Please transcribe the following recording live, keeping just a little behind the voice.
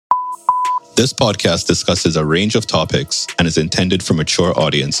This podcast discusses a range of topics and is intended for mature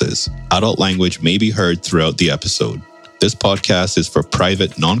audiences. Adult language may be heard throughout the episode. This podcast is for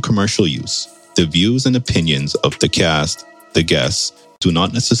private, non-commercial use. The views and opinions of the cast, the guests, do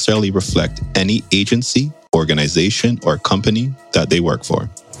not necessarily reflect any agency, organization, or company that they work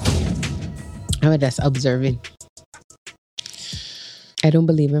for. I'm just observing. I don't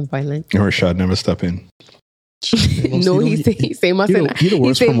believe in violence. Rashad never step in. No, he say mustn't. He the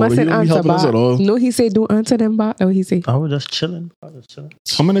worst say promoter. mustn't He don't be answer helping us back. at all. No, he say don't answer them back. No, he say. I was just chilling.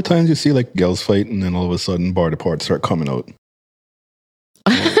 How many times you see like girls fight and then all of a sudden bar parts start coming out?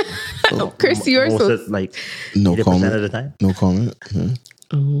 Chris, you're Most so. of, like No 80% comment. of the time. No comment. Yeah.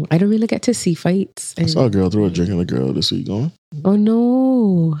 Oh, I don't really get to see fights. I saw a girl throw a drink at a girl this week going. Oh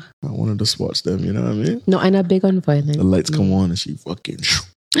no, I wanted to watch them, you know what I mean? no, I'm not big on violence. The lights come on and she fucking...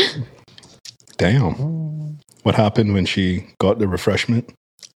 Damn. What happened when she got the refreshment?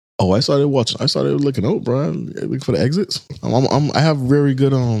 Oh, I started watching. I started looking out, bro. Looking for the exits. I have very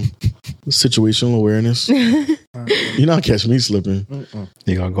good situational awareness. You not catch me slipping.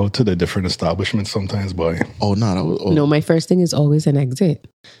 You gotta go to the different establishments sometimes, boy. Oh, no. That was, No, my first thing is always an exit.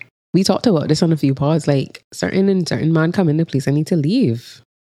 We talked about this on a few pods. Like certain man come into place, I need to leave.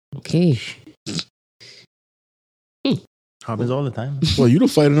 Okay. Happens all the time. Well, you the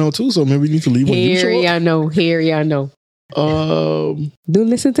fighter now too, so maybe you need to leave when you Here show up. ya know. Here ya know. Don't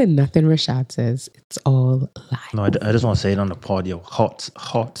listen to nothing Rashad says. It's all lies. No, I just want to say it on the pod. Yo, hot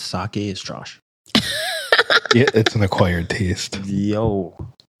sake is trash. Yeah, it's an acquired taste. Yo,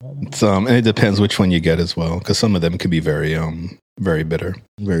 It's and it depends which one you get as well, because some of them can be very very bitter.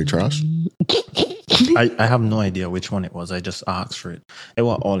 Very trash. I have no idea which one it was. I just asked for it. It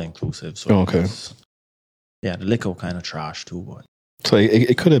was all inclusive. So Oh, okay. Yeah, the liquor kind of trash too, but So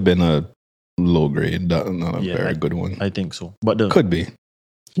it could have been a low grade, not a Yeah, very good one. I think so. But the Could be.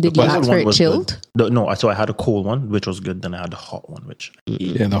 Did the you cold ask for one it was chilled? good. No, so I had a cold one, which was good. Then I had the hot one, which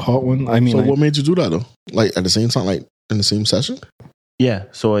Yeah, the hot one. I mean, So what made you do that though? Like at the same time, like in the same session? yeah.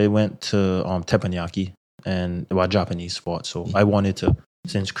 So I went to teppanyaki and it was a Japanese spot. So I wanted to,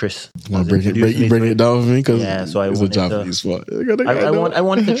 since Chris You want has to introduced me bring to it down with me? Because Yeah, so I it's a wanted to- Japanese spot. I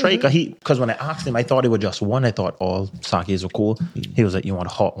wanted to try because when I asked him, I thought it was just one. I thought all sakes were cool. He was like, "You want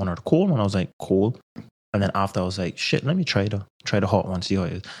a hot one or the cold one?" I was like, "Cold." And then after, I was like, "Shit, let me try the hot one, see how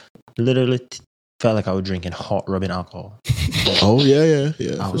it is." Literally felt like I was drinking hot rubbing alcohol. Oh yeah.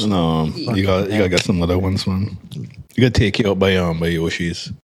 I was no, you gotta get some other ones, man. You gotta take you out by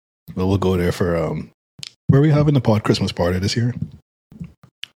Yoshi's. We'll go there for where are we having the pod Christmas party this year?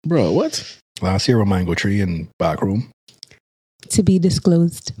 Bro, what? Last year, with Mango Tree and Back Room. To be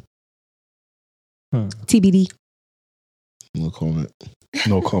disclosed. TBD. No comment.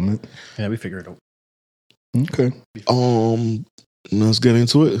 No comment. Yeah, we figured it out. Okay. Let's get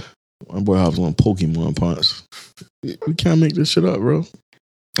into it. My boy has one Pokemon parts. We can't make this shit up, bro.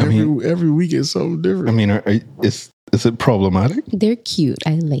 Every week is something different. I mean, is it problematic? They're cute.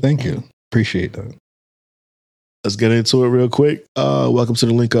 I like Thank them. you. Appreciate that. Let's get into it real quick. Welcome to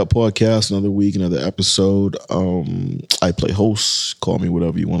the Link Up Podcast. Another week, another episode. I play host. Call me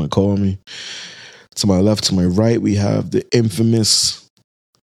whatever you want to call me. To my left, to my right, we have the infamous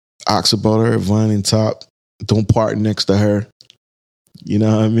Ox about her, Vine and Top. Don't park next to her. You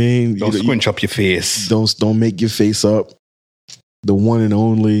know what I mean? Don't squinch up your face. Don't make your face up. The one and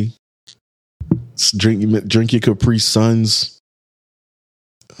only. Drink your Capri Suns.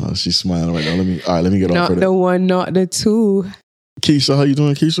 Oh, she's smiling right now. Let me get off Not of the that. one, not the two. Keisha, how you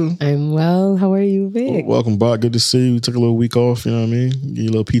doing, Keisha? I'm well. How are you, Vic? Welcome back. Good to see you. We took a little week off, you know what I mean? Give you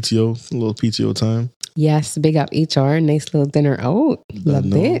a little PTO time. Yes, big up HR. Nice little dinner out.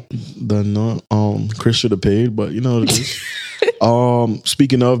 Loved it. Done know. Chris should have paid, but you know what it is.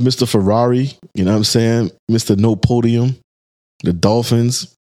 Speaking of Mr. Ferrari, you know what I'm saying? Mr. No Podium, the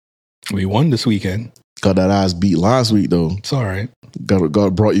Dolphins. We won this weekend. Got that ass beat last week though. It's all right.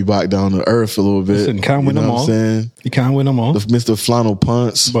 God brought you back down to earth a little bit. Listen, can't win You know them what all. I'm saying? You can't win them all. Mr. Flannel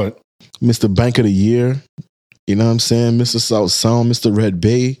Punts, But Mr. Bank of the Year. You know what I'm saying? Mr. South Sound, Mr. Red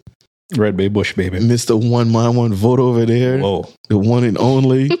Bay, Red Bay Bush, baby. Mr. One Mind One Vote over there. Whoa. The one and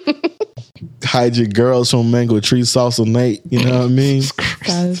only. Hide your girls from Mango Tree Salsa Night. You know what I mean?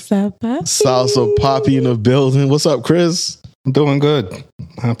 Salsa Poppy in the building. What's up, Chris? I'm doing good.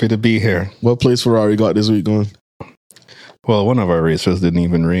 Happy to be here. What place Ferrari got this week going? Well, one of our racers didn't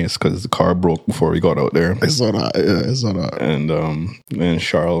even race because the car broke before we got out there. It's not hot. Yeah, it's not hot. And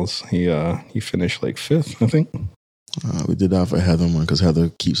Charles, he finished like 5th, I think. We did that for Heather, man, because Heather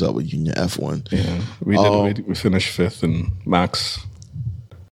keeps up with you in your F1. Yeah, we finished 5th, and Max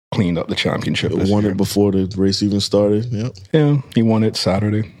cleaned up the championship. Won it before the race even started. Yep. Yeah, he won it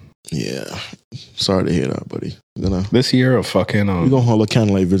Saturday. Yeah. Sorry to hear that, buddy. This year of fucking we're gonna hold a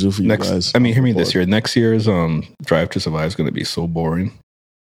candlelight vigil for you guys. I mean, hear me this year. Next year's Drive to Survive is gonna be so boring.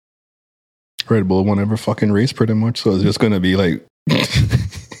 Red Bull won't ever fucking race pretty much, so it's just gonna be like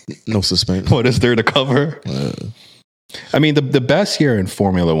no suspense. What is there to cover? I mean, the best year in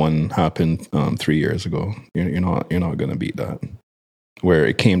Formula One happened 3 years ago. You're not gonna beat that. Where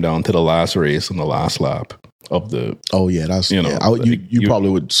it came down to the last race and the last lap of the. Oh yeah, that's you probably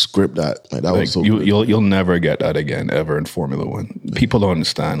would script that. Like, that was so good. You'll never get that again ever in Formula One. People don't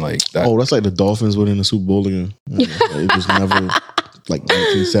understand like that. Oh, that's like the Dolphins winning the Super Bowl again. It was never like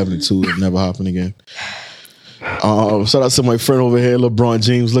 1972. It never happened again. Shout out to my friend over here, LeBron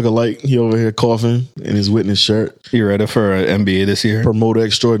James lookalike. He over here coughing in his witness shirt. You ready for NBA this year? Promoter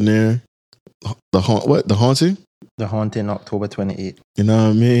extraordinaire. The Haunting? The Haunting, October 28th. You know what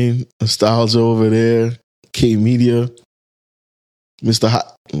I mean? Nostalgia over there. K Media. Mr.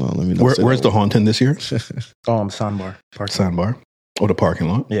 Hot. No, let me know. Where's the Haunting this year? Sandbar. Sandbar. Oh, the parking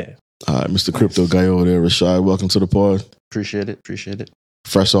lot? Yeah. All right, Mr. Crypto guy over there, Rashad. Welcome to the pod. Appreciate it.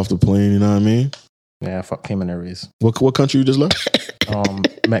 Fresh off the plane, you know what I mean? Yeah, fuck Cayman Airways. What country you just left?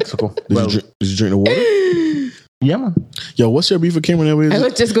 Mexico. Did you drink the water? Yeah, man. Yo, what's your beef with Cayman Airways? I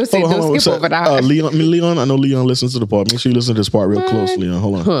was just going to say, don't skip over that. Leon, I know Leon listens to the pod. Make sure you listen to this part real close, Leon.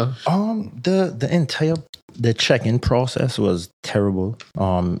 Hold on. The entire check-in process was terrible.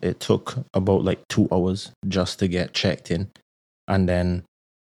 It took about like 2 hours just to get checked in. And then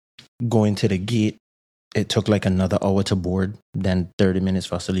going to the gate, it took like another hour to board, then 30 minutes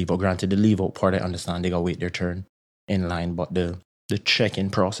for us to leave out. Granted, the leave out part, I understand they got to wait their turn in line, but the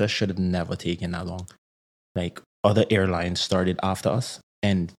check-in process should have never taken that long. Like, other airlines started after us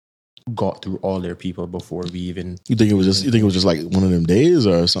and got through all their people before we even. You think it was just like one of them days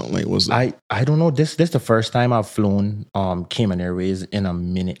or something? Like, was it? I don't know. This the first time I've flown Cayman Airways in a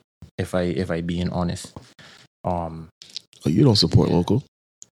minute. If I being honest. You don't support local?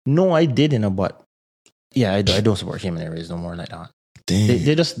 No, I didn't. But yeah, I don't support Cayman Airways no more like that. Damn.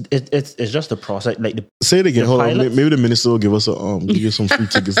 They just it's just the process. Like say it again. Hold on. Maybe the minister will give us give you some free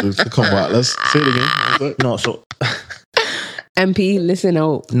tickets to come by. Let's say it again. No, so MP, listen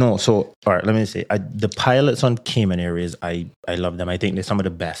out. No, so all right. Let me say the pilots on Cayman Airways. I love them. I think they're some of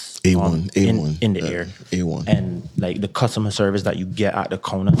the best. A1 in the air. A1 and like the customer service that you get at the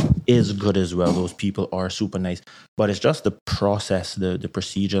counter is good as well. Those people are super nice. But it's just the process, the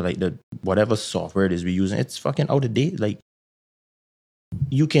procedure, like the whatever software it is we're using. It's fucking out of date. Like.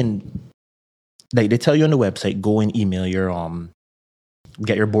 You can, like they tell you on the website, go and email your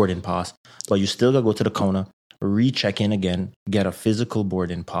get your boarding pass, but you still gotta go to the counter, recheck in again, get a physical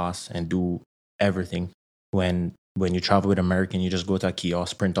boarding pass, and do everything. When you travel with American, you just go to a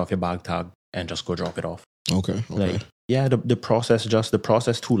kiosk, print off your bag tag, and just go drop it off. Okay. Like the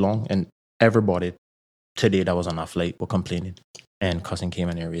process too long, and everybody today that was on that flight were complaining and cussing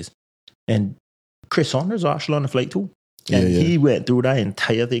Cayman Airways, and Chris Saunders was actually on the flight too. And he went through that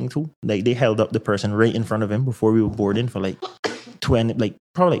entire thing too. Like they held up the person right in front of him before we were boarding for like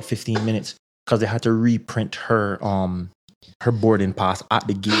 15 minutes because they had to reprint her boarding pass at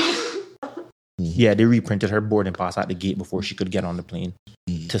the gate. Mm-hmm. Yeah, they reprinted her boarding pass at the gate before she could get on the plane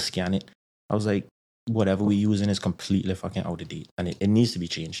to scan it. I was like, whatever we're using is completely fucking out of date, and it needs to be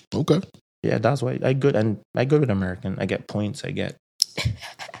changed. Okay. Yeah, that's why I good with American. I get points. I get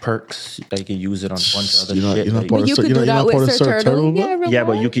perks. I can use it on a bunch of other shit. You could do that with Sir Turtle. Yeah,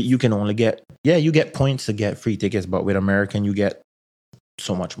 but you can only get you get points to get free tickets, but with American you get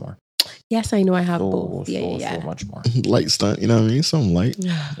so much more. Yes, I know. I have both. So much more. Light stunt, you know what I mean? Something light.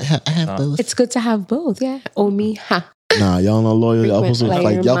 I have both. It's good to have both. Yeah. Oh me, ha. Nah, y'all not loyal. Y'all supposed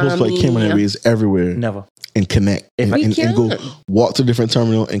to play Cayman Airways everywhere. Never. And connect. And go walk to a different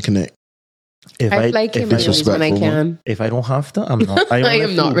terminal and connect. I fly Cayman Airways when I can. If I don't have to, I'm not. I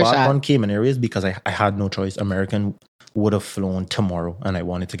am not back on Cayman Airways because I had no choice. American would have flown tomorrow, and I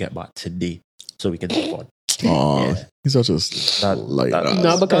wanted to get back today so we can support. Oh, he's such a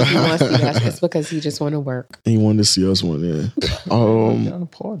not because he wants to see us. It's because he just want to work. He wanted to see us one day.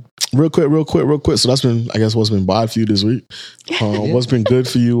 Real quick. So that's been, I guess, what's been bad for you this week. What's been good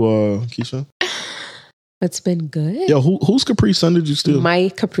for you, Keisha? It's been good. Yo, whose Capri Sun did you steal? My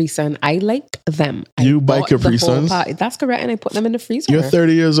Capri Sun. I like them. You buy Capri Suns? That's correct, and I put them in the freezer. You're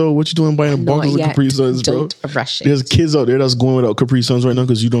 30 years old. What you doing buying a box of Capri Suns, bro? Don't rush it. There's kids out there that's going without Capri Suns right now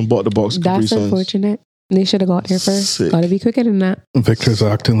because you done bought the box of Capri Suns. That's unfortunate. They should have got here first. Gotta be quicker than that. Victor's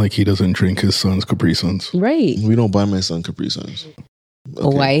acting like he doesn't drink his son's Capri Suns. Right. We don't buy my son Capri Suns.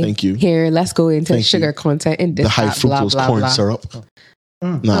 Okay, why? Thank you. Here, let's go into sugar content in this. The high fructose corn syrup.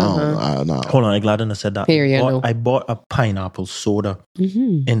 No. Hold on, I'm glad I said that. I bought a pineapple soda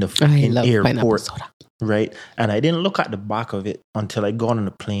in the airport, right? And I didn't look at the back of it until I got on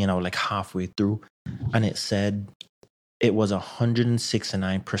the plane. I was like halfway through, and it said it was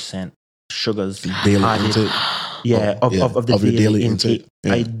 169% sugars daily added. intake. Yeah, of the daily intake.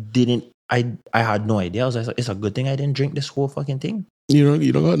 Yeah. I had no idea. I was like, it's a good thing I didn't drink this whole fucking thing.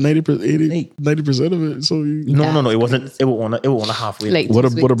 You don't got 90% of it. So no, it wasn't. It was on a halfway. Like, what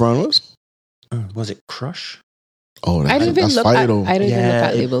a brand was? Was it Crush? Oh, I didn't even look at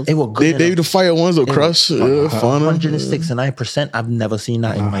labels. It was good. They the fire ones or Crush. 169%. I've never seen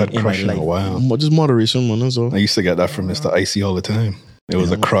that in my life. In a while. Just moderation, man. That's all. I used to get that from Mr. Icy all the time. It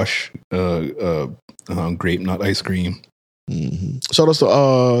was a Crush grape nut ice cream. Mm-hmm. Shout out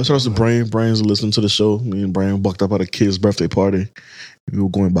to Brian. Brian's listening to the show. Me and Brian bucked up at a kid's birthday party. We were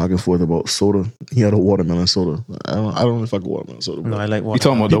going back and forth about soda. He had a watermelon soda. I don't know if I could watermelon soda. No, I like watermelon. You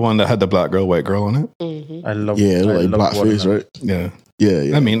talking about the one that had the black girl, white girl on it? Mm-hmm. I love. Yeah, like black face, right? Yeah.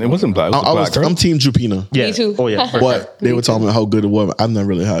 I mean, it wasn't black. It was black girl. I'm Team Jupina. Yeah. Me too. Oh yeah. But they were talking about how good it was. I've never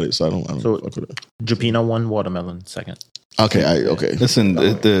really had it, so I don't fuck with it. Jupina won, watermelon second. Okay. Listen,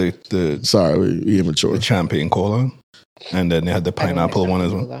 the sorry, we immature. The champagne cola. And then they had the pineapple one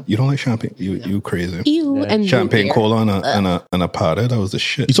as well. Cola. You don't like champagne? You crazy? Ew, and champagne cola and a powder. That was the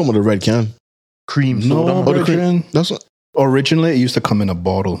shit. You talking about the red can? Cream soda? No, the cream. That's what, originally it used to come in a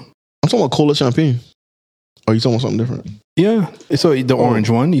bottle. I'm talking about cola champagne. Or you talking about something different? Yeah. So the orange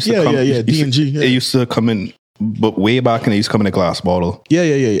one used to come. Yeah. D&G. Yeah. It used to come in, but way back in it used to come in a glass bottle.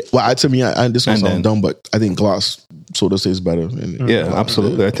 Yeah. Well, to me, this one sounds dumb, but I think glass soda tastes better. Yeah,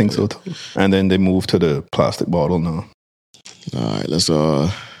 absolutely. I think so too. And then they moved to the plastic bottle now. All right, let's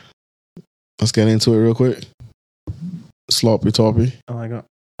get into it real quick. Sloppy Toppy. Oh, I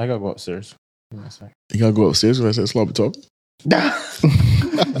gotta go upstairs. You gotta go upstairs when I said Sloppy Toppy? No.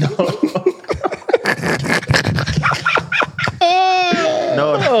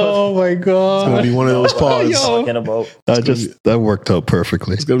 Oh my god! It's gonna be one of those pods. That worked out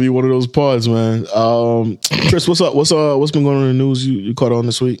perfectly. It's gonna be one of those pods, man. Chris, what's up? What's been going on in the news you caught on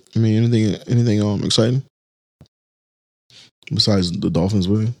this week? I mean, anything exciting besides the Dolphins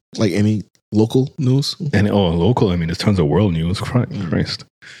winning? Like any local news? Local. I mean, there's tons of world news. Christ,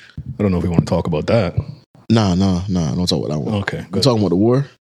 I don't know if we want to talk about that. Nah. Don't talk about that one. Okay, we're talking about the war.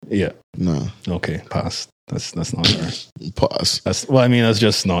 Yeah. Nah. Okay. Pass. That's not fair. Pause. That's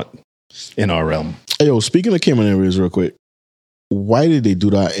just not in our realm. Hey, yo, speaking of Cayman Areas real quick, why did they do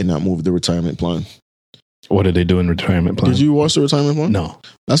that in that movie, The Retirement Plan? What did they do in Retirement Plan? Did you watch The Retirement Plan? No.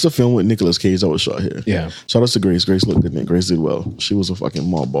 That's a film with Nicolas Cage that was shot here. Yeah. Shout out to Grace. Grace looked good. Grace did well. She was a fucking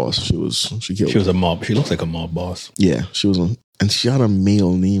mob boss. She killed. She was a mob. She looks like a mob boss. Yeah, she was and she had a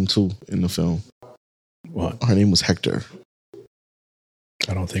male name too in the film. What? Her name was Hector.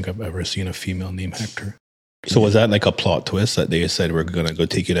 I don't think I've ever seen a female named Hector. So was that like a plot twist that they said we're gonna go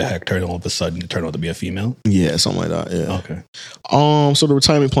take you to Hector and all of a sudden it turned out to be a female? Yeah, something like that. Yeah. Okay. So The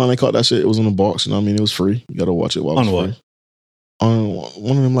Retirement Plan, I caught that shit. It was in a box. You know what I mean? It was free. You gotta watch it while it's free. On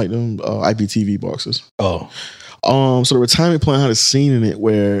one of them like them IPTV boxes. Oh. So The Retirement Plan had a scene in it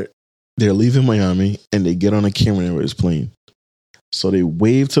where they're leaving Miami and they get on a Cayman Airways plane. So they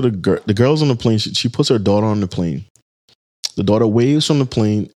wave to the girl's on the plane. She puts her daughter on the plane. The daughter waves from the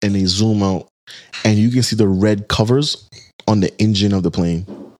plane and they zoom out and you can see the red covers on the engine of the plane.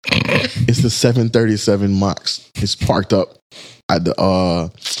 It's the 737 MAX. It's parked up at the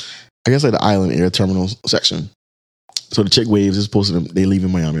I guess like the Island Air Terminal section. So the chick waves, it's supposed to they leave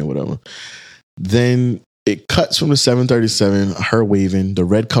in Miami or whatever. Then it cuts from the 737, her waving, the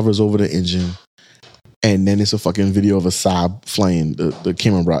red covers over the engine, and then it's a fucking video of a Saab flying, the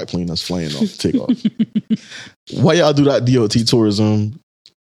Cayman Bright plane that's flying off takeoff. Why y'all do that? DOT Tourism,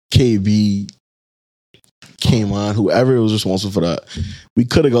 KB, Cayman, whoever was responsible for that. We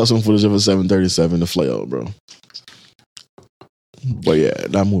could have got some footage of a 737 to fly out, bro. But yeah,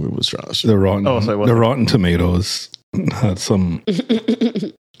 that movie was trash. The Rotten Tomatoes had some.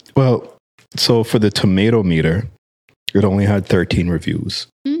 Well, so for the tomato meter, it only had 13 reviews.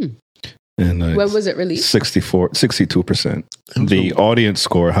 Mm. And when was it released? 62%. The audience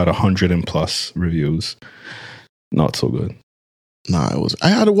score had 100 and plus reviews. Not so good. Nah, it was. I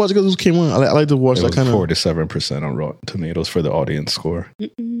had to watch it because it came on. I like to watch that kind of 47% on Rotten Tomatoes for the audience score.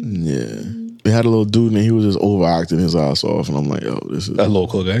 Yeah, we had a little dude and he was just overacting his ass off, and I'm like, yo, this is a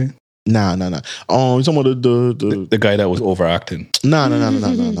local guy. Nah. You talking about the guy that was overacting? Nah.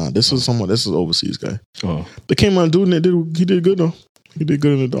 This is overseas guy. Oh, they came on dude and he did good though. He did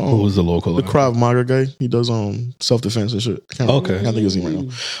good in the Who was the local? the Krav Maga guy. He does self-defense and shit. Okay. I can't think of his name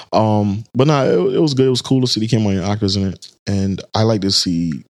right now. But nah, it was good. It was cool to see the Cayman actors in it, and I like to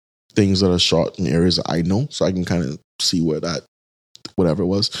see things that are shot in areas that I know, so I can kind of see where that whatever it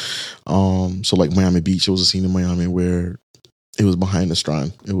was. So like Miami Beach, it was a scene in Miami where it was behind the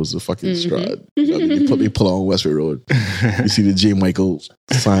Strand. It was the fucking Strand. You know, they pull out on Westwood Road. You see the J. Michael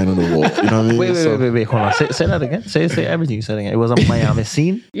sign on the wall. You know what I mean? Wait. Hold on. Say that again. Say everything you said again. It was a Miami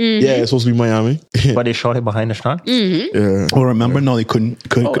scene, Yeah, it's supposed to be Miami. but they shot it behind the Strand. Yeah. Oh, remember? No, they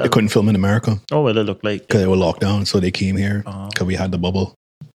couldn't film in America Oh, well, it looked like. because they were locked down. So they came here because we had the bubble.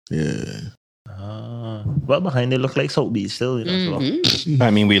 Yeah. Well, behind it looked like South Beach still. You know, so. I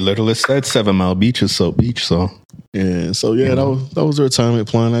mean, we literally said 7 Mile Beach is South Beach. So Yeah. So yeah, that was their retirement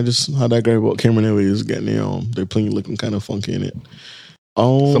plan. I just had that guy about Cameron Airways getting their plane looking kind of funky in it.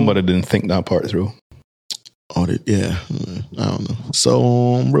 somebody didn't think that part through. Yeah. I don't know.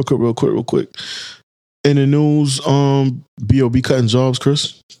 So real quick. In the news, B.O.B. cutting jobs,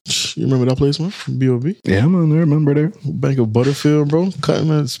 Chris. You remember that place, man? B.O.B.? Yeah, man, I remember there. Bank of Butterfield, bro. Cutting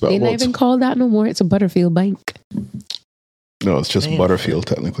that. They not even call that no more. It's a Butterfield Bank. No, it's just Damn. Butterfield,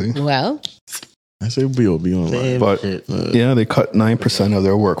 technically. Well, I say B.O.B. online. But yeah, they cut 9% of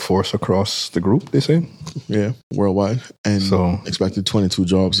their workforce across the group, they say. Yeah, worldwide. And So- expected 22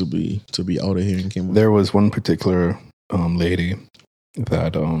 jobs to be out of here and came There was one particular lady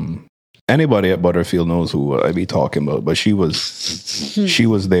that anybody at Butterfield knows who I be talking about, but she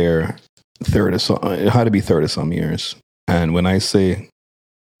was there it had to be 30 some years. And when I say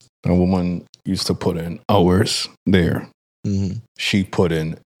a woman used to put in hours there, she put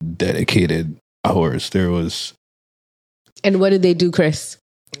in dedicated hours. There was. and what did they do, Chris?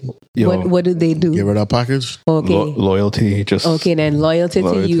 What did they do? Give her that package. Okay. Loyalty, just Okay, then loyalty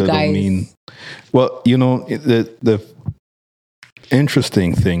to you don't guys. Well, you know, the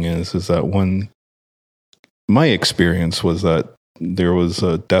interesting thing is that my experience was that there was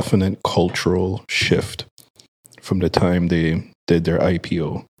a definite cultural shift from the time they did their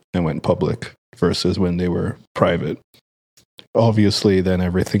IPO and went public versus when they were private. Obviously, then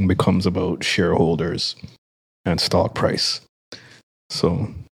everything becomes about shareholders and stock price.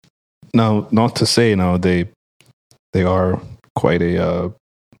 So now, not to say now they are quite a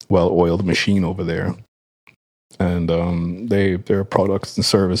well-oiled machine over there, and their products and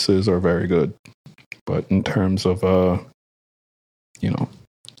services are very good. But in terms of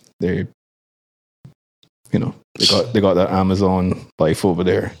they got that Amazon life over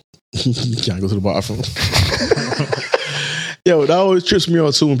there. You can't go to the bathroom. Yo, that always trips me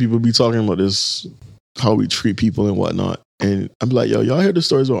out too when people be talking about this, how we treat people and whatnot. And I'm like, yo, y'all hear the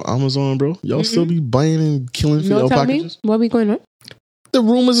stories about Amazon, bro? Y'all still be buying and killing for No, y'all tell packages? me, what we going on? The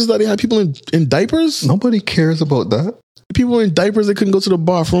rumors is that they had people in diapers. Nobody cares about that. People in diapers, they couldn't go to the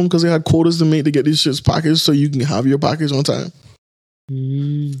bathroom because they had quotas to make to get these shits packaged so you can have your package on time.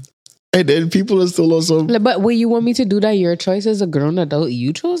 And then people are still on some. But will you want me to do that? Your choice as a grown adult.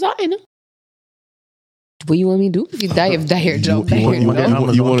 You chose that, you know? What you want me to do? If die your job. You one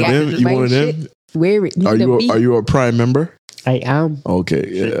of them? Wear it. Are you a Prime member? I am. Okay,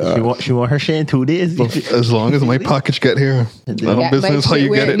 yeah. She want her shit in 2 days. As long as my package get here, I don't business how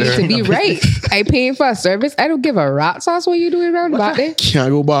you get it there. To be right. I paying for a service. I don't give a rat sauce what you doing around about there.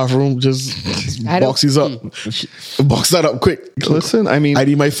 Can't go bathroom. Just box these up. Box that up quick. Listen, I mean, I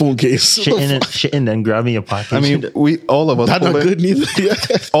need my phone case. Shit in then grabbing your package. I mean, all of us. That's not good neither.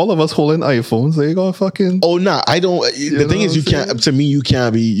 All of us holding iPhones. They got fucking. Oh nah, I don't. The thing is, you can't. To me, you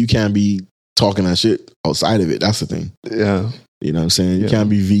can't be talking that shit outside of it. That's the thing. Yeah. You know what I'm saying? You can't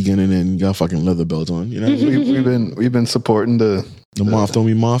be vegan and then you got a fucking leather belt on. You know, we've been supporting the moth don't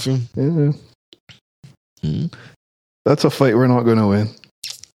be mothing. Yeah. That's a fight we're not going to win.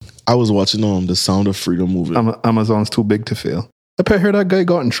 I was watching the Sound of Freedom movie. Amazon's too big to fail. I heard that guy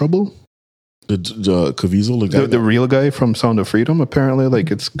got in trouble. The Caviezel, the real guy from Sound of Freedom. Apparently, like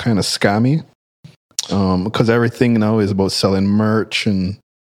it's kind of scammy. Because everything now is about selling merch and.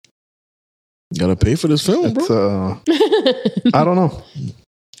 Gotta pay for this film, bro. I don't know.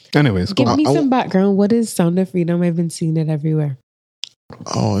 Anyways, give me some background. What is Sound of Freedom? I've been seeing it everywhere.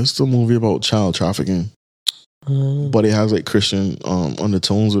 Oh, it's the movie about child trafficking, but it has like Christian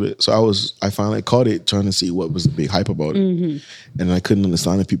undertones with it. So I finally caught it, trying to see what was the big hype about it, and I couldn't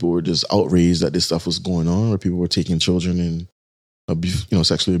understand if people were just outraged that this stuff was going on, or people were taking children and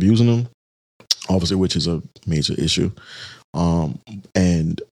sexually abusing them. Obviously, which is a major issue,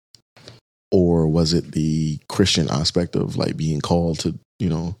 or was it the Christian aspect of like being called to,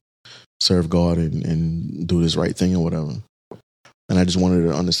 serve God and do this right thing or whatever? And I just wanted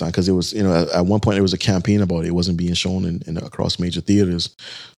to understand because it was, at one point there was a campaign about it. It wasn't being shown in across major theaters.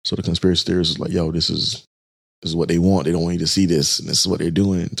 So the conspiracy theorists was like, yo, this is what they want. They don't want you to see this, and this is what they're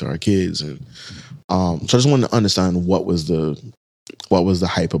doing to our kids. And so I just wanted to understand what was the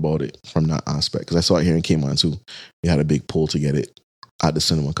hype about it from that aspect, because I saw it here in Cayman too. We had a big pull to get it at the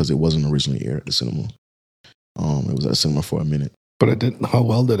cinema because it wasn't originally aired at the cinema. It was at the cinema for a minute. But it did. How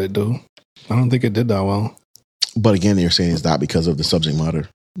well did it do? I don't think it did that well. But again, they're saying it's not because of the subject matter.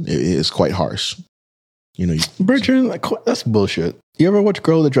 It is quite harsh. Bertrand, that's bullshit. You ever watch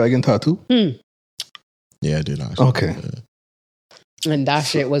Girl with the Dragon Tattoo? Yeah, I did actually. Okay. Yeah. And that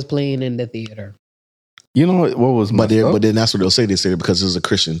shit was playing in the theater. You know what was but then that's what they'll say. They say that because it's a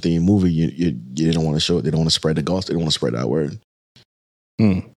Christian themed movie, you didn't want to show it. They don't want to spread the gospel. They don't want to spread that word.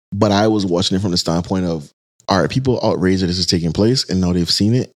 But I was watching it from the standpoint of, all right, people outraged that this is taking place, and now they've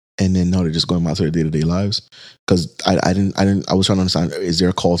seen it, and then now they're just going back to their day-to-day lives. Because I was trying to understand, is there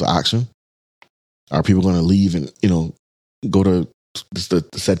a call to action? Are people going to leave and go to the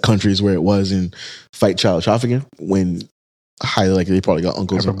said countries where it was and fight child trafficking when highly likely they probably got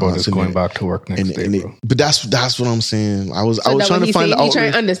uncles and aunts going back to work next day, bro. But that's what I'm saying. I was trying to find out. You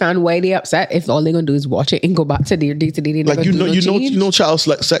trying to understand why they upset if all they're gonna do is watch it and go back to their day to day. Like child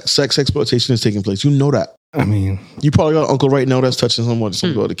sex exploitation is taking place. You know that. I mean, you probably got an uncle right now that's touching some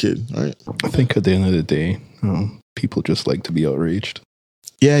other kid, right? I think at the end of the day, people just like to be outraged.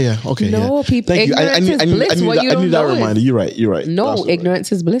 Yeah. Okay. No, yeah. people. Thank you. I need that reminder. You're right. No,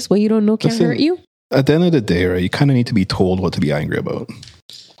 ignorance is bliss. What you don't know can hurt you. At the end of the day, right, you kind of need to be told what to be angry about.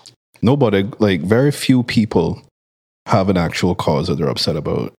 Nobody, very few people have an actual cause that they're upset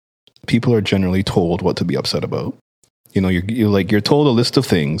about. People are generally told what to be upset about. You're told a list of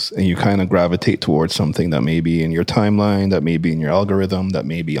things, and you kind of gravitate towards something that may be in your timeline, that may be in your algorithm, that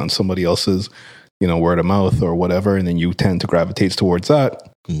may be on somebody else's, word of mouth or whatever, and then you tend to gravitate towards that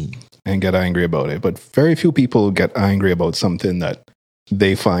and get angry about it. But very few people get angry about something that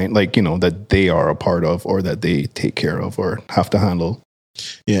they find that they are a part of or that they take care of or have to handle.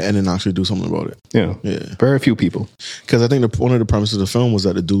 Yeah, and then actually do something about it. Yeah. Very few people. Because I think one of the premises of the film was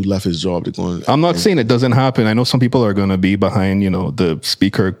that the dude left his job to go. I'm not saying it doesn't happen. I know some people are going to be behind, the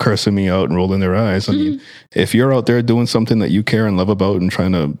speaker cursing me out and rolling their eyes. I mean, if you're out there doing something that you care and love about and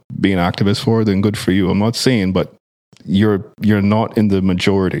trying to be an activist for, then good for you. I'm not saying, but you're not in the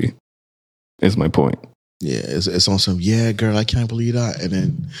majority, is my point. Yeah, it's on some, yeah, girl, I can't believe that. And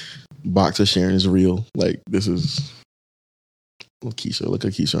then back to sharing is real. Like, this is... Look at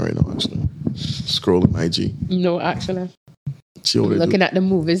Keisha right now, actually. Scrolling IG. No, actually. Looking at the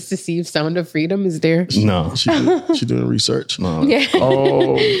movies to see if Sound of Freedom is there. No. She doing research. No. Yeah.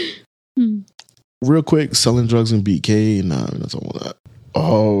 Oh. Real quick, selling drugs in BK. Nah, we're not talking about that.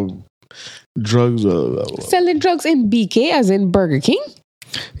 Oh. Drugs. Selling drugs in BK as in Burger King?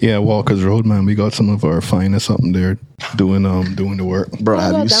 Yeah, Walker's Road, man. We got some of our finest up in there doing the work. Bro,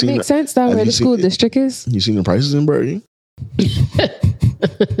 have you seen... That makes sense. That where the school district is. You seen the prices in Burger King?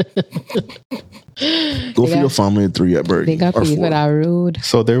 Go for your family at 3 at Burger King. They got paid for that road.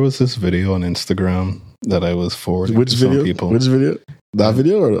 So there was this video on Instagram that I was forwarding to some people. Which video? That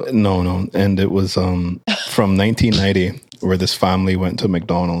video or no? And it was from 1990 where this family went to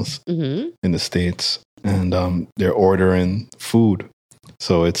McDonald's in the States, and they're ordering food.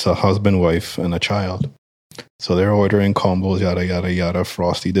 So it's a husband, wife, and a child. So they're ordering combos, yada yada yada,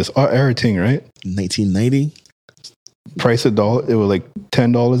 Frosty, this everything, right? 1990. Price $1, it was like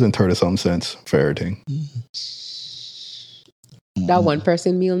 $10.30 for everything. That one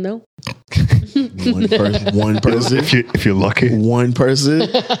person meal, no? one person. If you're lucky, one person.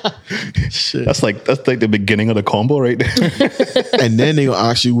 Shit. That's like the beginning of the combo right there. And then they gonna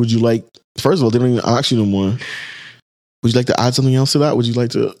ask you, would you like? First of all, they don't even ask you no more. Would you like to add something else to that? Would you like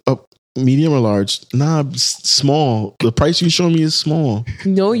to up medium or large? Nah, small. The price you show me is small.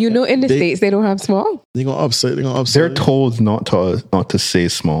 No, in the States they don't have small. They're gonna upset. They're told not to say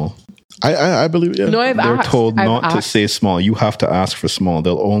small. I believe. Yeah. No, they're told not to say small. You have to ask for small.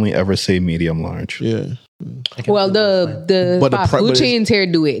 They'll only ever say medium, large. Yeah. Well, the fast food chains here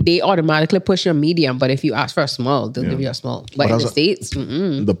do it. They automatically push you a medium, but if you ask for a small, they'll give you a small. But in the States,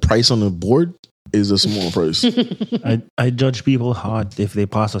 the price on the board is a small price. I judge people hard if they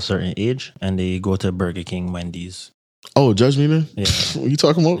pass a certain age and they go to Burger King, Wendy's. Oh, judge me then? Yeah. What are you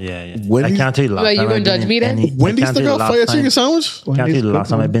talking about? Yeah. Wendy's? I can't tell you the last well, time. You gonna judge me then? Wendy's still got fire chicken sandwich? I can't tell you the last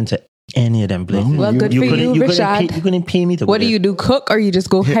time I've been to any of them places. Well, good for you, Rashad. You couldn't pay me to go What do you do? Cook or you just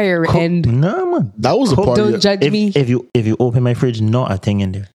go higher end? No, man. That was a part Don't of judge me. If you open my fridge, not a thing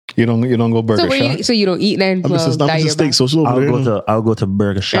in there. You don't go Burger So, Shack? so you don't eat then? I mean, it's not die a your steak, back. so it's over there. I'll go to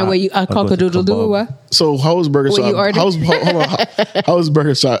Burger Shop. And where you a I'll go to cock-a-doodle-doo, kebab. what? So how is Burger What you Shop? ordered? How is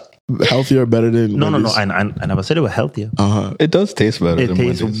Burger Shop healthier or better than No. Wendy's? I never said it was healthier. It does taste better It than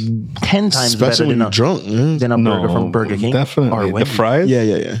tastes Wendy's. 10 times Especially better when than you're drunk. Yeah. than a burger from Burger King. Definitely. Or The Wendy's. fries?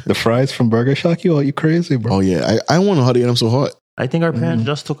 Yeah. The fries from Burger Shack, you crazy, bro. Oh yeah. I wonder how they get them so hot. I think our parents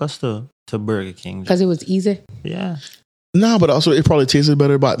just took us to Burger King. Because it was easy. Yeah. Nah, but also it probably tasted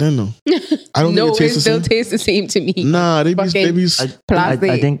better back then though. I don't No, think it it tastes the still same. tastes the same to me. Nah, they Fucking be plastic.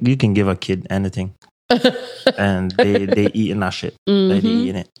 I think you can give a kid anything. And they eating that shit. Like, they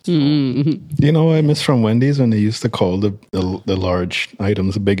eating it. So, You know what I miss from Wendy's when they used to call the large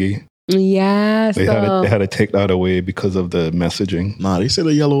items biggie? Yes. They had to take that away because of the messaging. Nah, they said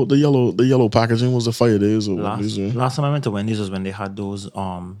the yellow packaging was the fire days or Wendy's. last time I went to Wendy's was when they had those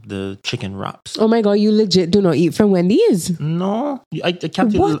the chicken wraps. Oh my God, you legit do not eat from Wendy's? No, I can't tell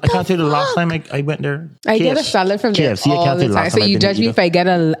you. I can't tell you the last time I went there. I get a salad from there KFC, I all can't the tell you time. last So time I you didn't judge me eat if I get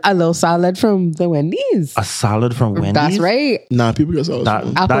a little salad from the Wendy's? a salad from Wendy's. That's right. Nah, people get salads. That,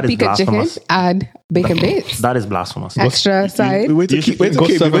 Apple that is pica chicken, blasphemous. add bacon bits. That is blasphemous. Extra side. Wait to You should- KB go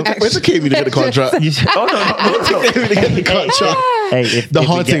to seven. to get the contract. You said- oh no. Hey, if The we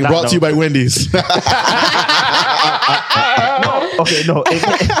Haunting get that, brought to you no. by Wendy's. Okay, no.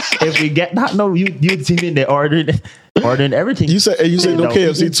 If we get that, no, you'd see me in there ordering everything. You said no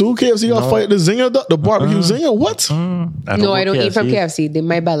KFC too. KFC got fight the zinger, the barbecue zinger. What? No, I don't eat from KFC. They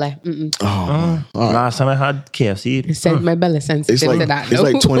my belly. Last time I had KFC, Send my belly sensitive It's like to that. it's no.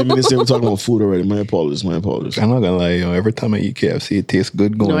 like 20 minutes in. We're talking about food already. My apologies. I'm not gonna lie, every time I eat KFC, it tastes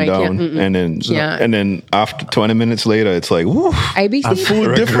good going I down, can't. and then after 20 minutes later, it's like, woo. I be seeing,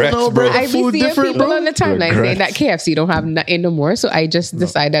 Food different now, bro. I be Food seeing different, people bro. on the timeline saying that KFC don't have nothing no more. So I just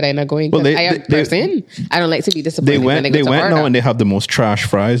decide that I'm not going. Well, Well, I am they- person. I don't like to be disappointed. They when went I go to now order. and they have the most trash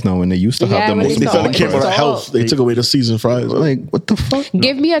fries now, and they used to have Yeah, the but most they They salt. felt it came out of Salt. health. They took away the seasoned fries. like, what the fuck?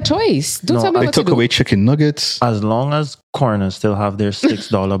 Give me a choice. Don't No, tell me They what to took do. away chicken nuggets. as long as Corners still have their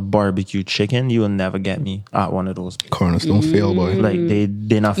 $6 barbecue chicken, you will never get me at one of those. Corners don't fail, boy. Like they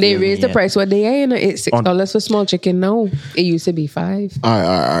not. They failing raised the yet. price. What they are, it's $6 for small chicken now. It used to be $5. All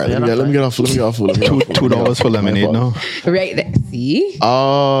right. Let me get off. $2 for lemonade now. Right there. See?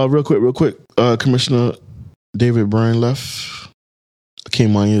 Real quick. Commissioner David Bryan left.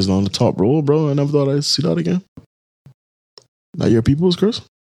 Came on years on the top role, bro. I never thought I'd see that again. Now your people's, Chris?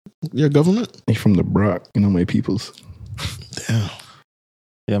 Your government? He's from the Brock, my peoples. Damn.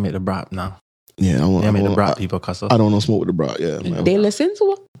 Yeah, make the brat now. Yeah, Yeah, make the brat I people cuss us. don't know smoke with the brat. Yeah, man. They listen to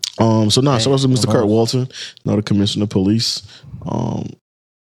what? So now, shout out to Mr. Hey, Kurt Walton, now the commissioner of police. I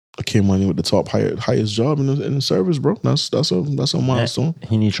came on in with the top highest job in the service, bro. That's a milestone.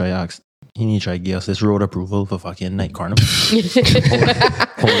 He need to try ask. He need to try give us this road approval for fucking night carnival.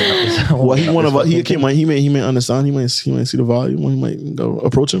 Well, he came on. He may understand. He might see the value. He might go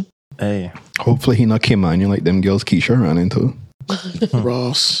approach him. Hey, Hopefully he not came on you like them girls Keisha ran into.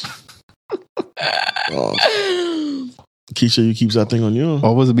 Ross. Keisha, you keeps that thing on you.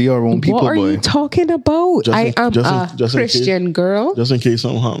 Always be our own people, What are boy. you talking about? I am a just in case. Christian girl. Just in case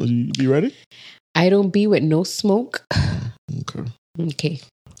something happens, you be ready. I don't be with no smoke. Okay. Okay.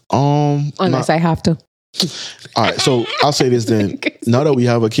 Nah, Unless I have to. all right. So I'll say this then. Now that we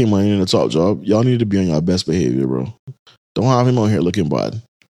have a Kim in the top job, y'all need to be on your best behavior, bro. Don't have him on here looking bad.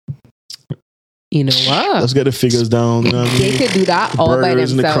 You know what? Let's get the figures down. You know what I They mean? could do that all by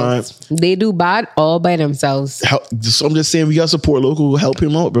Burgers and the themselves. They do bad all by themselves. So I'm just saying, we got to support local. Help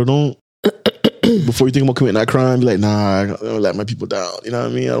him out, bro. Don't before you think about committing that crime, be like, nah, I don't let my people down. You know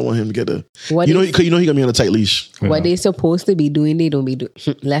what I mean? I don't want him to get a. What You know they, he gonna be on a tight leash. what they supposed to be doing, they don't be doing.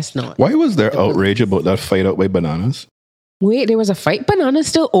 Let's not. Why was there outrage about that fight out by Bananas? Wait, there was a fight. Banana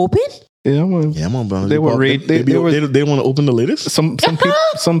still open? Yeah, man. Yeah, man, bro. They were They want to open the latest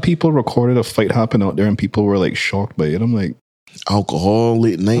Some people recorded a fight happen out there, and people were like shocked by it. I'm like, alcohol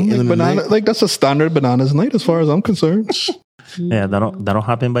late night. I'm end like of the banana, night. like that's a standard Bananas night as far as I'm concerned. yeah, that don't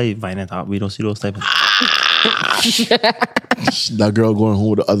happen by violent act. We don't see those type of. That girl going home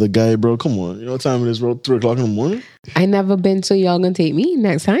with the other guy, bro. Come on, you know what time it is, bro? 3:00 in the morning. I never been, so y'all gonna take me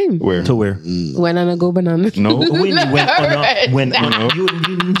next time. Where? To where? When I go banana. No, When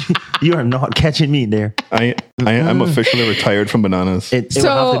you are not catching me there. I'm officially retired from Bananas. It would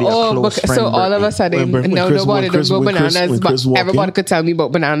have to be a close friend so all of a sudden, When no, Chris- nobody when Chris- don't go when Chris- bananas, when Chris but walk everybody in- could tell me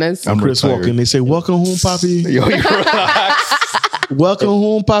about bananas. I'm Chris retired. walk in, they say, "Welcome home, Poppy." Yo, you relax. Welcome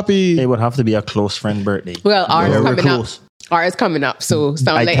home, Poppy. It would have to be a close friend birthday. Well, ours Very coming close. up. Ours coming up, so sound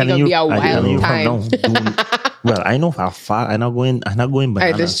I like it's telling gonna you, be a I telling you wild from time. now. Well, I know for a fact I'm not going Alright,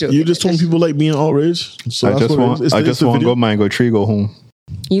 bananas. that's true. You just told people like being outraged. So I that's just what it is. want to the go video. mango tree, go home.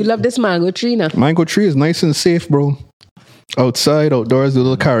 You love this mango tree now. Mango tree is nice and safe, bro. Outside, outdoors, do a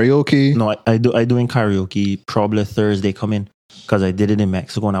little karaoke. No, I do in karaoke probably Thursday coming because I did it in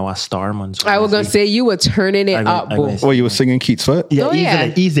Mexico and I was star, man. So I was gonna say you were turning it up, bro. Oh, you were singing Keats Foot? Yeah, Oh,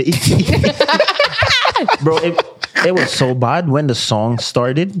 yeah. easy. Bro, it was so bad when the song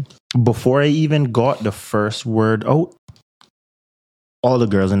started. Before I even got the first word out, all the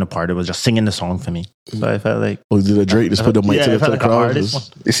girls in the party was just singing the song for me. So I felt like... Oh, did a Drake just put the mic to the like crowd?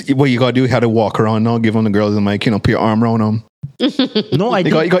 What you gotta do, you had to walk around now, give them the girls the mic, put your arm around them. No, I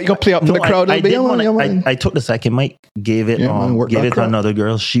You got to play up to the crowd a little bit. I took the second mic, gave it to another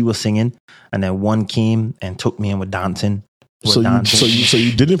girl. She was singing, and then one came and took me and was dancing. So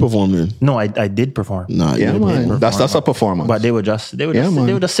you didn't perform then? No, I did perform. Nah, Yeah, man. That's a performance. But they were just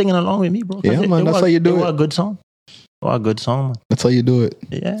singing along with me, bro. Yeah, man. That's how you do it. It was a good song. Oh, a good song, man. That's how you do it.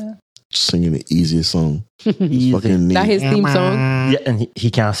 Yeah. Singing the easiest song. Easy. Fucking That his theme song. Yeah, and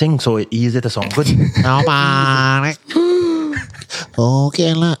he can't sing, so it's easy to song. Good.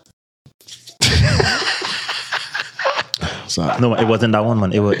 Okay, look. Sorry. No, it wasn't that one,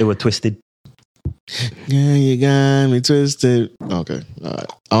 man. It was Twisted. Yeah, you got me twisted. Okay, all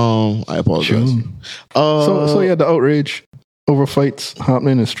right. I apologize. Sure. So yeah, the outrage over fights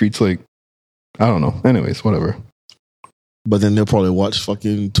happening in the streets, like, I don't know. Anyways, whatever. But then they'll probably watch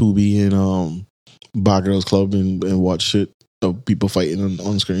fucking Tubi and Bar Girls Club and watch shit of people fighting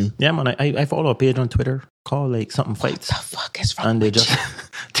on screen. Yeah, man. I follow a page on Twitter called like something fights. What the fuck is wrong? And they with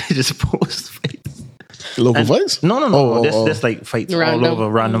just post fights. Local fights? No. This like fights Random. all over,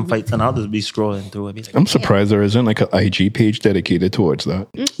 random fights, and I'll just be scrolling through it. I'm surprised there isn't like an IG page dedicated towards that.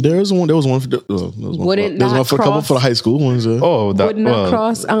 There was one for the, Wouldn't there was one that for a couple cross- for the high school ones. Oh, that Would not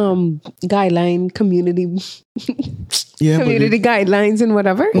cross guideline community Yeah, community guidelines and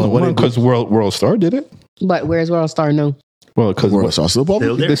whatever. because World Star did it. But where's World Star now? Well, because World Star still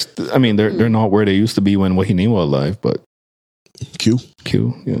popular. Still there? I mean, they're not where they used to be when Wahine was alive, but Q.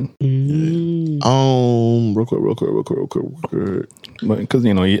 yeah. Real quick. Because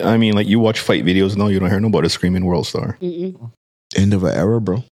I mean, like you watch fight videos now, you don't hear nobody screaming World Star. End of an era,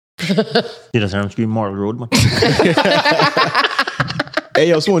 bro. He doesn't have to be more road, man. Hey,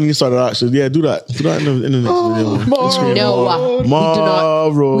 yo, someone needs to start that shit. Yeah, do that. Do that in the next video.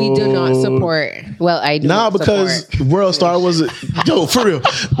 No, we do not support. Well, I do. Nah, not because support. World Star was for real.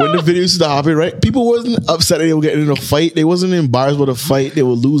 When the videos stopped, right? People wasn't upset that they were getting in a fight. They wasn't embarrassed with a fight. They were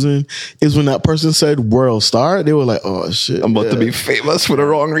losing. Is when that person said World Star, they were like, "Oh shit, I'm about to be famous for the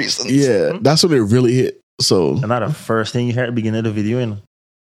wrong reasons." Yeah, that's when it really hit. So, And not the first thing you hear at the beginning of the video, and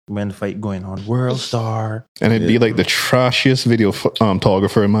when the fight going on, World Star. And it'd be like the trashiest video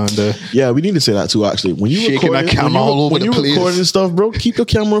photographer, man. yeah, we need to say that too. Actually, when you Shaking that camera all over when the you place. recording stuff, bro, keep your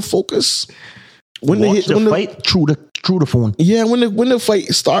camera in focus. When Watch the fight through the phone. Yeah, when the fight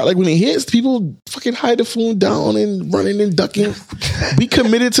start, like when it hits, people fucking hide the phone down and running and ducking. Be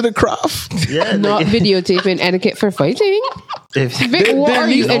committed to the craft. Yeah, Not videotaping etiquette for fighting. Vic, what are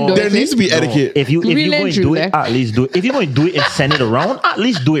you endorsing? There needs to be etiquette. If you're Really going to do it, true, at least do it. If you're going to do it and send it around, at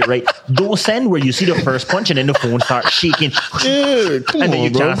least do it right. Don't send where you see the first punch and then the phone starts shaking. Yeah, come And then on,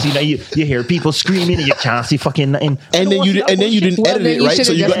 you bro. can't see that you hear people screaming and you can't see fucking nothing. And then you didn't Well, edit then it you right, so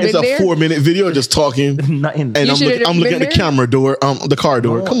should've you just got it's been a there. 4-minute video just talking, Nothing. and You should've I'm looking at been the there. camera door, the car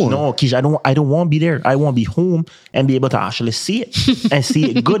door. Come on, No, Keisha, I don't want to be there. I want to be home and be able to actually see it and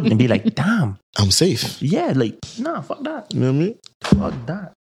see it good and be like, damn, I'm safe. yeah, like, nah, fuck that. You know what I mean? Fuck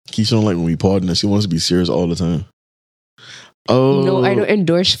that. Keisha don't like when we pardon her. She wants to be serious all the time. Oh No, I don't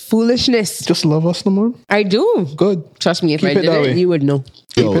endorse foolishness. Just love us no more. I do. Good. Trust me, if Keep I it did that it, way. you would know.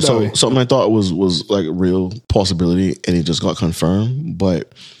 Yo, Keep it that so way. something I thought was like a real possibility, and it just got confirmed.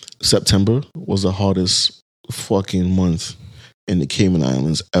 But September was the hottest fucking month in the Cayman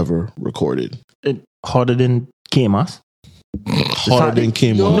Islands ever recorded. It hotter than KMS. Hotter than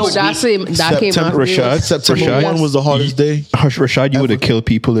Cayman. No, that came September, out. Rashad, September Rashad, 1 was the hottest day. Rashad, you would have killed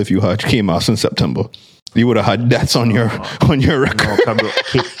people if you came out in September. You would have had deaths on your record.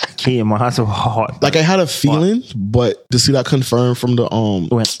 KMS so hot. Like I had a feeling, but to see that confirmed from the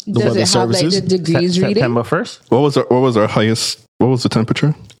When? the Does weather it have like services, the degrees reading? September 1st? What was our highest? What was the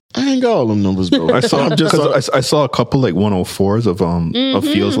temperature? I ain't got all them numbers, bro. I saw I saw a couple like 104s of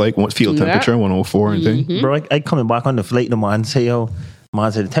feels like field temperature 104 and thing. Bro, I coming back on the flight, the man say, yo,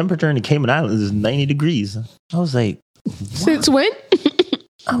 man said the temperature in the Cayman Islands is 90 degrees. I was like, Since when?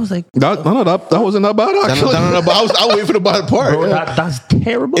 I was like, That wasn't that bad actually. I was waiting for the bottom part. bro, that's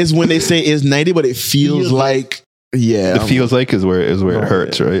terrible. It's when they say it's 90, but it feels like It feels like is where it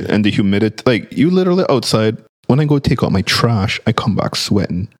hurts, right? And the humidity, like you literally outside. When I go take out my trash, I come back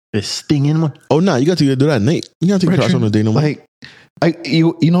sweating. It's stinging, man. Oh no, you got to do that at night. You got to take trash on the day no more. Like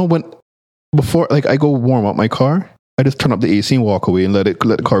you know when before like I go warm up my car, I just turn up the AC and walk away and let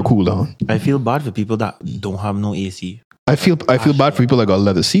the car cool down. I feel bad for people that don't have no AC. I feel bad for people that got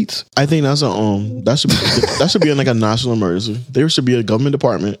leather seats. I think that's that should be in like a national emergency. There should be a government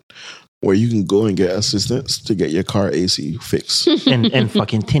department where you can go and get assistance to get your car AC fixed. and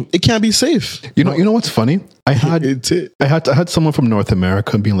fucking tint. It can't be safe. You know what's funny? I had someone from North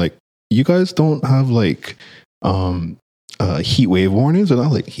America being like, "You guys don't have like heat wave warnings?" And I'm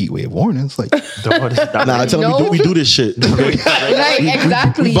like, "Heat wave warnings?" Like, I tell them we do this shit.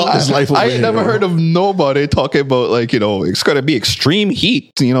 Exactly. We bought this life over I here, never bro. heard of nobody talking about like, it's got to be extreme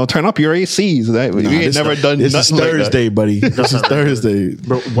heat. Turn up your ACs. We ain't never done. This is nothing Thursday, like buddy. This is Thursday.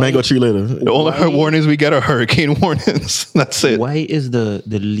 Bro, mango tree later. the only warnings we get are hurricane warnings. That's it. Why is the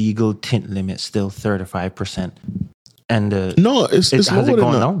legal tint limit still 35%? And No, it's has lower it than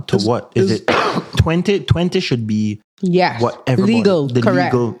gone that. down to what? Is it 20? 20 should be what everybody legal, the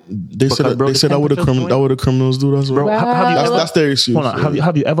correct. legal. They said Because, bro, they the said that would the temperature's criminals do. That's Bro, what. That's their excuse. Hold on.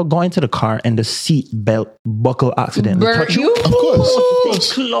 Have you ever gone into the car and the seat belt buckle accidentally Burnt touch you? you? Of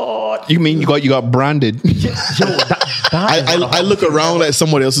course. Oh, Lord. You mean you got branded? Yo, that I look around like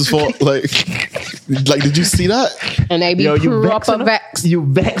somebody else's fault. Like, did you see that? And I be proper vex. You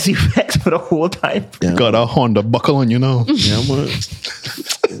vex for the whole time. Yeah. Got a Honda buckle on, Yeah, man.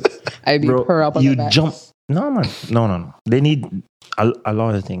 I be proper you vex. jump. No, man. No. They need a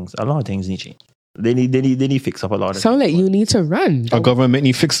lot of things. A lot of things need change. They need fix up a lot of Sound things. like you need to run. Our government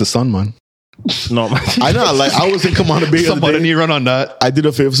need fix the sun, man. No, man. I know. Like, I was in Commander Bay. Somebody need run on that. I did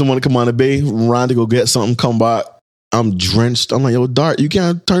a favor for someone to Commander Bay, ran to go get something, come back. I'm drenched. I'm like, yo, Dart, you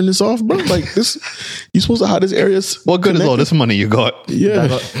can't turn this off, bro. Like this, you supposed to have this area. What good is all this money you got? Yeah,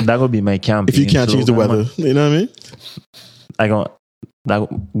 That would be my campaign. if you can't change the weather, you know what I mean? I go that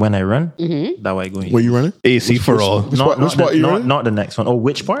when I run. Mm-hmm. That way I go. Where you running? AC for all. Which part you running? Not the next one. Oh,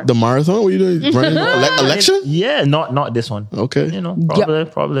 which part? The marathon? What you doing? Running election? Yeah, not this one. Okay.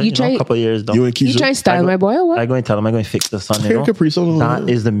 Probably. You try- a couple of years down. You and You Keisha. try and style my boy or what? I go and tell them I'm going to fix the sun. Hair Capri Sun. That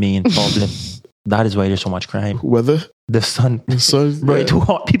is the main problem. That is why there's so much crime. Weather. The sun. So, Bro, yeah. it's too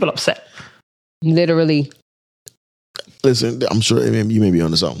hot. People upset. Literally. Listen, I'm sure you may be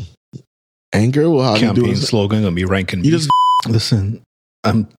onto something. Anger will have you do Campaign it. slogan gonna be ranking. You just Listen,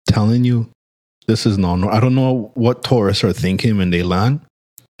 I'm telling you, this is not. I don't know what tourists are thinking when they land,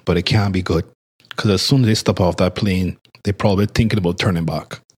 but it can't be good because as soon as they step off that plane, they're probably thinking about turning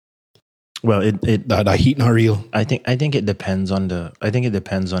back. Well, That heat not real. I think it depends on their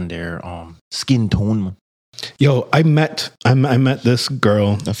skin tone. Man. Yo, I met this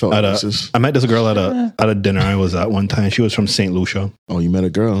girl. I felt at racist. I met this girl at a dinner I was at one time. She was from St. Lucia. Oh, you met a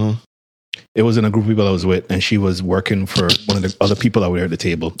girl, huh? It was in a group of people I was with, and she was working for one of the other people that were at the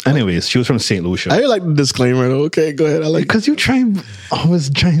table. Anyways, she was from St. Lucia. I like the disclaimer though. Okay, go ahead. I like Because you always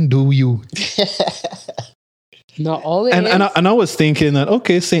try and do you. Not all it And is. and I was thinking that,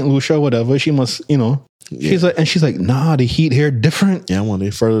 okay, St. Lucia, whatever, she must, she's like, nah, the heat here different. Yeah, when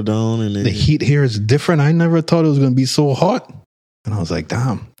they further down and The heat here is different. I never thought it was going to be so hot. And I was like,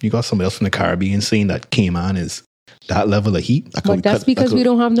 damn, you got somebody else from the Caribbean saying that Cayman is that level of heat. But that's because we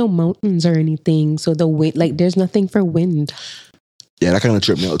don't have no mountains or anything. So the wind, like, there's nothing for wind. Yeah, that kind of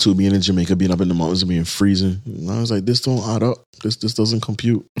tripped me out too. Being in Jamaica, being up in the mountains and being freezing. And I was like, this don't add up. This doesn't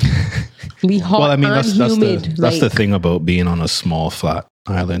compute. We hot Well, I mean, and humid. that's the thing about being on a small flat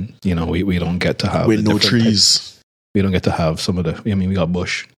island. We don't get to have With the no different trees. types. We don't get to have some of the. I mean, we got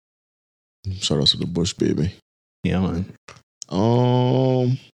bush. Shout out to the bush, baby. Yeah, man.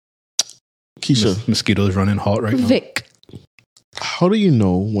 Keisha, Mosquitoes running hot right now. Vic. how do you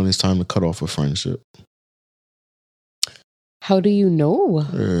know when it's time to cut off a friendship? How do you know?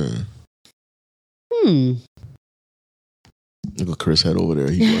 Look at Chris head over there.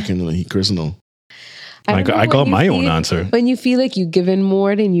 He working on Chris know. I don't know, got when you my own feel- answer. When you feel like you giving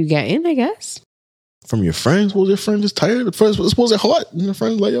more than you getting, I guess. From your friends? Was your friend just tired? The first suppose they're hot. And your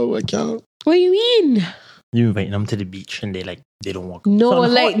friend's like, yo, I can't. What do you mean? You invite them to the beach and they don't walk. No,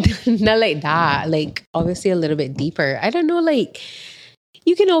 Sun like hot. not like that. Like obviously a little bit deeper. I don't know. Like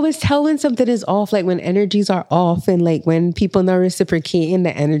you can always tell when something is off. Like when energies are off, and like when people not reciprocating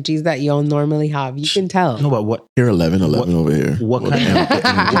the energies that y'all normally have. You can tell. No, but what? Here 11 over here. What kind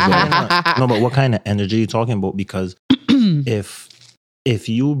of no? But what kind of energy are you talking about? Because if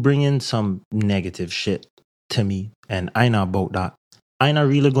you bring in some negative shit to me, and I know about that, I not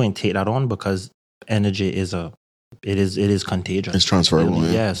really going to take that on because energy is it is contagious. It's transferable.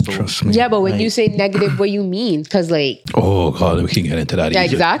 Yeah. So, Trust me. Yeah, but when Like- you say negative, what you mean? Because like Oh God, we can get into that yeah,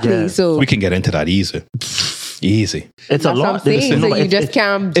 easy. exactly. Yeah. So We can get into that easy. Easy. it's that's a what I'm lot. saying. No, So but you if- just if-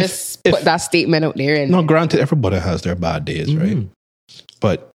 can't just put that statement out there. And No, granted, everybody has their bad days, right?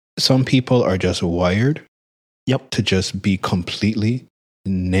 but some people are just wired to just be completely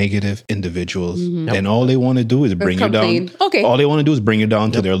negative individuals. And all they want to do is bring you down. Okay. All they want to do is bring you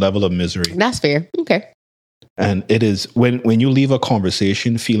down to their level of misery. That's fair. Okay. And it is when you leave a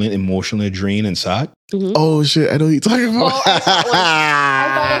conversation feeling emotionally drained and sad. Oh shit! I know what you're talking about.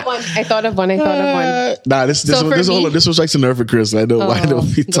 I thought of one. Nah, this was like some nerve for Chris. I know why. I know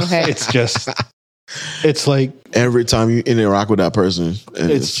what you're talking about. It's just, it's like every time you interact with that person,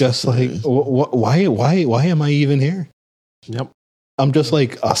 it's just like, why am I even here? Yep. I'm just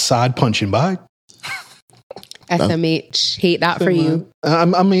like a sad punching bag. SMH, hate that for you. I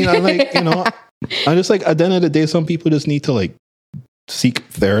like, you know, I'm just like, at the end of the day, some people just need to like seek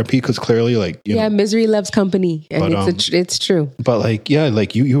therapy because clearly, like, you know, misery loves company, and it's true. But like, yeah,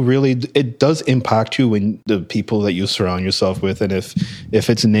 like you really, it does impact you when the people that you surround yourself with, and if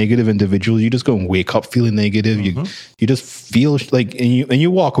it's negative individuals, you just go and wake up feeling negative. You just feel like, and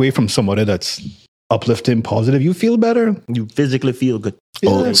you walk away from somebody that's uplifting, positive. You feel better. You physically feel good.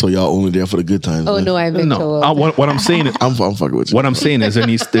 Oh, so y'all only there for the good times? Oh man. no, I've been told. What I'm saying is, I'm fucking with you. What I'm saying is, there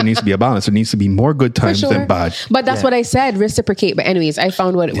needs to be a balance. There needs to be more good times than bad. But that's what I said. Reciprocate. But anyways, I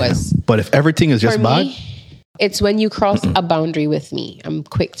found what it was. But if everything is just for bad, me, it's when you cross a boundary with me. I'm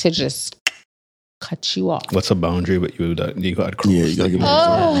quick to just cut you off. What's a boundary with you that you got to cross? Yeah, you gotta give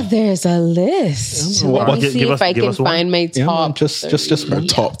me there's a list. Let me see if I can find my top. Just our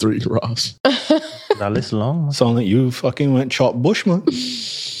top 3, Ross. That list long. Man. Sound like you fucking went chop bush, man.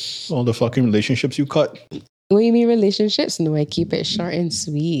 All the fucking relationships you cut. What do you mean relationships? No, I keep it short and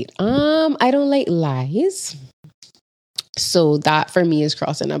sweet. I don't like lies. So that for me is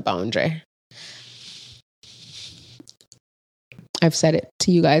crossing a boundary. I've said it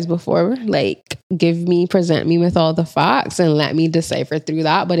to you guys before, like, present me with all the facts and let me decipher through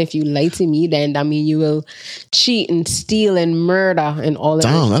that. But if you lie to me, then that means you will cheat and steal and murder and all of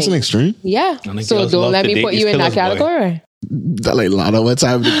that. Damn, that's an extreme. Yeah. So don't let me put you in that category. That like Lana one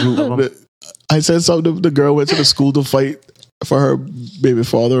time in the group. I said something, the girl went to the school to fight for her baby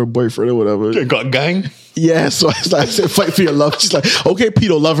father or boyfriend or whatever. They got gang? Yeah, so I said fight for your love. She's like, okay,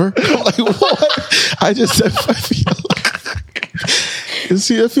 pedo lover. I'm like, what? I just said fight for your love. And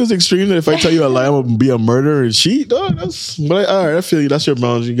see, it feels extreme that if I tell you a lie, I'm gonna be a murderer and cheat. But all right, I feel you. That's your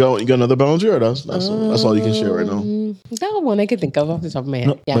boundary. You got another boundary, or that's all you can share right now. That one I can think of off the top of my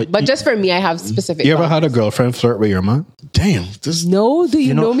head. No, but just for me, I have specific. You ever had a girlfriend flirt with your mom? Damn. No, do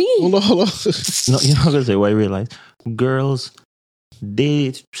you know me? Hold on. No, you know what I say? What I realize, girls,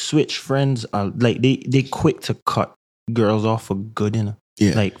 they switch friends. Like they quick to cut girls off for good, you know.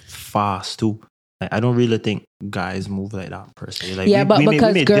 Yeah. Like fast too. Like, I don't really think guys move like that per se. Like,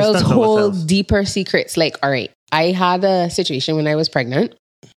 because girls hold deeper secrets. Like, all right, I had a situation when I was pregnant.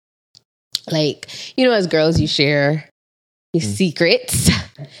 Like, you know, as girls, you share your secrets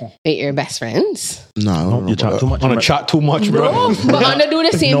with your best friends. No, you chat too much. I want to chat too much, bro. No, but I'm gonna do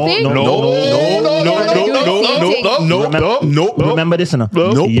the same thing. No. Remember this, no?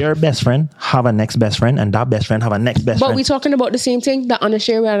 Your best friend have a next best friend, and that best friend have a next best friend. But we talking about the same thing that on a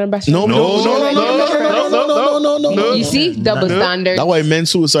share with our best friend. No. You see, double standard. That's why men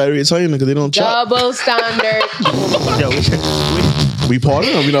suicide rate is high because they don't chat. Double standard. We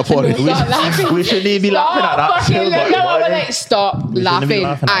partying or we not partying? We shouldn't be laughing at that. Stop laughing.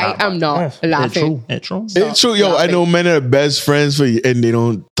 I am not laughing. It's true. It's true, yo. I know men are best friends for you, and they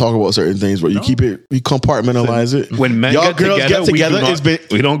don't talk about certain things, but you keep it, you compartmentalize it. When men y'all girls get together,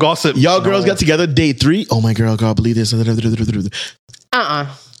 we don't gossip. Y'all girls get together, day 3. Oh my girl, God, believe this.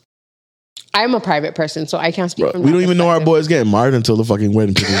 I'm a private person, so I can't speak. We don't even know our boys getting married until the fucking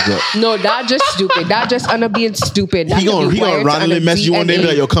wedding pictures drop. No, that just stupid. That just Anna being stupid. He gonna randomly mess you one day and be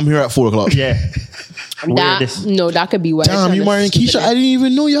like, yo, come here at 4 o'clock. Yeah. That could be what. Damn, you marrying Keisha? I didn't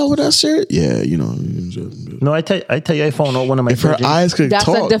even know y'all were that serious. Yeah, you know. No, I tell you, I found out one of my. If her eyes could talk,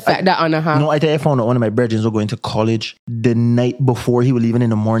 that's a defect that Anna has. No, I tell you, I found out one of my brethren was going to college the night before he was leaving in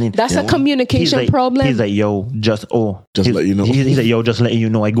the morning. That's a communication problem. He's like, yo, just let you know. He's like, yo, just letting you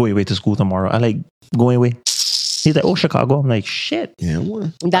know, I go away to school tomorrow. I like going away. He's like, oh, Chicago. I'm like, shit. Yeah,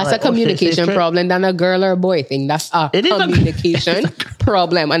 that's a communication problem than a girl or a boy thing. That's a communication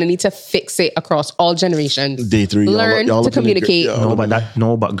problem, and I need to fix it across all generations. Day 3, learn y'all to communicate.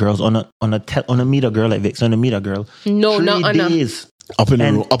 But girls on a meet a girl like Vix, on a meet a girl. No, 3 not days up in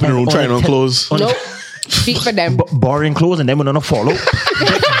the room trying on clothes. Nope. Speak for them. Borrowing clothes, and then we're gonna follow.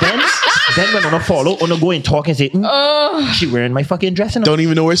 Then we're gonna follow, on go and talk and say, she wearing my fucking dress. Don't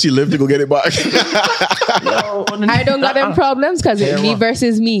even know where she lived to go get it back. I don't got them problems because it's me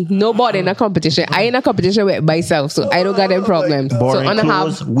versus me. Nobody in a competition. I in a competition with myself, so I don't got them problems. Borrowing so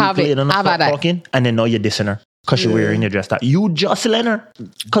clothes, have it. Have that. Talking, and then now you're dissing her. because she wearing your dress that you just let her.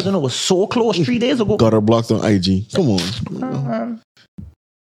 Because it was so close 3 days ago. Got her blocked on IG. Come on.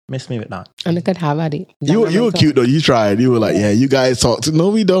 Miss me with that. And I could have at it. You were cute though. You tried. You were like, yeah, you guys talk to. No,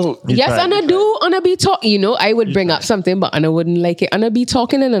 we don't. Yes, Anna do. Anna be talking. You know, I would bring up something, but Anna wouldn't like it. Anna be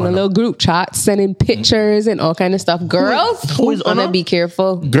talking in a little group chat, sending pictures and all kind of stuff. Girls, Who is Anna Anna? be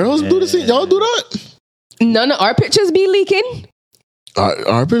careful. Girls do the same. Y'all do that? None of our pictures be leaking.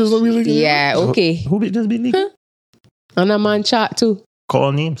 Our pictures don't be leaking. Yeah, okay. Who be just be leaking? Anna man chat too.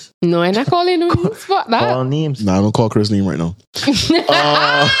 Call names. No, I'm not calling no names. Fuck that. Call names. Nah, I don't call Chris name right now.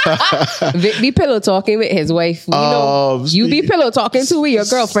 Vic be pillow talking with his wife. You know, you be pillow talking too with your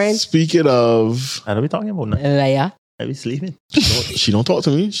girlfriend. Speaking of, I don't be talking about nothing. Liar. I be sleeping. she don't talk to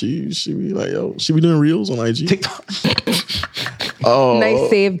me. She be like, yo, she be doing reels on IG. TikTok. Oh, Nice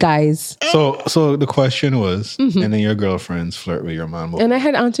save, guys. So the question was, and then your girlfriends flirt with your man. And I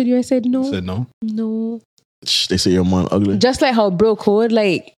had answered you. I said no. Said no. No. They say your man ugly. Just like how bro code,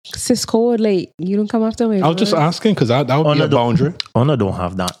 like sis code, like you don't come after me. I was just asking because that would be a boundary. Honor don't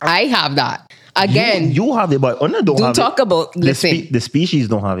have that. I have that. Again, You have it, but Honor don't have talk it. about listen. The species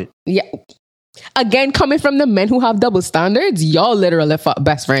don't have it. Yeah. Again, coming from the men who have double standards, y'all literally fuck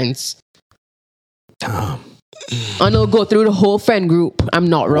best friends. Damn. And I'll go through the whole friend group. I'm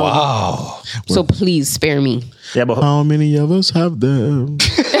not wrong. Wow. So please spare me. Yeah, but How many of us have them?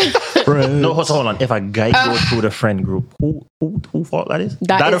 Friends. no, hold on. If a guy goes through the friend group, who fault that is?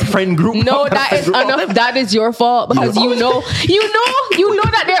 That a is- friend group? No, that is enough. That is your fault because you know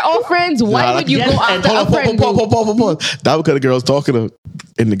that they're all friends. Why would you go after a friend group? Pause. That was because the girls talking to,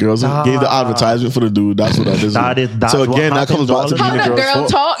 and the girls gave the advertisement for the dude. That's what that is. That's so what again, that comes back to How being the the girl's girl fault.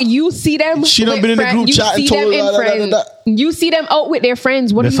 talk? You see them. She done with been in the friend- group you chat and see told them her in that. friends. You see them out with their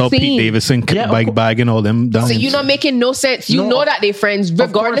friends. What That's are how you Pete saying? Davidson Yeah, bagging all them down. So you're not making no sense. You No, know that they're friends,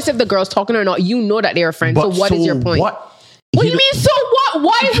 regardless if the girl's talking or not. You know that they're friends. So But what is your point? What? What do you mean? So what?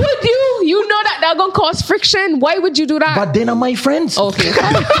 Why would you? You know that they're gonna cause friction. Why would you do that? But they're not my friends. Okay,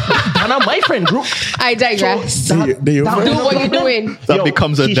 They're not my friend group. I digress. They your Do friend. what you're doing. That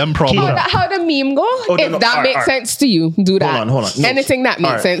becomes a them problem. How the meme go? no, If no, that alright, makes alright. sense to you, do that. Hold on. No. Anything that makes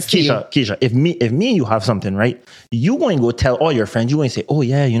Alright, sense to you. Keisha, if me and you have something, right? You going to go tell all your friends. You going to say, oh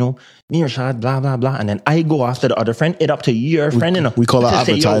yeah, you know, me or Shad, blah blah blah, and then I go after the other friend. It up to your friend. we call that to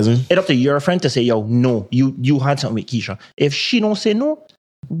say, yo, advertising. it up to your friend to say, yo, no, you had something with Keisha. If she don't say no,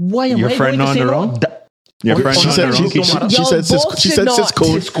 why am Your I friend going to on say the no? wrong? Your Okay, friend She on said the she, wrong. she, she Y'all said sis, both she should said not. sis code.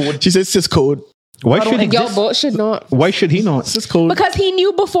 Sis code. She said sis code. Why should he? Y'all both should not. Why should he not? Sis code. Because he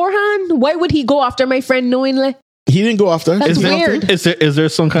knew beforehand. Why would he go after my friend knowingly? He didn't go after. That's He didn't go weird. after. Is there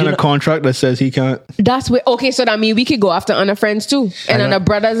some kind of contract that says he can't? That's where okay. So that means we could go after other friends too, and other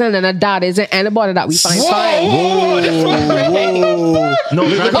brothers and other daddies and anybody that we find fine. Whoa. No,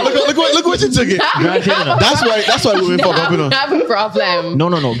 Look what you took it. granted, no. That's why women fuck Now up, you we know. have a problem. No.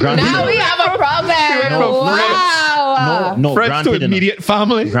 Granted, Now we have a problem. Wow. no. Friends to Granted, immediate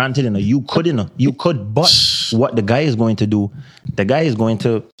family. Granted, you could, but what the guy is going to do,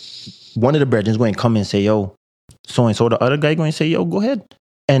 one of the brethren is going to come and say, yo, so and so. The other guy going to say, yo, go ahead.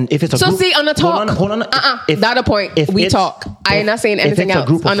 And if it's a So group, see, on the talk. hold on. That a point. We it's- talk. I am not saying if anything it's a else.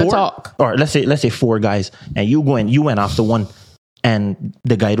 group of On the four, talk. or let's say 4 guys, and you went after one, and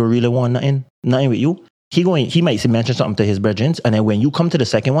the guy don't really want nothing with you. He might mention something to his brethren, and then when you come to the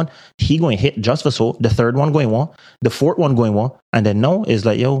second one, he going to hit just for so. The third one going on, the fourth one going on, and then no is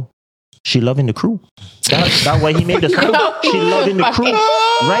like, yo, she loving the crew. That's why he made the song. She loving the crew,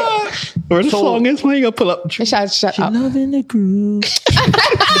 right? Where the So- song is? When you gotta pull up? Shut up. Loving the crew.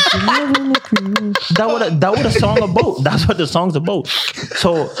 That what a song about. That's what the song's about.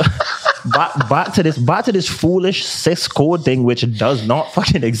 So back to this foolish cis code thing, which does not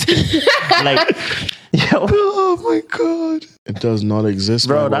fucking exist. Like, yo, Oh my god. It does not exist,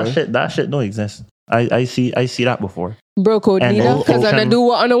 bro, my boy. that shit don't exist. I see that before. Bro code And neither. Because I Ocean- do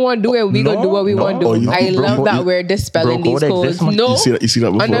what I want to do and we gonna do what we No, want to no. do. Oh, I you- love bro, that you- we're dispelling bro these code codes. exists, man. No. You see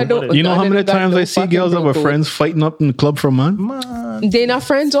that before? And I don't- You know how and I many don't times got I no see fucking girls that bro were code. friends fighting up in the club for man? Man, They not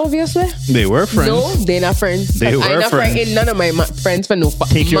friends, obviously. They were friends. No, they not friends. They I were not friends. fighting none of my friends for no fuck.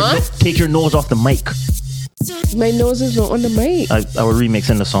 take Man, your nose off the mic. my nose is not on the mic. I was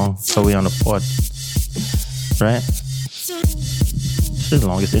remixing the song, so we on the pod, right? This is the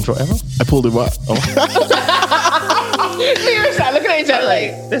longest intro ever. I pulled it back. Oh. You're start looking at each other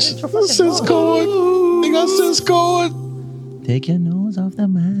like. Sis code. They got sis code. Take your nose off the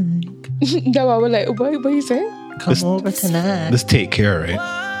mic. That I was like, what you saying? Come over tonight. This Take Care, right?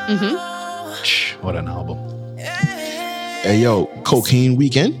 Mm-hmm. What an album. Hey yo, cocaine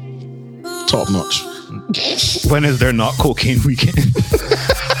weekend. Top notch. When is there not cocaine weekend?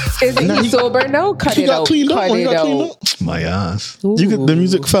 Is he sober now? Cut He it got out. cleaned up. Cut He it got cleaned out. up. My ass. The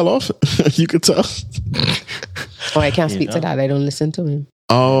music fell off. You could tell. Oh, I can't speak to that. I don't listen to him.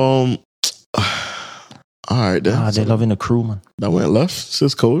 All right, then. They're loving the crew, man. That went left.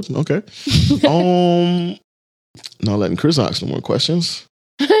 Sis code. Okay. Not letting Chris ask no more questions.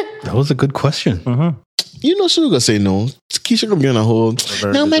 That was a good question. Mm-hmm. You know she was gonna say no. Keisha gonna be on a hold.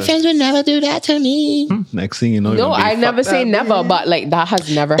 No, my friends would never do that to me. Next thing you know, No, I never say never, but like that has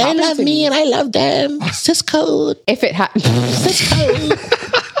never happened. They love to me and I love them. Sis code. If it had,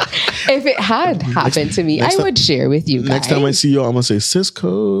 if it had happened to me, I would share with you guys. Next time I see you, I'm gonna say sis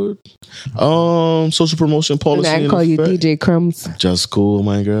code. Social promotion policy. And I in call you effect. DJ Crumbs. Just cool,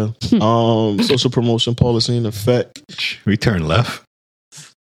 my girl. Social promotion policy in effect. We turn left.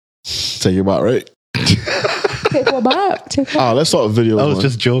 Take your about right. Take one back. Let's talk videos. I was man.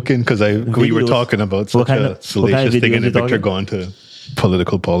 just joking because we were talking about such a salacious thing, and then Victor going to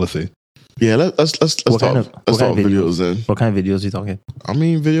political policy. Yeah, let's talk videos then. What kind of videos are you talking? I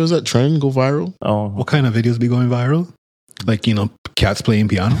mean, videos that trend, go viral. Oh, What kind of videos be going viral? Like, cats playing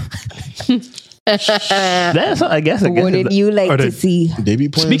piano? that's I guess. Wouldn't you like to see? They be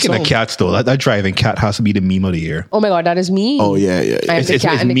playing. Speaking of songs. cats, though, that driving cat has to be the meme of the year. Oh my god, that is me. Oh yeah. I'm the It's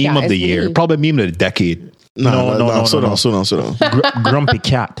cat and the meme cat of the is year. me. Probably meme of the decade. No. Slow down. Grumpy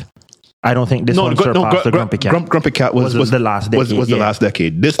Cat. I don't think this one surpassed the Grumpy Cat. Grumpy Cat was the last decade. Was the last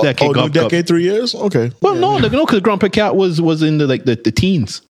decade. This decade new decade, 3 years. Okay. Well, no, because Grumpy Cat was in the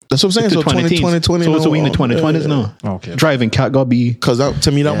teens. That's what I'm saying. So 2020. So we in the 2020s now. Okay. Driving cat got be. Because to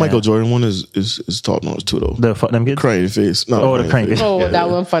me, that Michael Jordan one is top notch too, though. The fuck them kids. Crying face. No, Oh, the crying face. Oh, that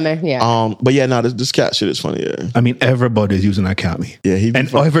one funny. Yeah. But yeah, this cat shit is funny. Yeah. I mean, everybody's using that cat meme. Yeah,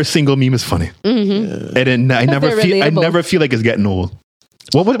 and every single meme is funny. Mm-hmm. And then I they're relatable. never feel like it's getting old.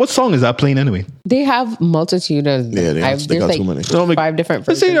 What song is that playing anyway? They have multitude of. Yeah, they got like too many. 5 different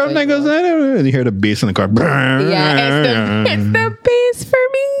versions. See them niggas, and you hear the bass in the car. Yeah, it's the bass for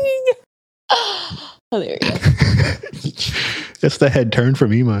me. Hilarious. It's the head turn for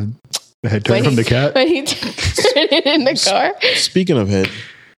me, man. The head turn from the cat. When he turned it in the car. Speaking of head,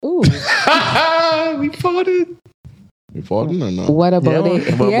 Ooh. We fought it. you fought or not? What about it?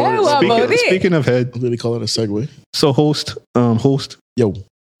 Yeah, what about it? Speaking of head, What do they call it? A segue. so host. Yo,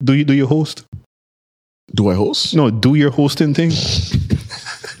 Do you host? do I host? No, do your hosting thing.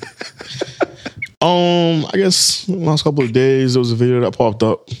 I guess last couple of days there was a video that popped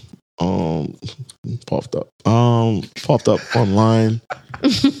up online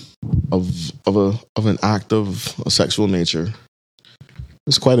of an act of a sexual nature.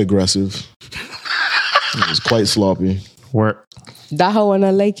 It's quite aggressive. It's quite sloppy. Work. That how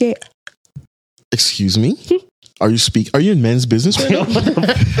wanna like it? Excuse me? Are you in men's business right now?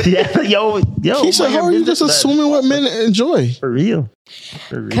 Yeah, yo. Keisha, how are you just assuming what men enjoy? For real?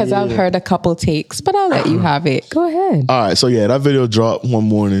 Because I've heard a couple takes, but I'll let you have it. Go ahead. All right, so yeah, that video dropped one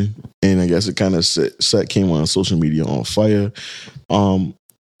morning, and I guess it kind of came on social media on fire.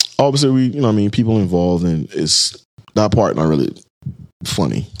 Obviously, people involved, and it's that part not really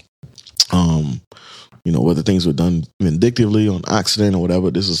funny. Whether things were done vindictively on accident or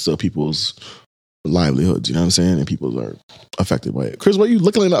whatever, this is still people's livelihoods, you know what I'm saying? And people are affected by it. Chris, what are you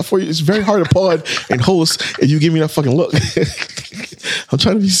looking like that for? It's very hard to pod and host and you give me that fucking look. I'm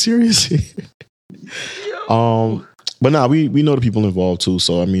trying to be serious here. But nah, we know the people involved too.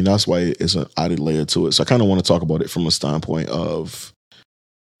 So I mean, that's why it's an added layer to it. So I kind of want to talk about it from a standpoint of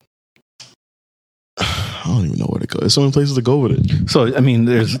I don't even know where to go. There's so many places to go with it. So I mean,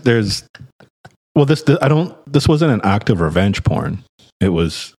 there's this wasn't an act of revenge porn. It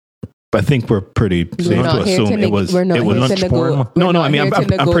was. I think we're pretty safe to assume it was. We're not it here was to nego- no. I mean, here I'm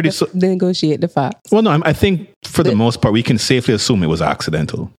to pretty. Negotiate the facts. Well, no, I think for the most part, we can safely assume it was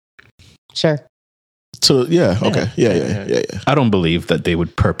accidental. Sure. So yeah, okay, yeah. I don't believe that they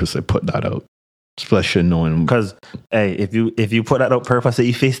would purposely put that out, especially knowing. Because hey, if you put that out purposely,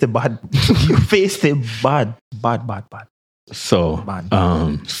 you faced it bad. You faced it bad. So,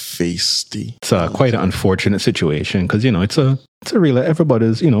 feisty. It's quite an unfortunate situation because it's a real.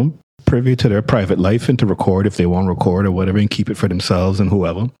 Everybody's privy to their private life and to record if they want to record or whatever and keep it for themselves and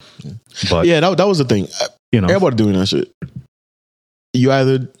whoever. But yeah, that was the thing. Everybody doing that shit. You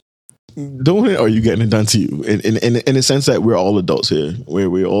either doing it or you getting it done to you. In the sense that we're all adults here, where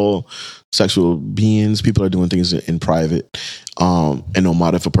we're all sexual beings. People are doing things in private, and no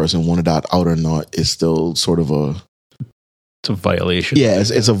matter if a person wanted that out or not, it's still sort of it's a violation. Yeah,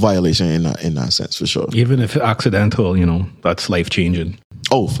 it's a violation in that sense for sure. Even if accidental, that's life changing.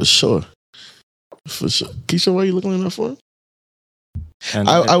 Oh, for sure. Keisha, what are you looking at that for?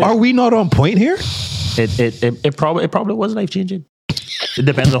 Are we not on point here? It probably was life changing. It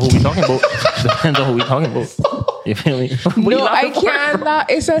depends on who we talking about. Depends on who we talking about. You feel me? No, I can't.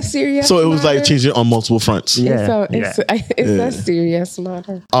 It's a serious. So it was matter. like changing on multiple fronts. Yeah. It's a serious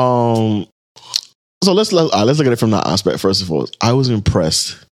matter. So let's look at it from that aspect first of all. I was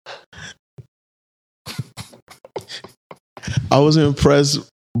impressed. I was impressed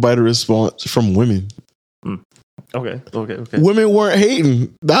by the response from women. Okay. Women weren't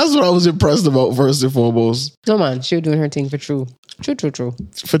hating. That's what I was impressed about first and foremost. No man, she was doing her thing for true. True.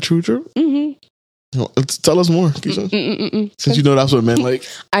 For true? Mm-hmm. Tell us more, Keisha. Since you know that's what men like.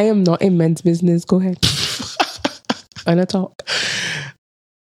 I am not in men's business. Go ahead. And I talk.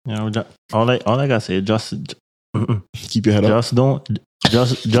 You know, all I gotta say is just keep your head up.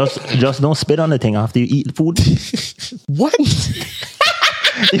 Just don't spit on the thing after you eat the food. What?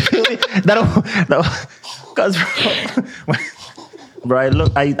 You feel me? Because bro,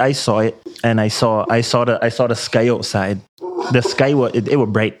 I saw it and I saw the sky outside. The sky was bright. It was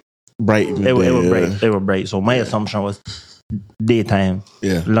bright. It was bright. So my assumption was daytime,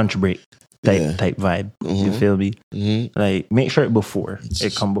 lunch break type vibe. Mm-hmm. You feel me? Mm-hmm. Like make sure it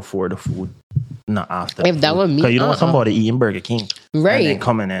come before the food, not after. If that were me, because you don't want somebody eating Burger King, right? And then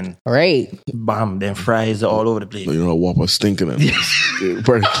coming in, right? Bam, then fries all over the place. You know, Whopper stinking in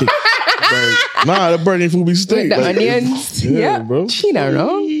Burger King. Nah, the Burger King food be stinking. The onions, yeah, bro. She don't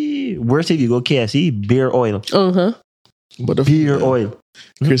know. Worse if you go KFC, beer oil. But the beer oil.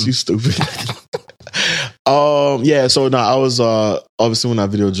 Chris, you stupid. Yeah, so I was obviously when that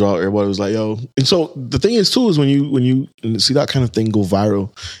video dropped, everybody was like, yo. And so the thing is too is when you see that kind of thing go viral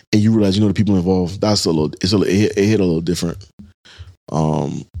and you realize the people involved, it hit a little different.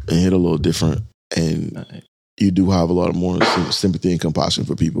 It hit a little different, and you do have a lot of more sympathy and compassion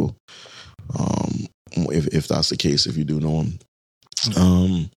for people. If that's the case, if you do know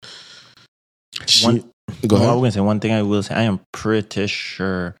them. Go ahead. I was gonna say one thing. I will say I am pretty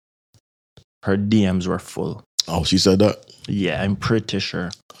sure her DMs were full. Oh, she said that? Yeah, I'm pretty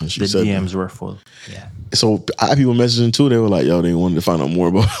sure the DMs were full. Yeah. So I had people messaging too. They were like, yo, they wanted to find out more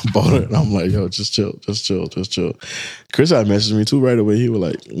about it. And I'm like, yo, just chill. Chris had messaged me too right away. He was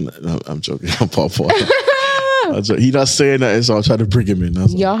like, no, I'm joking. I'm Paul. He not saying that, so I'll try to bring him in.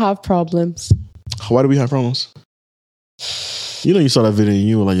 Y'all have problems. Why do we have problems? You saw that video and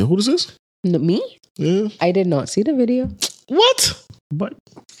you were like, yo, who is this? Me? Yeah. I did not see the video. What? But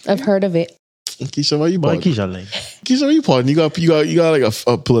I've heard of it. Keisha, why you partying? Keisha, why you partying? You got like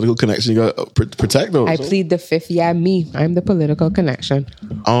a political connection. You got to protect those. I plead the fifth. Yeah, me. I'm the political connection.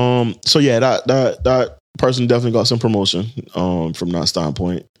 So yeah, that person definitely got some promotion. From that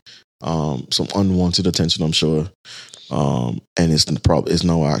standpoint, some unwanted attention, I'm sure. And it's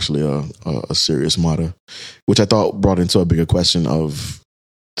now actually a serious matter, which I thought brought into a bigger question of.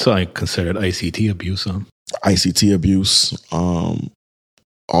 So I considered ICT abuse. ICT abuse.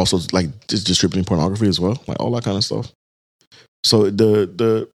 Also, like just distributing pornography as well, like all that kind of stuff. So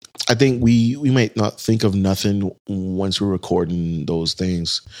I think we might not think of nothing once we're recording those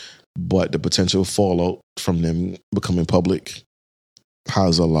things, but the potential fallout from them becoming public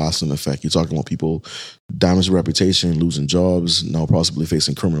has a lasting effect. You're talking about people damaged reputation, losing jobs, now possibly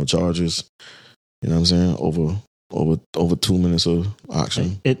facing criminal charges. You know what I'm saying? Over 2 minutes of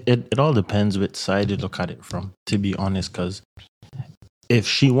action. It all depends which side you look at it from, to be honest, because if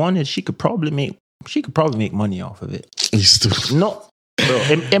she wanted, she could probably make money off of it. You stupid. No, bro.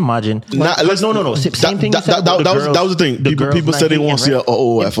 Imagine. Same thing. That was the thing. People said they want to see an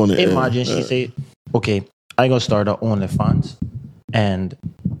OOF on it. Imagine she say, "Okay, I gonna start our OnlyFans, and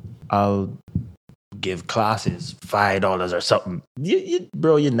I'll give classes $5 or something."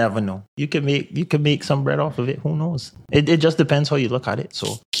 Bro, you never know. You can make some bread off of it. Who knows? It just depends how you look at it.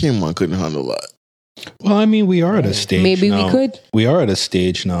 So Kim couldn't handle that. Well, I mean, we are at a stage. Maybe now, we could. We are at a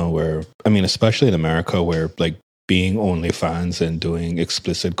stage now where, I mean, especially in America, where like being OnlyFans and doing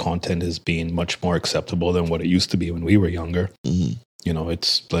explicit content is being much more acceptable than what it used to be when we were younger. Mm-hmm.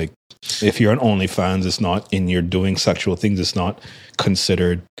 It's like if you're an OnlyFans, it's not, and you're doing sexual things, it's not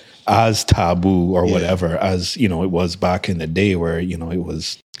considered as taboo or whatever as it was back in the day where it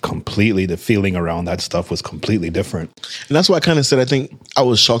was completely, the feeling around that stuff was completely different. And that's why I kind of said I think I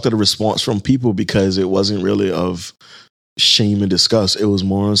was shocked at the response from people, because it wasn't really of shame and disgust. It was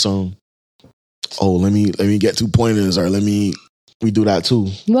more on some, let me get 2 pointers, or let me we do that too.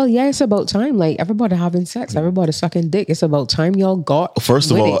 Well, yeah, it's about time. Like everybody having sex, everybody sucking dick. It's about time y'all got.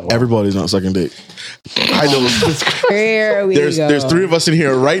 First of all, everybody's not sucking dick. I know. Here we There's go. 3 of us in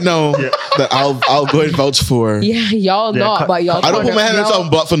here right now that I'll go and vouch for. Yeah, y'all not, but y'all. I don't put my hand on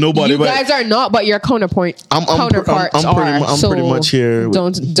something but for nobody. You but guys are not, but your counterparts I'm pretty much here.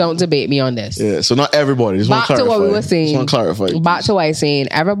 Don't debate me on this. Yeah, so not everybody. Just Back to what we were saying. Just want to clarify. Back to what I was saying.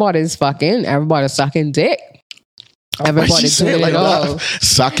 Everybody's fucking. Everybody's sucking dick. Everybody's doing it all.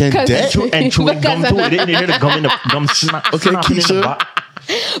 Sucking dick. And chewing gum too. They hear the gum in the gum snap. Okay, Keisha.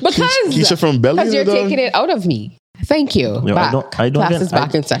 Keisha from Belly. Because you're taking it out of me. Thank you. Yo, back. I don't Class even, is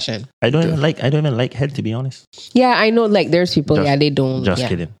back in session. I don't even like head, to be honest. Yeah, I know. Like, there's people. Just, they don't. Just yeah.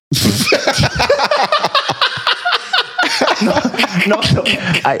 kidding. no.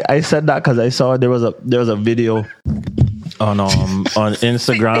 I said that because I saw there was a video on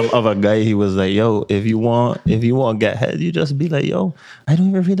Instagram of a guy. He was like, "Yo, if you want to get head, you just be like, yo, I don't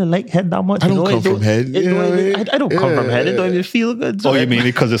even really like head that much. I don't come from head. I don't come from head. It don't even feel good." So you mean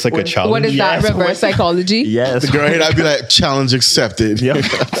because it's like a challenge? What is that? Reverse psychology? Yes. The girl here, I'd be like, challenge accepted. Yep.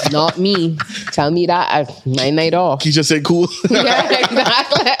 Not me. Tell me that. My night off. Keisha said cool. Yeah,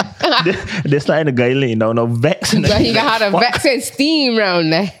 exactly. This like the guy laying down no vex. So you got a vex and steam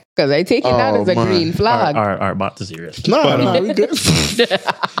round there. Because I take it that as a green flag. All right, back to serious. No, we good.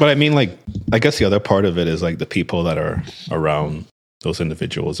 But I mean, like, I guess the other part of it is like the people that are around those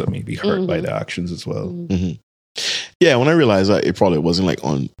individuals that may be hurt by the actions as well. Mm-hmm. Yeah, when I realized that it probably wasn't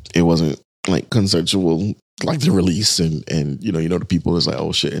like consensual, like the release and you know the people is like,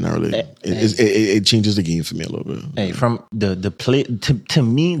 oh shit, and I really it changes the game for me a little bit. Hey, from the play to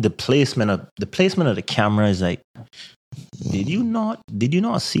me, the placement of the camera is like, did you not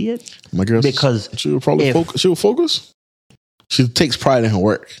see it? My girl, because she will probably she will focus. She takes pride in her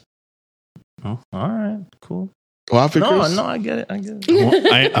work. Oh, all right, cool. Well, Chris? No, I get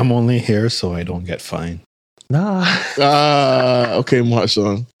it. I'm only here so I don't get fined. Nah. Okay,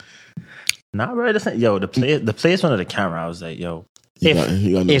 Marshawn. Nah, bro. The placement of the camera, I was like, yo,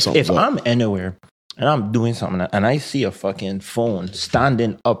 if I'm anywhere and I'm doing something and I see a fucking phone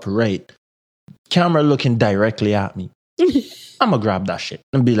standing upright, camera looking directly at me, I'm gonna grab that shit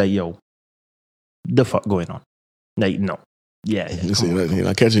and be like, yo, the fuck going on? Like, no. Yeah. You see, they're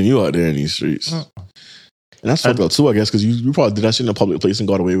not catching you out there in these streets. And that's fucked up too, I guess, because you probably did that shit in a public place and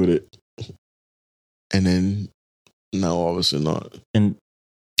got away with it. And then now obviously not. And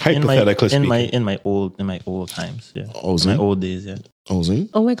hypothetically speaking. in my old times, yeah. My old days, yeah.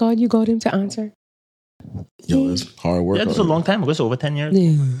 Oh my God, you got him to answer. Yo, it's hard work. Yeah, it's a long time ago. It's over 10 years.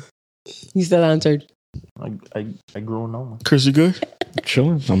 Yeah. You still answered. I grow now. Chris, you good?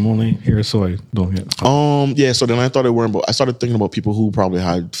 Chilling. I'm only here so I don't get fined. Yeah, so then I started thinking about people who probably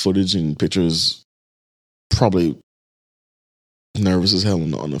had footage and pictures, probably nervous as hell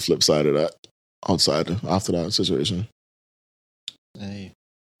on the flip side of that, after that situation. Hey.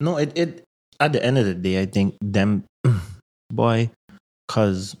 No, it at the end of the day, I think them boy,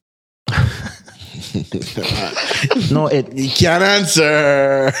 cause no, you can't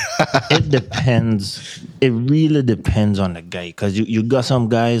answer. It depends. It really depends on the guy, because you got some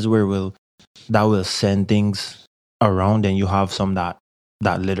guys that will send things around, and you have some that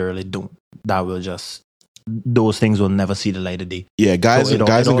literally don't. That will just, those things will never see the light of day. Yeah, guys and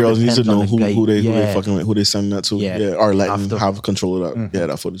girls need to know who they fucking with, who they sending that to. Yeah, or letting have control of that. Mm-hmm. Yeah,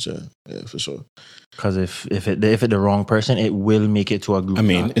 that footage. Yeah, for sure. Because if it the wrong person, it will make it to a group. I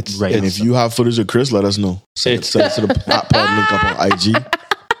mean, it's right. And if you have footage of Chris, let us know. Send it to the @pod link up on IG.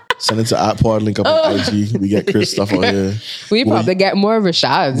 Send it to @pod link up on IG. We get Chris stuff on here. We probably get more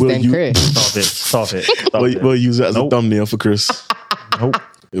Rashads than Chris. Stop it. We'll use it as a thumbnail for Chris. Nope.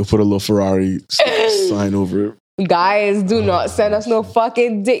 We'll put a little Ferrari sign over it. Guys, do not send us no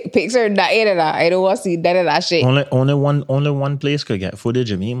fucking dick pics or that. I don't want to see that shit. Only one place could get footage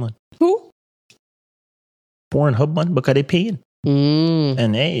of me, man. Who? Pornhub, man, because they paying.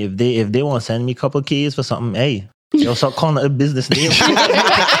 And hey, if they want to send me a couple Ks for something, hey, they'll start calling it a business name.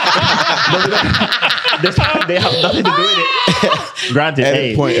 They have nothing to do with it. Granted,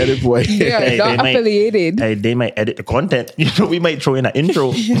 edit point. Yeah, hey, not affiliated. They might edit the content. We might throw in an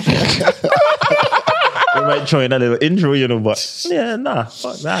intro. We might throw in a little intro, but yeah, nah,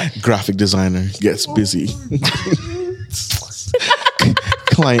 fuck that. Graphic designer gets busy.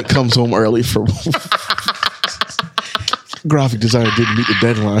 Client comes home early from graphic designer didn't meet the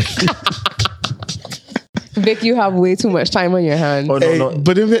deadline. Vic, you have way too much time on your hands. Oh, no.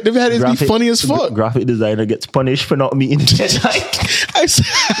 But they've had it be funny as fuck. Graphic designer gets punished for not meeting deadline. I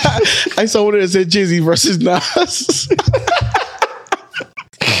saw one that said Jay-Z versus Nas.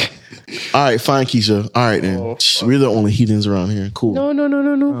 All right, fine, Keisha. All right, then. We're the only heathens around here. Cool.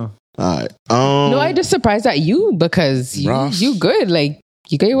 No. All right. No, I just surprised at you because Ross. you good. Like,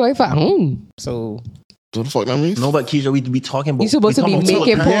 you got your wife at home. So What the fuck that means? No, but Keisha, we talking about. you supposed to be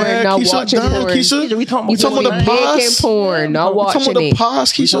making porn, not Keisha, watching damn, porn. Keisha. We talking You about supposed to be past? making porn, not We talking watching about the it.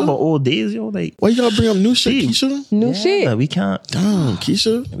 past, We talking Keisha. about old days, yo. Like, Why you gotta bring up new shit, Keisha? New shit. we can't. Damn,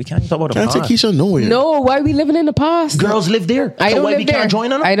 Keisha. We can't talk about the Can't take past. Keisha nowhere. No, why we living in the past? Girls live there. I So don't why live we there. can't join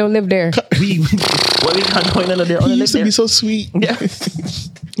them? I don't live there. Why we can't join them there? He used to be so sweet. Yeah.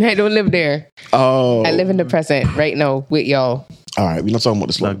 I don't live there. Oh, I live in the present right now with y'all. all right. We're not talking about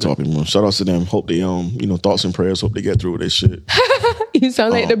the slow topic anymore. Shout out to them. Hope they thoughts and prayers. Hope they get through with this shit. You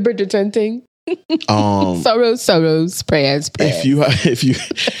sound like the Bridgerton thing. Sorrows, prayers. If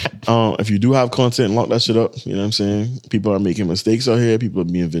you do have content, lock that shit up. You know what I'm saying? People are making mistakes out here. People are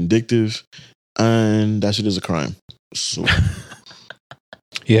being vindictive, and that shit is a crime. So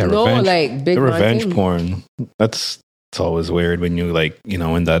Yeah, no, revenge. like big The man revenge thing. porn. It's always weird when you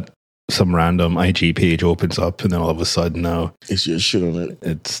when that some random IG page opens up and then all of a sudden now it's just shit on it.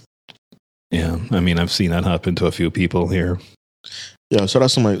 it's I mean, I've seen that happen to a few people here. Yeah, shout out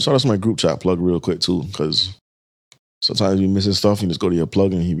to my group chat plug real quick too, because sometimes we missing stuff. You just go to your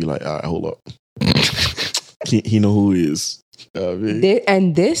plug and he be like, all right, hold up. he know who he is.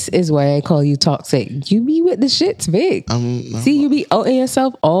 And this is why I call you toxic. You be with the shits, Vic. See, you be out in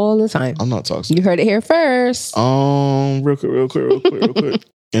yourself all the time. I'm not toxic. You heard it here first. Real quick.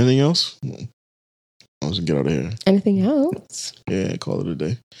 Anything else? Let's get out of here. Anything else? Yeah, call it a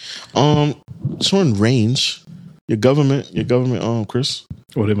day. Showing range. Your government, Chris.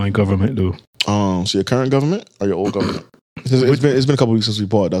 What did my government do? So your current government or your old government? It's been a couple weeks since we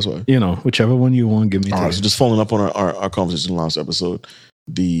paused. That's why. Whichever one you want, give me. All right. So just following up on our conversation last episode,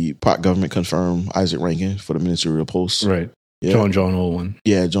 the Pak government confirmed Isaac Rankin for the ministerial post. Right. Yeah. John Owen.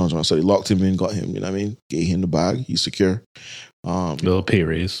 Yeah, John. So they locked him in, got him. You know what I mean? Gave him the bag. He's secure. Little pay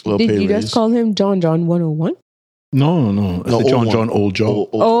raise. Did you just call him John 101? No. It's the John Old John.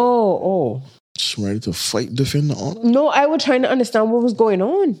 Oh. Just ready to fight, defend the honor. No, I was trying to understand what was going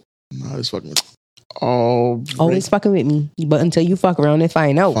on. Nah, it's fucking. Always fucking with me, but until you fuck around and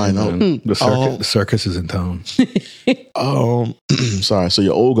find out. The circus is in town. Sorry. So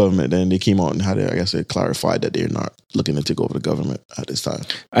your old government, then they came out and they clarified that they're not looking to take over the government at this time.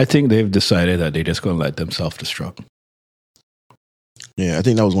 I think they've decided that they're just going to let them self-destruct. Yeah, I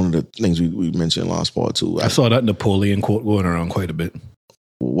think that was one of the things we mentioned last part too. I saw that Napoleon quote going around quite a bit.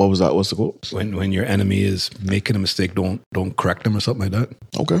 What was that? What's the quote? When your enemy is making a mistake, don't correct them or something like that.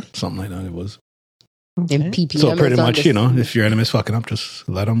 Okay, something like that. It was. And PPM So pretty much, if your enemy is fucking up, just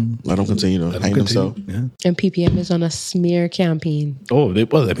let them continue to hang themselves. Yeah. And PPM is on a smear campaign. Oh, they've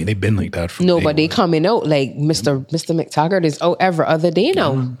been like that from but they coming out like Mr. McTaggart is out every other day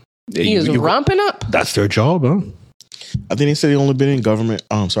now. He is ramping up. That's their job, huh? I think they said they only been in government.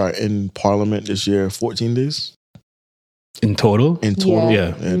 In Parliament this year 14 days in total.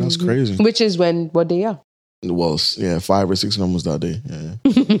 Yeah, that's crazy. Which is what day are? Well, 5 or 6 numbers that day. Yeah.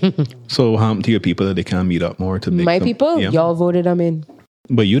 So to your people that they can meet up more to make my people. Y'all voted them in.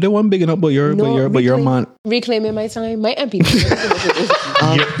 But you the one bigging up, but your man reclaiming my time. My MP.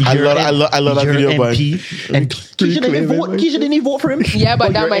 I love that video. But Keisha didn't even vote for him. Yeah,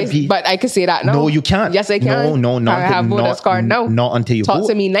 but but I can say that now. No, you can't. Yes, I can. No. I have voter's card now. Not until you talk vote.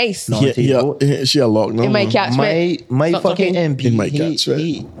 to me nice. She a lock. No, in my catch my fucking MP. In my catch,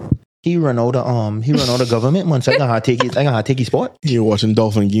 right? He run out of government, man. So I gotta take his spot. You're watching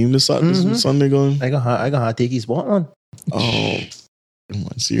Dolphin game this Sunday going. I gotta take his spot, man.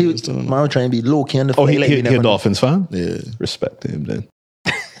 I'm serious. Man, trying to be low key on the he a Dolphins fan? Yeah. Respect him then.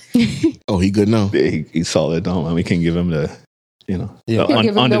 He good now. Yeah, he's solid now, and we can give him the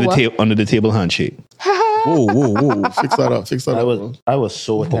under the table handshake. Whoa. Fix that up. I was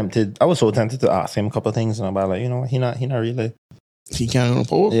so tempted to ask him a couple of things, and I'm like, he not really. He can't no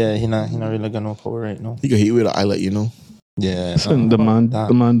power. Yeah, he not really got no power right now. He can hit you with an I let you know. Yeah. So the man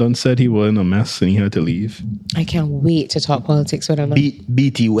done said he was in a mess and he had to leave. I can't wait to talk politics with him.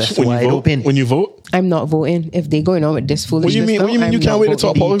 BT West wide open. When you vote? I'm not voting. If they going on with this foolishness. What do you mean you can't wait to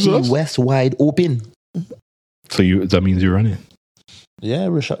talk politics with us? BT West wide open. So that means you're running? Yeah,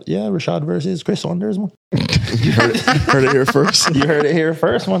 Rashad versus Chris Saunders, man. You heard it here first. You heard it here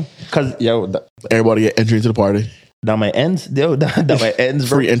first, man. Because everybody get entry into the party. That my ends, bro.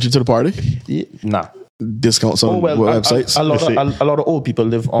 Free entry to the party? Yeah, nah. Discounts on websites. A lot of old people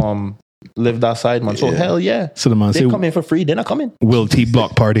live that side, man. So hell yeah. So the man they come in for free. They're not coming. Will T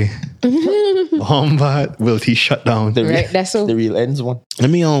block party? Will T shut down? That's so. The real ends one. Let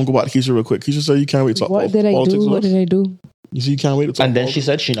me go back to Keisha real quick. Keisha said you can't wait to talk What politics. did I do? You see, you can't wait to talk. And then about she it.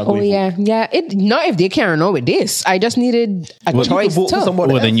 said she not Oh going to vote. yeah. It not if they carry on with this. I just needed a Well, choice vote for too.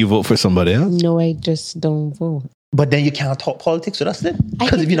 somebody Well, then else. you vote for somebody else. No, I just don't vote. But then you can't talk politics with us then.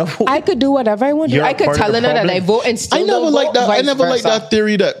 Because if you not vote, I could do whatever I want to. You're I could part of tell the her that I problem. vote and still I never don't like vote, that. I vice never like versa. that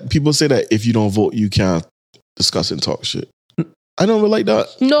theory that people say that if you don't vote, you can't discuss and talk shit. I don't really like that.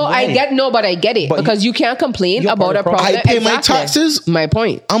 No, Why? but I get it But because you can't complain you're about part a of the problem. problem. I pay my Exactly. taxes. My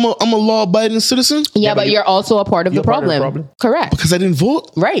point. I'm a law abiding citizen Yeah, but you're also a part of the you're part of the problem. problem. Correct. because I didn't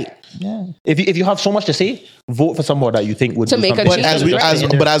vote. Right. yeah. If you have so much to say, vote for somebody that you think would To do make a something.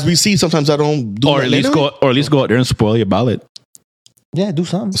 change. But as we see, sometimes I don't do. Or that at least anyway. go out there and spoil your ballot. Yeah, do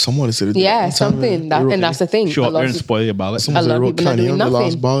something. Someone said it. Yeah, something. And that's the thing. Show A up lot there of and people- spoil your ballot. Someone a lot said of wrote people not Kanye doing on the last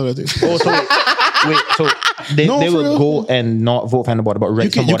nothing. ballot. I think. Oh, so wait, so they for will real. go and not vote for anybody, but write You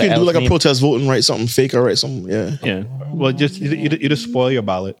can somebody do else like a name. protest vote and write something fake or write something. Yeah. Yeah. Well, just you just spoil your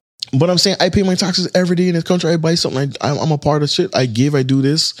ballot. But I'm saying I pay my taxes every day in this country. I buy something. I'm a part of shit. I give. I do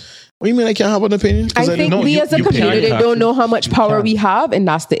this. What do you mean I can't have an opinion? I think we as a you pay community your don't know taxes. how much power we have, and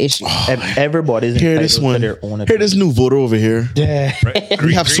that's the issue. Everybody's Hear entitled this to one. their own Hear opinion. this new voter over here. Yeah.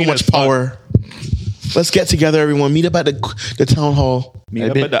 We have so much power. Let's get together, everyone. Meet up at the town hall. Meet I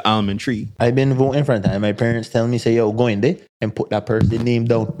up bet- at the almond tree. I've been voting for a time. My parents tell me, say, yo, go in there and put that person's name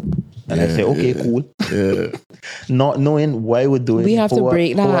down. And I say, okay, cool. Yeah. Not knowing why I would do it. We have to who I-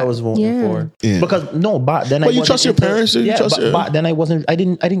 break who I that. was voting Yeah. for. Yeah. Because no, back then But I you wasn't trust your into- parents, you Yeah, trust but your- back then I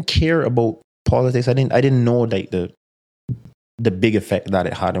didn't care about politics. I didn't know like the big effect that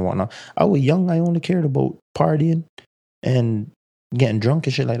it had and whatnot. I was young. I only cared about partying and getting drunk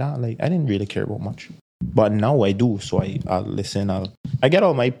and shit like that. Like I didn't really care about much. But now I do. So I'll listen. I get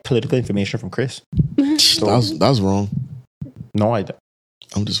all my political information from Chris. That's wrong. No, I don't.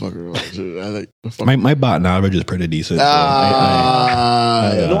 I'm just fucking around. I like My batting average is pretty decent. so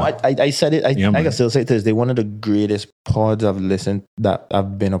No, I said it. Yeah, I man. can still say it to this day. One of the greatest pods I've listened that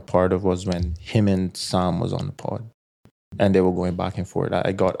I've been a part of was when him and Sam was on the pod, and they were going back and forth.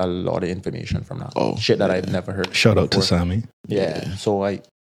 I got a lot of information from that. Oh, Shit that I've never heard. Shout out to before. Sammy. Yeah. So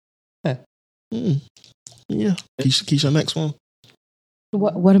Yeah. Keisha, next one.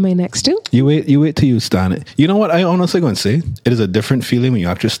 What am I next to? You wait till you stand it. You know what I honestly going to say? It is a different feeling when you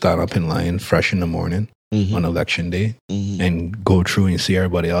actually stand up in line fresh in the morning Mm-hmm. on election day Mm-hmm. and go through and see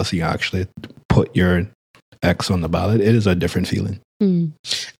everybody else. You actually put your X on the ballot. It is a different feeling. Hmm.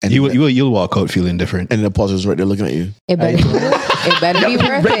 And You'll walk out feeling different. and the pause is right there looking at you. It better be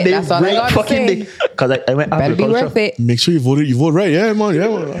worth it. That's all I got to say. Because I went Better be worth agriculture. it. Make sure you voted. You vote right. Yeah, man. Yeah,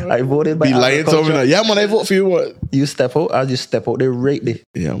 man. I voted by Be lying to me. agriculture. Yeah, man. I vote for you. What? You step out, as you step out, they rate the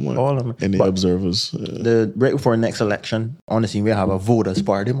Yeah, man. all of them. And the But observers. the right before next election, honestly, we have a voters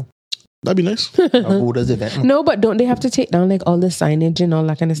party, man. That'd be nice. A voters event. man. No, but don't they have to take down like all the signage and all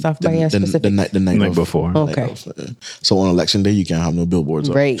that kind of stuff by a specific? the night Night of. before. Okay. Night of. So on election day, you can't have no billboards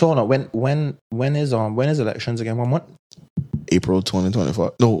up. Right. So hold on, when is elections again? One month? April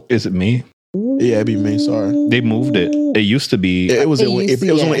 2025. No, Is it me? yeah, it'd be May. Sorry. They moved it. It used to be. It was It used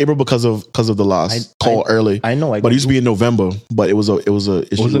to, only yeah. April because of the last I- call early. I know. But it used to be in November. But it was a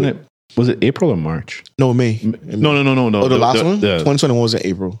issue. Wasn't it? Was it April or March? No, May. No. Oh, the last one. 2021 was in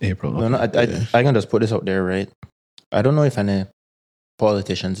April. April. No, I can just put this out there, right? I don't know if any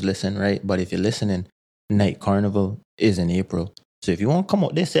politicians listen, right? But if you're listening, Night Carnival is in April. So if you want to come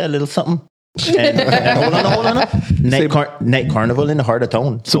out there, say a little something. And hold on. Night Carnival in the heart of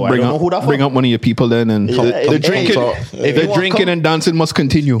town. So I don't know who that bring up one of your people then, and Yeah, the if- drinking, if the you want drinking come- and dancing must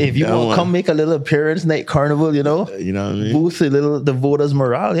continue. If you Yeah, want man. to come make a little appearance, Night Carnival, you know, You know what I mean? boost the voters'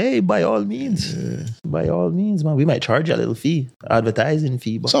 morale. Hey, by all means, man. We might charge you a little fee, advertising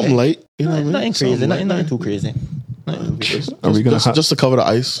fee, but Something hey, light. You know what I mean? nothing crazy, Something nothing light. too crazy. Nothing too crazy. Are we gonna just to cover the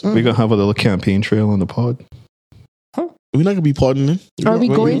ice? We're gonna have a little campaign trail on the pod. We're not gonna be pardoning. Are we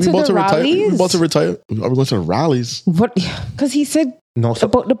going to the rallies? We're about to retire. Are we going to the rallies? What? Because he said No, some,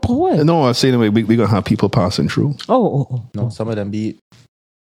 about the poet. No, I was saying we're gonna have people passing through. Oh. no, some of them be.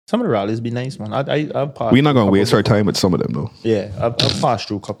 Some of the rallies be nice, man. I've passed. We're not gonna through a waste our couple time with some of them though. before. Yeah, I've passed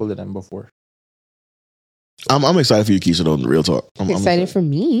through a couple of them before. I'm excited for you, Keisha. Though, real talk. I'm Excited for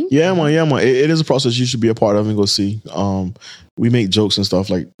me. Yeah, man. It is a process you should be a part of and go see. We make jokes and stuff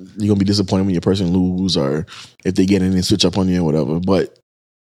like you're gonna be disappointed when your person lose or if they get in and switch up on you or whatever. But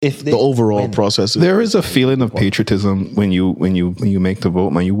If they the overall win. process, There is a feeling of patriotism when you make the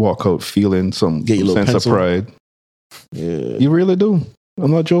vote, man. You walk out feeling some Get your little sense pencil. of pride. yeah. You really do. I'm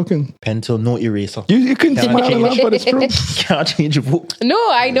not joking. pencil, no eraser. You can Can't smile change. and laugh, but it's true. Can't change your vote.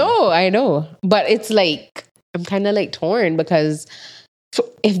 No, I know. But it's like I'm kind of like torn because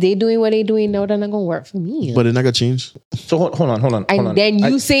if they doing what they doing now, then not gonna work for me. But it's not gonna change. So hold on. And then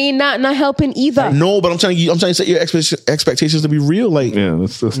you saying not helping either. No, but I'm trying to set your expectations to be real. Like, Yeah,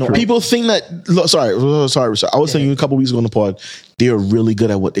 that's true. people think that. Look, sorry, Richard. I was telling you a couple weeks ago on the pod, they are really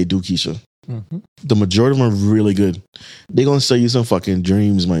good at what they do, Keisha. Mm-hmm. The majority of them are really good. They're gonna sell you some fucking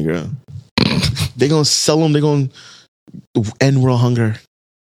dreams, my girl. They're gonna sell them. They're gonna end world hunger.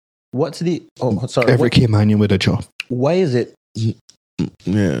 What's the? Oh, sorry. Every K-man with a job. Why is it?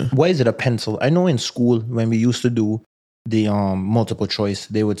 Yeah. Why is it a pencil? I know in school when we used to do the multiple choice,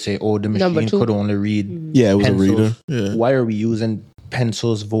 they would say, "Oh, the machine could only read." Yeah, it was pencils. a reader. Yeah. Why are we using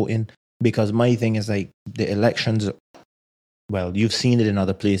pencils voting? Because my thing is like the elections. Well, you've seen it in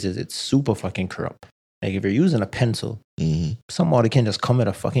other places. It's super fucking corrupt. Like if you're using a pencil, somebody can just come with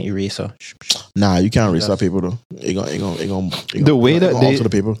a fucking eraser. Nah, you can't erase that paper though. It gonna The way that alter the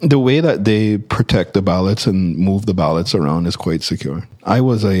paper. the way that they protect the ballots and move the ballots around is quite secure. I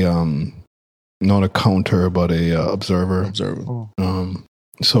was a not a counter but a observer.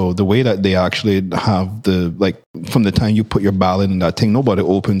 So the way that they actually have the, like, from the time you put your ballot in that thing, nobody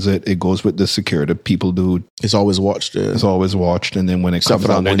opens it. It goes with the security people do. It's always watched. Yeah. It's always watched, and then when it Except comes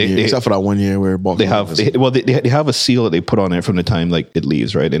for out, that 1 year. Except for that 1 year where they have they have a seal that they put on it from the time like it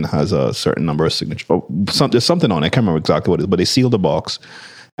leaves, right, and it has a certain number of signatures. There's something on it. I can't remember exactly what it is, but they seal the box,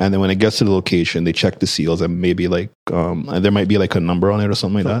 and then when it gets to the location, they check the seals, and maybe like and there might be like a number on it or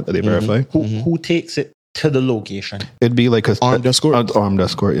something like that they verify. Who takes it to the location? It'd be like a armed escort. Armed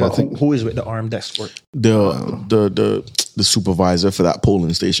escort, yeah. I think Who is with the armed escort? The supervisor for that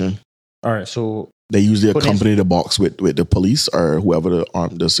polling station. All right, so they usually accompany the box with the police or whoever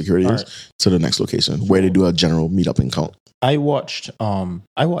the security is to the next location where they do a general meetup and count. I watched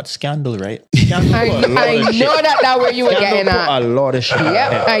Scandal, right? Scandal I know that's where you were getting at. A lot of shit.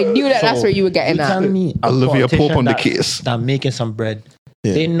 Yep, I knew that. That's where you were getting at. Tell me, Olivia Pope on the case. That making some bread.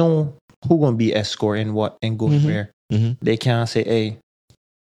 Yeah. They know who gonna be escorting what and going where. They can't say, "Hey."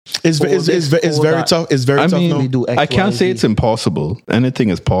 It's very tough. It's very tough. No. I can't say it's impossible. Anything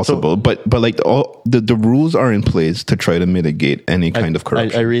is possible, but like all the rules are in place to try to mitigate any kind of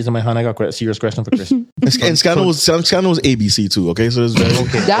corruption. I raised my hand. I got a serious question for Chris. And Scandal was ABC too. Okay, so it's very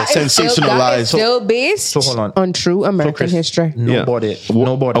sensationalized. That is still based on true American history. Nobody,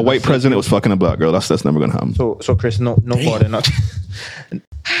 a white president was fucking a black girl. That's never gonna happen. So Chris, nobody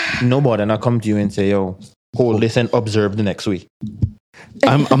not come to you and say, "Yo, hold this and observe the next week."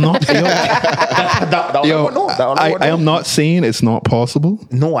 I'm not. I am not saying it's not possible.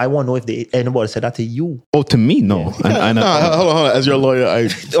 No, I want to know if anybody said that to you. Oh, to me, no. Yeah. Hold on. As your lawyer,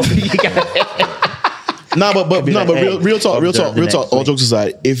 but real talk. All jokes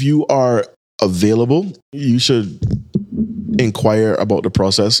aside, if you are available, you should inquire about the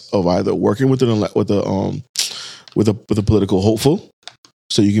process of either working with a political hopeful.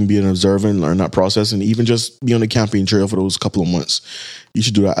 So you can be an observer and learn that process and even just be on the campaign trail for those couple of months. You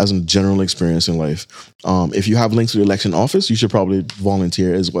should do that as a general experience in life. If you have links to the election office, you should probably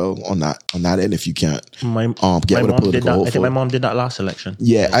volunteer as well on that end if you can't. Get with a political hopeful. I think my mom did that last election.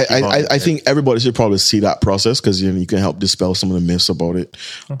 Yeah, I think everybody should probably see that process because you can help dispel some of the myths about it.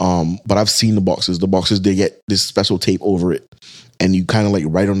 But I've seen the boxes. The boxes, they get this special tape over it and you kind of like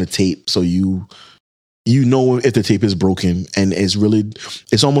write on the tape so you know if the tape is broken, and it's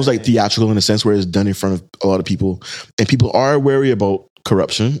almost like theatrical in a sense where it's done in front of a lot of people, and people are wary about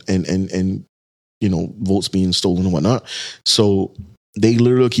corruption and votes being stolen and whatnot. So they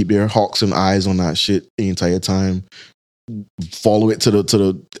literally keep their hawks and eyes on that shit the entire time. Follow it to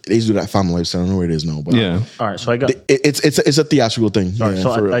the they do that family lifestyle. I don't know where it is now, but yeah. All right, so I got it's a theatrical thing. Right, yeah,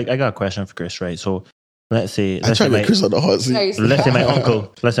 so I got a question for Chris, right? So let's say Chris on the hot seat. Let's say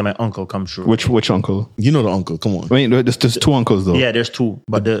my uncle comes through. Which uncle? You know the uncle. Come on. Wait, there's two uncles though. Yeah, there's two,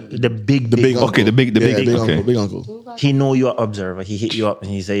 but the big uncle. Okay, the big big uncle. He know you're an observer. He hit you up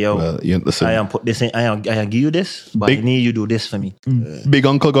and he say, "Yo, listen, I am put this in. I am give you this, but I need you to do this for me." Big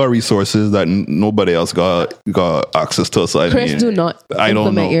uncle got resources that nobody else got access to. So Chris, do not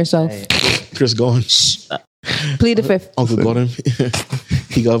implement yourself. Chris, go on. Plead the fifth. Uncle got him.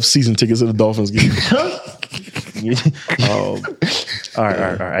 He got season tickets to the Dolphins game. All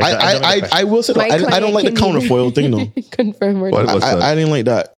right. I will say I don't like the counterfoil thing though. Confirm. I didn't like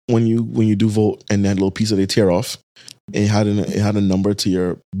that when you do vote and that little piece that they tear off, it had a number to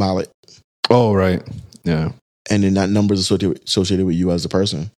your ballot. Oh right, yeah. And then that number is associated with you as the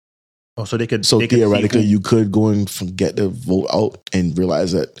person. Oh, so they could. So theoretically, you could go and get the vote out and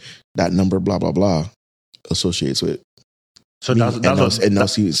realize that number, blah blah blah, associates with. So now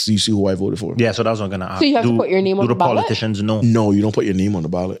you see who I voted for. Yeah, so that's what I'm gonna ask. So you have to put your name on the ballot? Do the politicians know? No, you don't put your name on the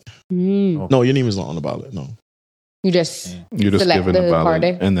ballot. Okay. No, your name is not on the ballot. No. You just give select it a the ballot,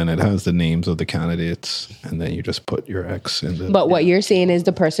 party. and then it has the names of the candidates, and then you just put your X in the. But what you're saying is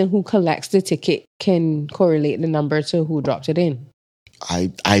the person who collects the ticket can correlate the number to who dropped it in.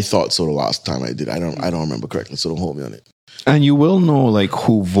 I thought so the last time I did. I don't remember correctly, so don't hold me on it. And you will know like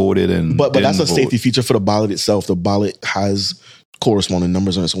who voted and. But that's a didn't safety vote. feature for the ballot itself. The ballot has corresponding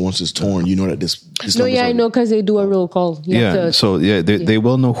numbers on it, so once it's torn, you know that this No, number's yeah, I already- know because they do a roll call. You have Yeah, to- so they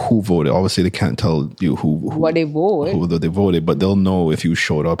will know who voted. Obviously, they can't tell you who what they vote. who they voted, but they'll know if you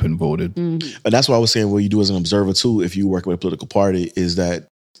showed up and voted. And that's why I was saying what you do as an observer too, if you work with a political party, is that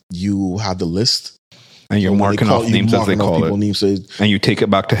you have the list. And you're When they marking call- off you names as they marking off call people's it. names, so And you take it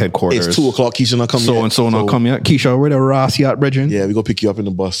back to headquarters. it's 2:00. Keisha not coming. So yet. and so not come yet. Keisha, where the Ross yacht, Bridget? Yeah, we go pick you up in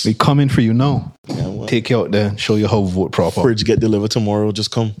the bus. We coming for you now. Yeah, well, Take you out there, show you how to vote proper. fridge get delivered tomorrow.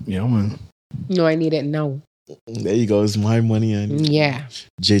 Just come. Yeah, man. No, I need it now. There you go. It's my money and Yeah.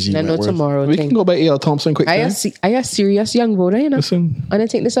 JG I know Wentworth. tomorrow. We can go by A.L. Thompson quick. I time. a serious young voter, you know. Listen, And I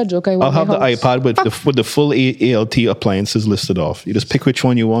think this is a joke. I I'll want have my the house. iPad with the full ALT appliances listed off. You just pick which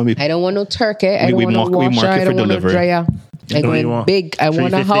one you want. I don't want no turkey. I We don't want no mark washer. it I for don't want no delivery. dryer. I What do you going want? big. I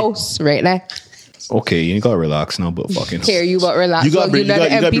want a 350? house right there. Okay, you gotta relax now, but fucking Care you but relax. You got to Well, not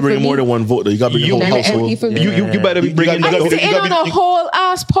an be MP bringing for more me. than one vote. Though. You got to bring You- the whole Not an MP household. for me. you better be You bringing. gotta- I'm you sitting gotta on be- a whole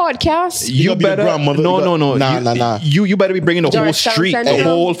ass podcast. You gotta be the better grandmother. no. Nah. You better be bringing the whole Georgetown street, the Central.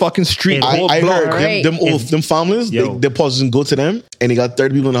 whole fucking street, the I whole heard block. Right. them families, Yo. they pauses and go to them, and they got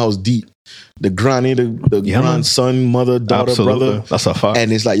 30 people in the house deep. The granny, the Yeah, man. grandson, mother, daughter, Absolutely, brother. that's a fact.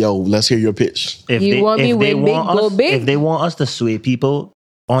 And it's like, yo, let's hear your pitch. If You want me win big, go big? If they want us to sway people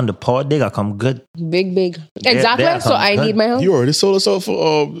on the pod, they gotta come good. Big. Exactly. they're So I good. need my house. You already sold us out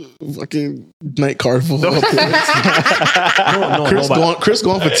for fucking night carnival. No, Chris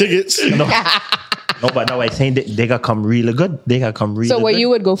going for tickets. but I saying they gotta come really good. They gotta come really So what good. you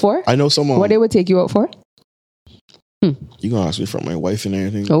would go for? I know someone. What they would take you out for? You gonna ask me from my wife and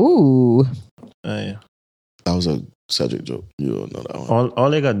everything? Ooh. Yeah. That was a Cedric joke. You don't know that one. All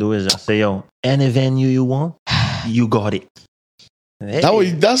they gotta do is just say, yo, any venue you want, you got it. Hey.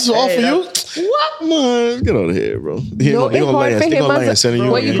 That's all Hey, for you? What? Man, get out of here, bro. They No, gonna it's lie hard and- for they him gonna lie as a- and send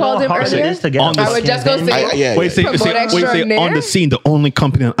you. what you in. called him how hard it earlier? is to get On a the- I would just go fucking say- venue? Yeah. Wait, say, Promote wait, say extraordinaire. on the scene, the only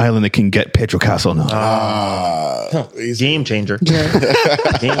company on island that can get Petro Castle now. Game changer.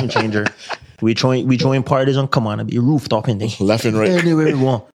 Game changer. We throwing parties on Command, be rooftop and things. Left and right. Anywhere we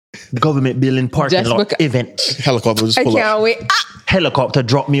want. Government building parking Just lot because- event. Helicopter just I pull up. can't wait. Helicopter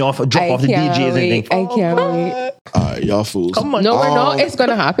drop off the I DJs can't and wait. things. I can't wait. All right, y'all fools. Come on. No, we're not. It's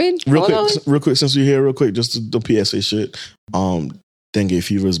gonna happen. Real Hold quick, since we're here, real quick, just the PSA shit. Dengue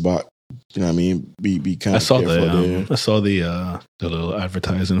fever is back. You know what I mean? Be kind I of saw careful out there. the little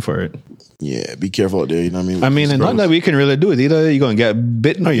advertising for it. Yeah, be careful out there. You know what I mean? I mean, It's and not gross. that we can really do it. Either you're gonna get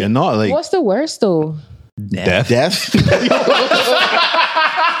bitten or you're not. Like What's the worst though? death. Death.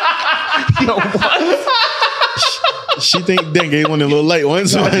 She think dengue one of the little light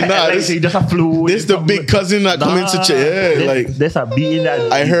ones. Nah, this just a flu. the big cousin that come into yeah, like this a beating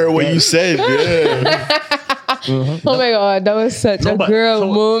that. I heard what you said. Yeah, Oh my god, that was such No, a but- girl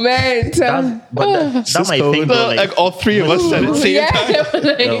so- moment. That my thing. though, Like all three of us said it same time. Yeah,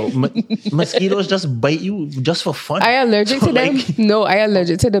 like, yo, mosquitoes just bite you just for fun. I allergic to them. Like- No, I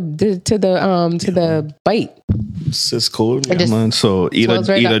allergic to the bite. it's cold. I just- Man, so Smells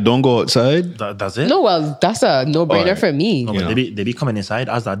right either up. don't go outside. That's it. No, well, that's a no-brainer Alright. for me. No, but Yeah. they be coming inside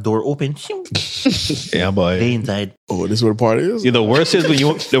as that door open. Yeah, boy. They inside. Oh, this is where the party is. Yeah, the worst is when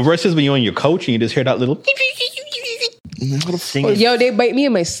you're on your couch and you just hear that little. Man, what the Singing. Yo, they bite me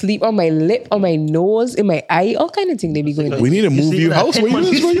in my sleep, on my lip, on my nose, in my eye, all kind of thing they be going. We need to move see your that house. thing Where you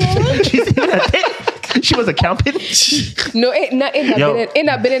when is? you Where you at? She see that thing? She was a camping. No, it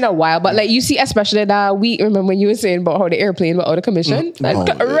not been in a while, but like you see, especially that week. Remember when you were saying about how the airplane went out of commission? Like,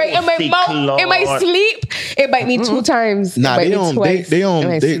 Oh, right in my Thank mouth, in my Lord. sleep, it bite me 2 times. Nah, It bite they me don't. twice They in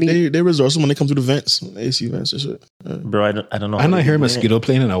my sleep. they resource when they come to the vents, AC vents and shit. Bro, I don't know. I'm not hearing mosquito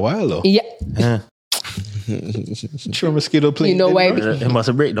plane in a while though. Yeah, Yeah. Sure, mosquito plane. you know why? It must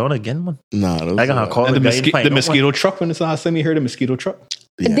have break down again, man. Nah, those, I gotta call And the guy and find the out, mosquito truck. When it's the last time you heard a mosquito truck?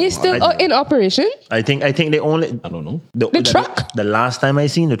 yeah, They still I- in operation. I think they only I don't know. The truck? The last time I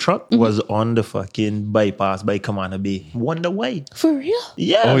seen the truck was on the fucking bypass by Commander Bay. Wonder why? For real?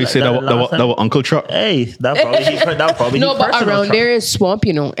 Yeah. Oh, you say that last time- was Uncle Truck? Hey, that probably No, his but personal around truck. there is swamp,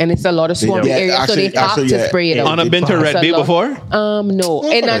 and it's a lot of swampy Yeah, areas, so they actually- have actually, to yeah. spray it Yeah. out. On a been to Red It's a Bay lot. before? No,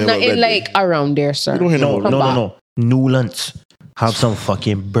 and I not know in Red like around there, sir. don't hear No, no. no. Newlands have some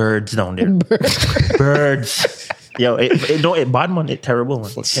fucking birds down there. Birds. Yo, it bad man. It terrible,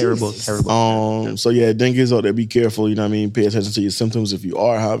 man. Terrible. So yeah, dengue is out there. Be careful. You know what I mean? Pay attention to your symptoms if you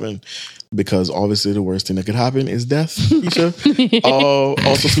are having because obviously the worst thing that could happen is death. Keisha.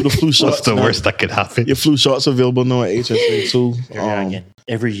 Also to the flu shots. What's the worst that could happen? Your flu shots available now at HSA too. Again,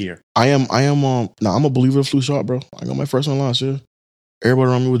 every year. I'm a believer of flu shot, bro. I got my first one last year.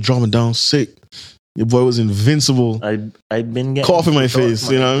 Everybody around me was dropping down sick. Your boy was invincible. I've been getting cough in my flu face.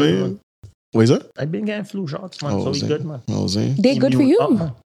 shots, You man. know what I mean? What is that? I've been getting flu shots, man. Oh, So we good, man. I was saying, They're good for Immune you. up,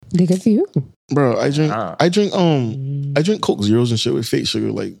 man. They're good for you. bro. I drink Coke Zeros and shit with fake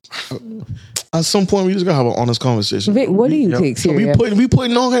sugar. Like, at some point, we just gotta have an honest conversation. Vic, what do you Yep. take So we serious?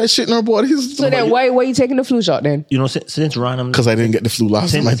 putting all that shit in our bodies. So then why are you taking the flu shot then? You know, since random. Because I didn't get the flu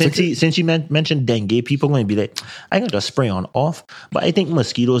last time. I took it. Since you mentioned dengue, people going to be like, I got to spray on off. But I think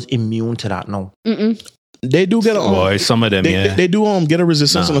mosquitoes immune to that now. They do get Boy, some of them, yeah. They do get a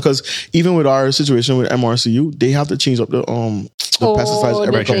resistance because even with our situation with MRCU, they have to change up the pesticides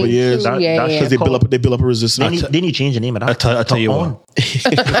every couple of years because they build up a resistance. Then you change the name of that. I'll tell you what.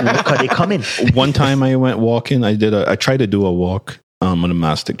 Because they come in. One time I went walking. I tried to do a walk on the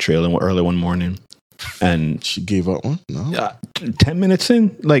Mastic Trail early one morning, and She gave up one. No, 10 minutes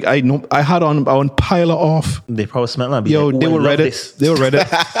in, like I had on pile off. They probably smell like Yo, they were ready. They were ready.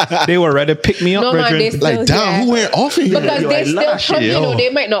 They were ready to pick me up, No, man, brethren. they still, like damn, who went off in here? Because Yo, they I still love come, shit, you know, yo. they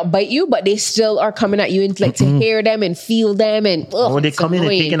might not bite you, but they still are coming at you and like to hear them and feel them and when they it's come in and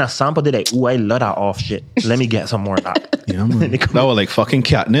annoying. taking a sample, they're like, "Ooh, I love that off shit. Let me get some more of that." Yeah, man. That was like fucking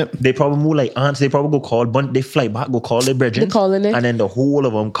catnip. They probably move like ants. They probably go call, but they fly back, go call their brethren. They calling it. And then the whole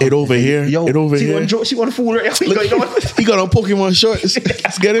of them come. It over here. Yo, It over she here. She want to fool right now. You know what? He got on Pokemon shorts.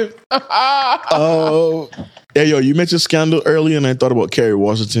 Let's get it. Yeah, yo, you mentioned Scandal earlier, and I thought about Kerry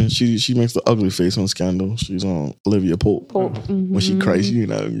Washington. She makes the ugly face on Scandal. She's on Olivia Pope. When she cries, you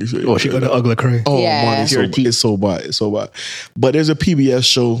know. Oh, she got an ugly cry. Oh Yeah. man, it's so bad. It's so bad. But there's a PBS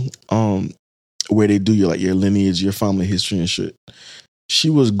show where they do your lineage, your family history and shit. She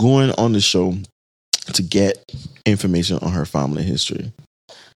was going on the show to get information on her family history.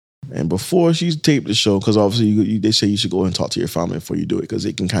 And before she taped the show, because obviously they say you should go and talk to your family before you do it, because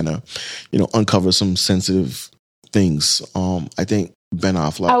it can kind of, uncover some sensitive things. I think Ben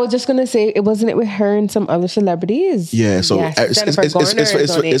Affleck. I was just gonna say, it wasn't it with her and some other celebrities? Yeah, so Yes, it's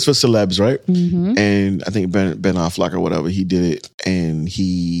for celebs, right? Mm-hmm. And I think Ben Affleck or whatever, he did it, and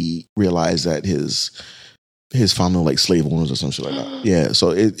he realized that his family like slave owners or some shit like that. Yeah, so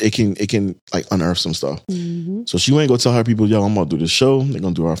it can like unearth some stuff. Mm-hmm. So she went and go tell her people, yo, I'm about to do this show. They're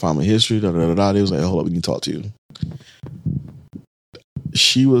gonna do our family history. Da da da da. They was like, hold up, we can talk to you.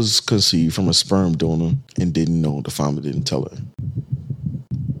 She was conceived from a sperm donor and didn't know. The family didn't tell her.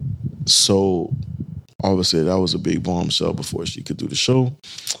 So obviously that was a big bombshell before she could do the show.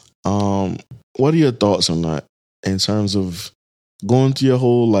 What are your thoughts on that in terms of going through your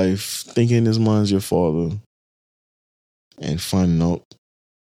whole life thinking this man's your father and finding out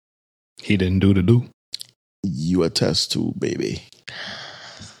He didn't do the do. you a test tube baby?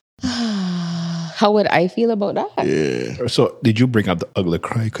 How would I feel about that? Yeah. So did you bring up the ugly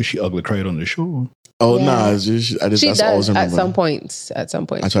cry because she ugly cried on the show? Oh Yeah. nah, it's just, She that's all I was does remembering. at some points. At some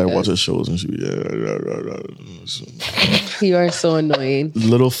point, I try she to watch her does. shows and she You are so annoying.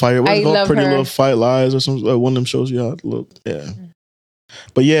 Little Fight. What's I it called? love Pretty her. Little Fight Lies or some one of them shows you had. Look, yeah.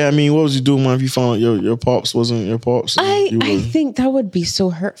 But yeah, I mean, what was you doing, man? If you found out your pops wasn't your pops, and I you think that would be so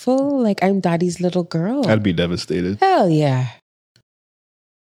hurtful. Like, I'm daddy's little girl. I'd be devastated. Hell yeah.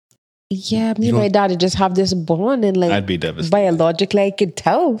 Yeah, me You and my don't- daddy just have this bond and like I'd be devastated. biologically I could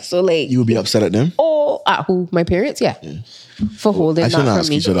tell. So like, would be upset at them. oh, at who? My parents? Yeah. For holding I that shouldn't from ask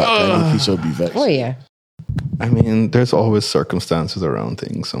me. each other that. I think each other be vexed. Oh yeah. I mean, there's always circumstances around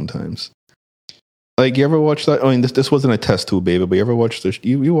things sometimes. Like, you ever watch that? I mean, this wasn't a test tube, baby, but you ever watch this?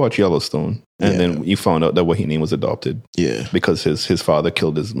 You watch Yellowstone, and then you found out that Wahine was adopted. Yeah. Because his father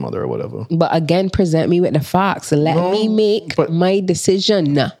killed his mother or whatever. But again, present me with the facts. Let me make my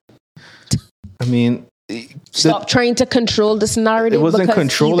decision. I mean, Stop trying to control this narrative. it wasn't because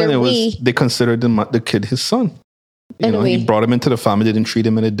controlling. either It was way- they considered the kid his son. You know, Anyway. he brought him into the family. They didn't treat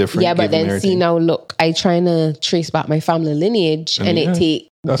him any different. Yeah, but gave him then see everything. now, look, I trying to trace back my family lineage, I and mean, it take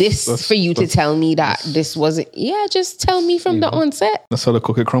that's- this for you to tell me that this wasn't. Yeah, just tell me from the onset. That's how the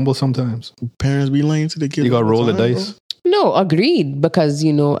cookie crumbles sometimes. Parents be lying to the kids. You got to all roll the time, dice. No, agreed. Because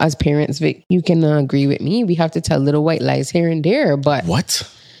as parents, Vic, you can agree with me. We have to tell little white lies here and there, but bro. What?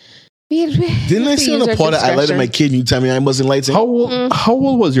 didn't Didn't I say on the part that I lied to my kid and you tell me I wasn't lied to him? How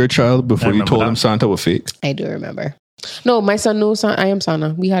old was your child before I you remember told that. him Santa was fake? I do remember. No, my son knows I am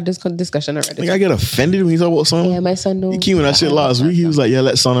Sana. We had this discussion already. Like I get offended when he's talking about Sana. Yeah, my son knows. He came with that shit last week. He was like, "Yeah,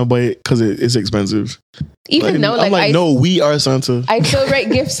 let Sana buy it because it's expensive." Even Like, now, I'm like, no, we are Santa. I still write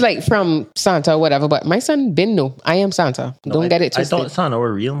gifts like from Santa or whatever, but my son been no. I am Santa. Don't get it I twisted. thought Santa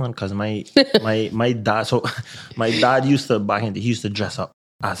were real, man, because my dad. So my dad used to he used to dress up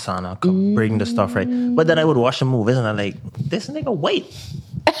as Santa, come bring the stuff, right? But then I would watch the movies and I'm like, this nigga white.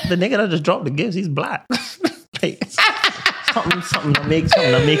 The nigga that just dropped the gifts, he's black. Like, something not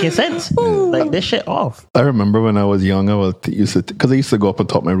making sense. Like this shit off. I remember when I was young, because I used to go up on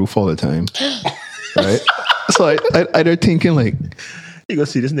top of my roof all the time, right? So I either thinking like, You gonna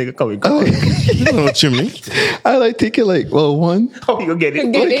see this nigga coming. No chimney. I like thinking like, well, one, Oh, you gonna get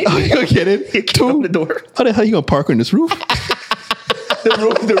it? how you gonna get it? He kicked on the door. How the hell you gonna park on this roof?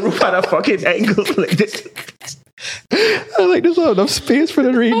 The roof had a fucking angle like this. I like there's not enough space for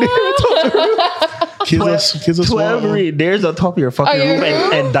the reindeer. Kids are 12 smart. reindeers on top of your fucking your roof,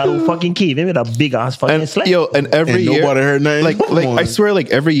 roof? and that'll fucking cave him with a big ass fucking And sled. and every And year, nobody heard nothing. like Come on. I swear, like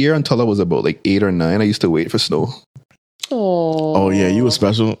every year until I was about like 8 or 9, I used to wait for snow. Oh yeah, you were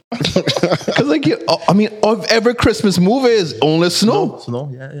special. Cause like I mean, of every Christmas movie is only snow. Snow,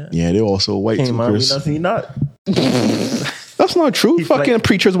 yeah. Yeah, they're also white Hey too, man, we Chris. not seen that. That's not true. He's Fucking like-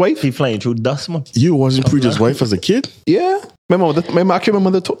 preacher's wife. He flying through dust, man. You wasn't preacher's wife as a kid. Yeah, my mother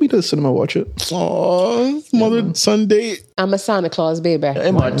told me to cinema watch it. Oh, mother son date. I'm a Santa Claus baby.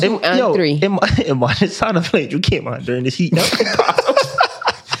 Imagine, 2 and 3. Imagine Santa playing through came on during this heat.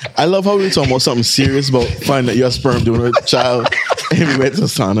 I love how we were talking about something serious about finding your sperm doing a child, and we went to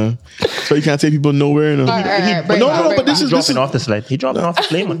sauna. So you can't take people nowhere. You know? All right, but this He's is dropping off the sled. He dropping off the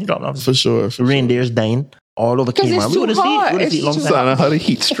plane, man. He dropping off the for sure. For sure. reindeers dying all over Because Cayman. it's We would have too seen. hot. We would have It's seen long too time. I know how to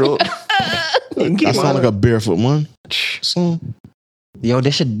heat stroke. That sound like a barefoot man. So Yo,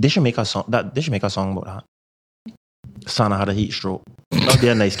 they should make a song. They should make a song about that. Santa had a heat stroke. That'd be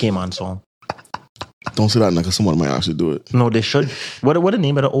a nice Cayman song. don't say that because someone might actually do it. No, they should. What the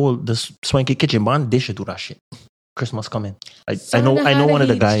name of the swanky kitchen band? They should do that shit. Christmas coming. I know one of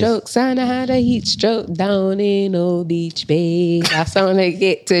the guys. Santa had a heat stroke down in Old Beach Bay. That sound like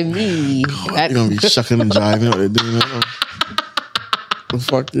it to me. You're gonna be shucking and jiving what they're doing. The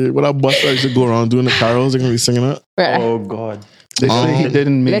fuck, dude. What that bus used to go around doing the carols, they're gonna be singing that. Oh God. They say he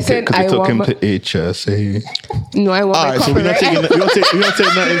didn't make Listen, it because I they took him want to HSA. No, I want All my right, so we're not copyright. taking we don't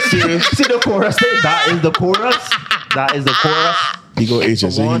take nothing serious. See the chorus? That is the chorus. That is the chorus. He go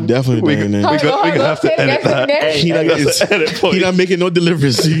HSA. He definitely banging there. we gonna have to edit that. He not, he not making no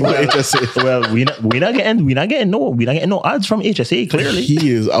deliveries. He go HSA. Well, we not getting no ads from HSA. Clearly,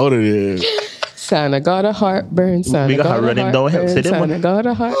 He is out of there. Santa got a heartburn. Santa We got got her a running downhill. heartburn. Sit them Santa on. got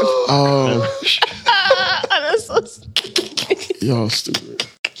a heart. Oh, That's so y'all stupid.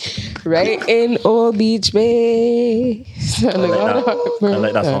 right in Old Beach Bay. Santa got a heartburn. I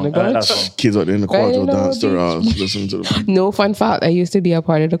like that song. Santa I got like a- that song. Kids out there in the Right quadro in dance to Old listen to the. No fun fact. I used to be a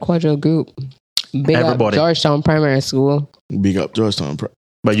part of the Quadrille group. Big Everybody. up Georgetown Primary School. Big up Georgetown.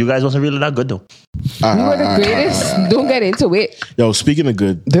 But you guys wasn't really that good though. We were the greatest. Don't get into it. Yo, speaking of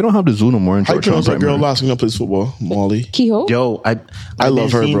good, They don't have the zoo no more in how you Georgetown pronounce that girl Primary. last week that plays football? Molly. Kehoe. Yo, I I've love been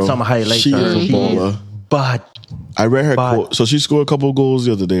her, seeing bro. Some highlights. She of her. is a She baller. But I read her But- quote. So she scored a couple of goals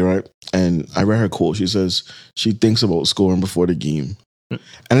the other day, right? And I read her quote. She says she thinks about scoring before the game. And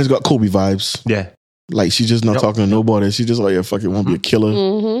it's got Kobe vibes. yeah. Like she's just not Yep. talking to nobody. She just like, yeah, fuck it, want to be a killer.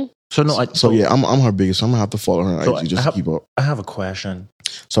 Mm-hmm. So no. So yeah, I'm her biggest. So I'm gonna have to follow her on So IG just I to have- keep up. I have a question.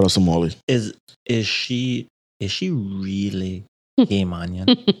 Shout out to Molly. Is she really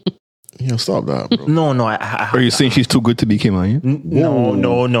Caymanian? Yeah, stop that, bro. No. Are you saying she's too good to be Caymanian?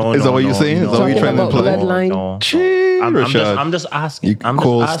 No. Is that what you're saying? Is that what you're trying to imply? Bloodline. No. Gee, Rashad. I'm just asking. You I'm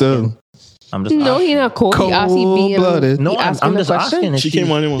cold just asking. still. I'm just No, asking. he not cold. He asked he being. Cold-blooded. No, he I'm asking just a question. asking. She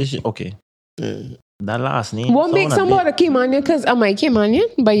came on him. Okay. Yeah. That last name. What makes sound a somebody Caymanian? Because am I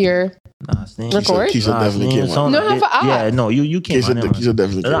Caymanian by your bit- Last name. Of course. Keisha Last definitely name came sound on. No, a I bit- have to ask. Yeah, no, you came on. Keisha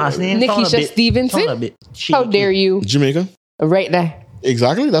definitely came Last on. name. sound a Nikisha bit- Stevenson? sound a bit How cheeky. dare you? Jamaica? Right there.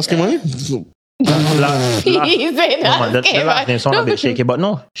 Exactly. That's came on. Last- He last- said No, man, the that's last name sound a bit shaky, but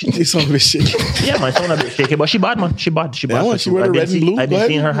no. It's all this shit. Yeah, man, sound a bit shaky, but she bad, man. She bad. Yeah, man, she wear the I've been red and blue. I've Go been ahead.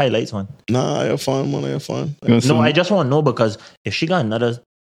 seeing her highlights, man. Nah, I have fun, man. I have fun. No, I just want to know because if she got another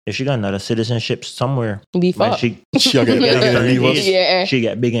citizenship somewhere, Be man, fucked. She'll get big and leave us. Yeah. she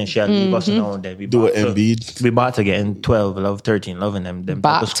get big and she'll leave us now and then we Do back it, to- Embiid. we about to get in 12, 13, loving them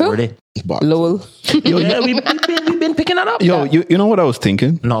Back purpose to? for it. But Lol. Yeah, we've been picking that up. Yo, you know what I was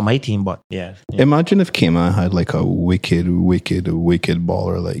thinking? Not my team, but yeah. Imagine if Cayman had like a wicked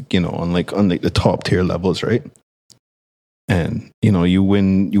baller, like, you know, on the top tier levels, right? and you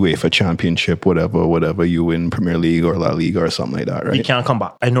win UEFA Championship, whatever, you win Premier League or La Liga or something like that, right? You can't come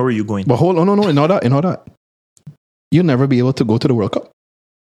back. I know where you're going. But hold on, no, know that. You'll never be able to go to the World Cup.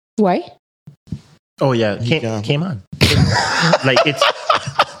 Why? Oh yeah, came on. Like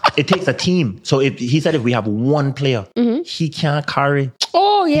it takes a team. So if we have one player, he can't carry.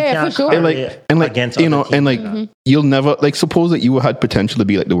 Oh yeah, for sure. And against you'll never suppose that you had potential to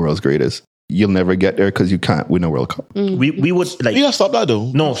be like the world's greatest. You'll never get there because you can't win a World Cup. We would like. You gotta stop that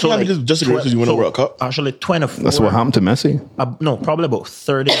though. No, so just because you win a World Cup. Actually, 24. That's what happened to Messi. No, probably about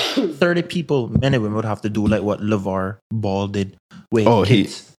 30 people, men and women would have to do like what LeVar Ball did.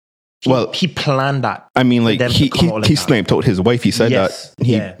 He planned that. I mean, like he sniped out his wife. He said that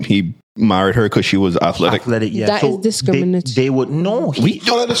he married her because she was athletic. Yeah. That is discriminatory. They would know. You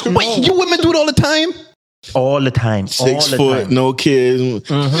women do it all the time. All the time. 6 foot, no kids.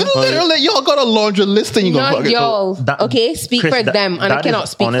 Y'all got a laundry list and you gonna Not y'all. Okay, speak Chris, for them, and I cannot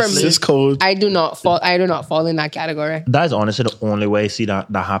speak for me. This code. I do not fall in that category. That is honestly the only way I see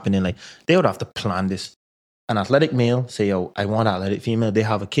that happening. Like they would have to plan this. An athletic male say, "Yo, I want an athletic female." They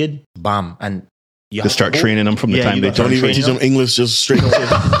have a kid, bam, and you start training them from the time they don't even teach them English. Just straight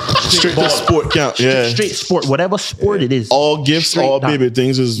to sport camp. Straight sport, whatever sport it is. All gifts, all baby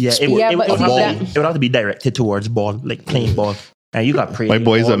things is sport. It would have to be directed towards ball, like playing ball. And you got my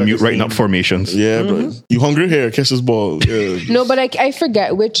boys are mute writing up formations. Yeah, bro. You hungry? Here, catch this ball. Yeah. No, but I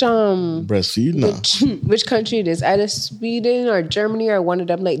forget which breastfeed. Nah. Which country it is. Either Sweden or Germany or one of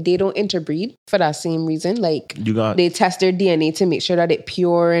them. Like they don't interbreed for that same reason. Like they test their DNA to make sure that it's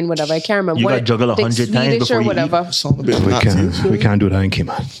pure and whatever. I can't remember. You got to juggle 100 times before or whatever. We can't do that in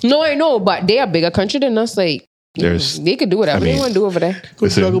Cayman. No, I know, but they are a bigger country than us. Like. They could do whatever they want to do over there.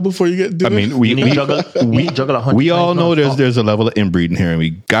 Juggle before you get dinner. I mean, we juggle 100. We all know there's a level of inbreeding here, and we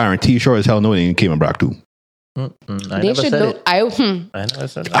guarantee sure as hell know they came in Brock too. They should know. I never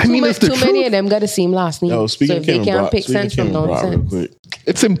said that. I mean, it's the too truth. many of them got the same last name. So if they can't pick sense from nonsense.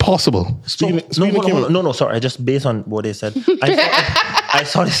 It's impossible. No, sorry. Just based on what they said, I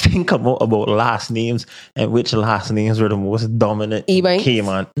saw this thing come out about last names and which last names were the most dominant. Came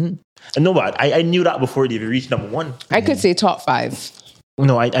on. No, but I knew that before it even reached number 1. I could say top 5.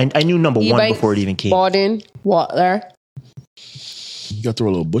 No, I knew number 1 before it even came. Borden, Watler. You got to throw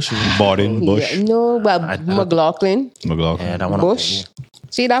a little Bush in Borden, Bush. Yeah, no, but McLaughlin. Yeah, that one. Bush.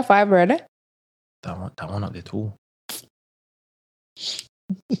 See that 5, brother? That one up there too.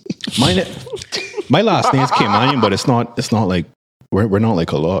 My last name's Caymanian, but it's not like we're not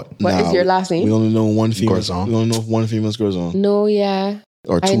like a lot. What is your last name? We only know one female. Gorzon. We only know if one female's Gorzon. No, yeah.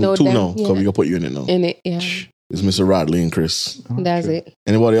 Or two know them, no. Because we gonna put you in it now. In it, yeah. It's Mr. Radley and Chris. That's it.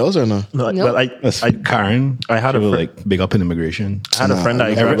 Anybody else or no? No, nope. but Karen. I had a like big up in immigration. I had a friend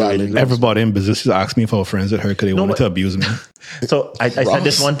that everybody in business asked me if I was friends with her because they wanted to abuse me. So I said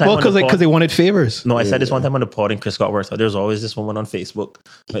this one time. Well, because they wanted favors. No, I said this one time on the pod and Chris got worse. There's always this woman on Facebook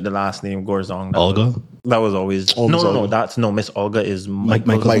with the last name Gorzong. Olga. That was always no. That's Miss Olga is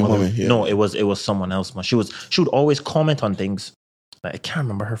Michael's woman. Yeah. No, it was someone else. Man. She would always comment on things. Like, I can't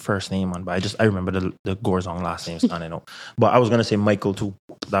remember her first name, but I remember the Gorzong last name standing out. But I was gonna say Michael too.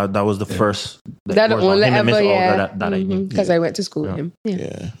 That was the first. That only ever, yeah. That I knew because I went to school with him.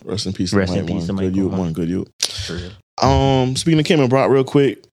 Yeah. Rest in peace. Rest in peace. Good you. Speaking of Cayman Brock, real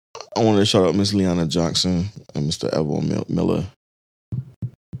quick, I wanted to shout out Miss Leanna Jackson and Mr. Evan Miller.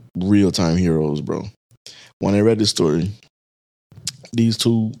 Real time heroes, bro. When I read this story, these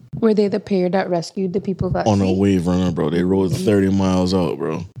two were they the pair that rescued the people that on a wave runner, bro. They rode 30 miles out,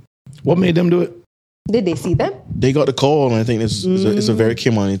 bro. What made them do it? Did they see them? They got the call, and I think it's a very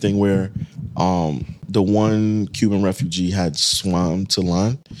Cayman thing where the one Cuban refugee had swam to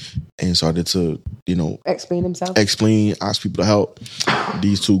land and started to, explain himself. Ask people to help.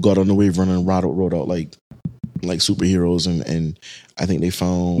 These two got on the wave runner and rode out like superheroes, and I think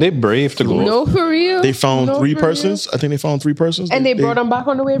they brave to go. No, for real. They found 3 persons. I think they found 3 persons. And they brought them back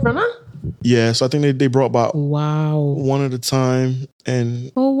on the wave runner? Yeah, so I think they brought back wow, one at a time,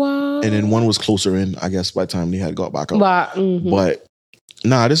 and and then one was closer in, I guess, by the time they had got back up. But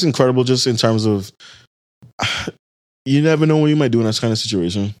this is incredible just in terms of you never know what you might do in that kind of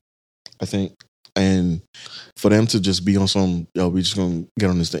situation, I think. And for them to just be on some, we just gonna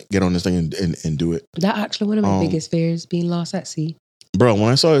get on this thing and do it. That actually one of my biggest fears, being lost at sea. Bro,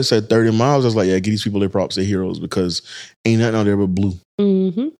 when I saw it said 30 miles, I was like, yeah, give these people their props, they're heroes, because ain't nothing out there but blue.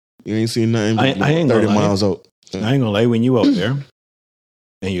 Mm-hmm. You ain't seen nothing but I ain't 30 miles out. I ain't gonna lie, when you out there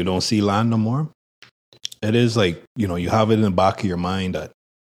and you don't see land no more, it is like, you have it in the back of your mind that,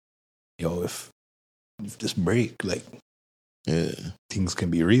 if this break, like, things can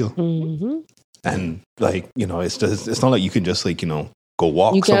be real. Mm-hmm. And like, it's not like you can just like, go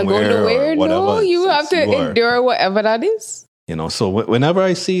walk You can't go somewhere nowhere. or whatever. No, you have to endure whatever that is. So whenever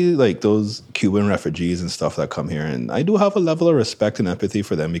I see like those Cuban refugees and stuff that come here, and I do have a level of respect and empathy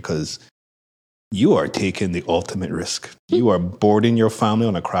for them, because you are taking the ultimate risk. You are boarding your family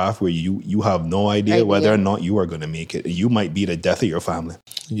on a craft where you have no idea whether or not you are going to make it. You might be the death of your family.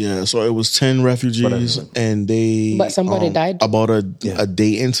 Yeah, so it was 10 refugees, and they. But somebody died. About a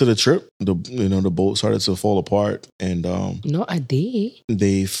day into the trip. The boat started to fall apart, and not a day.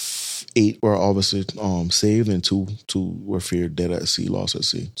 8 were obviously saved, and two were feared dead at sea, lost at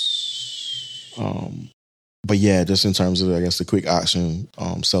sea. But yeah, just in terms of, I guess, the quick action,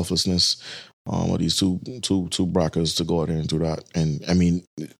 selflessness. Of these two brackers to go out there and do that. And I mean,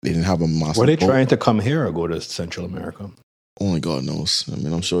 they didn't have a massive Were they boat. trying to come here or go to Central America? Only God knows. I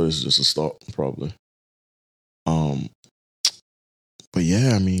mean, I'm sure it's just a start, probably. But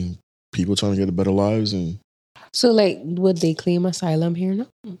yeah, I mean, people trying to get better lives, and so like, would they claim asylum here now?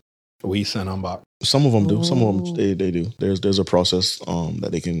 We sent them back. some of them do. Some of them they do. There's a process that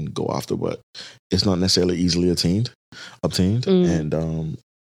they can go after, but it's not necessarily easily obtained. And a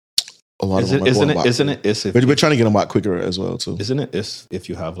lot of them are going back. We're trying to get them back quicker as well too. Isn't it if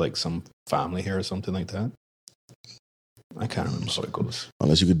you have like some family here or something like that? I can't remember how it goes.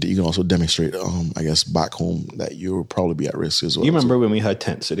 Unless you can also demonstrate, I guess, back home that you'll probably be at risk as well. You remember when we had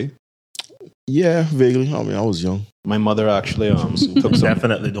Tent City? Yeah, vaguely. I mean, I was young. My mother actually took some.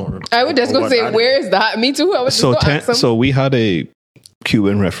 Definitely don't remember. I would just go say, where is that? Me too. I was so we had a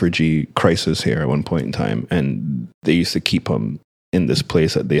Cuban refugee crisis here at one point in time, and they used to keep them in this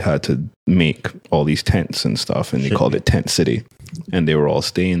place that they had to make all these tents and stuff, and they called it Tent City, and they were all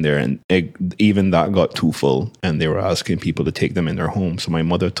staying there, and even that got too full, and they were asking people to take them in their home. So my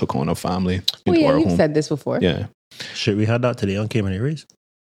mother took on a family into our home. You've said this before. Yeah. Shit, we had that today on Cayman Airways.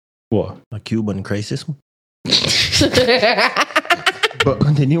 What? A Cuban crisis. But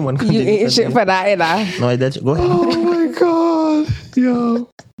continue. You ain't shit for that, No, I did. Go ahead. Oh my God. Yo.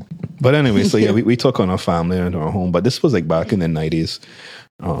 But anyway, so yeah, we took on a family into our home, but this was like back in the 90s.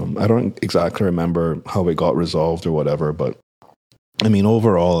 I don't exactly remember how it got resolved or whatever, but I mean,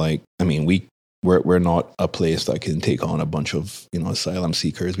 overall, like, I mean, we're not a place that can take on a bunch of, asylum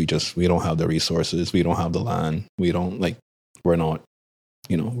seekers. We don't have the resources. We don't have the land. We're not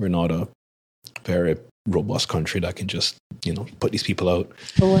a very robust country that can just, put these people out.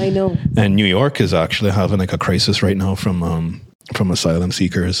 Oh, I know. And New York is actually having like a crisis right now from asylum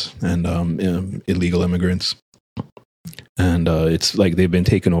seekers and illegal immigrants. And it's like they've been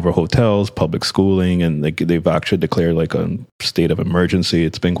taking over hotels, public schooling, and they've actually declared like a state of emergency.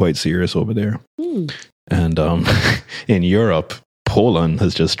 It's been quite serious over there. And in Europe, Poland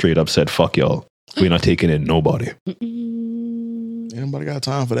has just straight up said, "Fuck y'all, we're not taking in nobody." Anybody got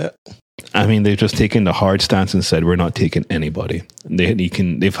time for that? I mean, they've just taken the hard stance and said, "We're not taking anybody."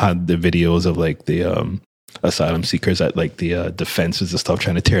 They've had the videos of like the asylum seekers at like the fences and stuff,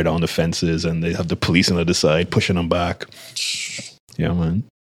 trying to tear down the fences, and they have the police on the other side pushing them back. Yeah, man.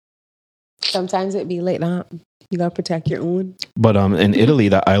 Sometimes it be like that. You gotta protect your own. But in Italy,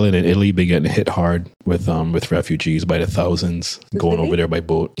 that island in Italy been getting hit hard with refugees by the thousands going over there by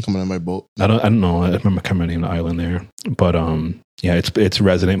boat. Coming on my boat. I don't know. I remember the name of the island there, but yeah, its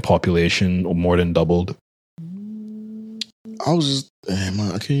resident population more than doubled. I was just,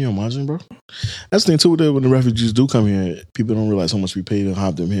 man, can you imagine, bro? That's the thing too. That when the refugees do come here, people don't realize how much we pay to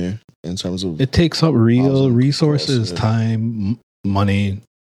have them here in terms of. It takes up real resources, time, money.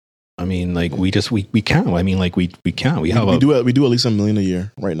 I mean, like we can't. I mean, like we can't. We do at least $1 million a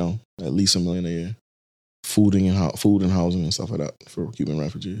year right now. At least $1 million a year, food and housing and stuff like that for Cuban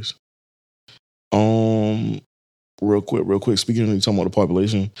refugees. Real quick. Speaking of talking about the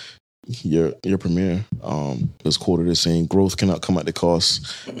population, your premier was quoted as saying, "Growth cannot come at the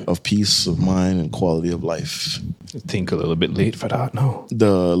cost of peace of mind and quality of life." I think a little bit late for that. No,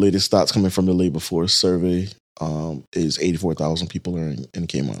 the latest stats coming from the labor force survey is 84,000 people are in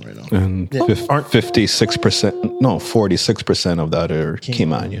Cayman right now, and 46% of that are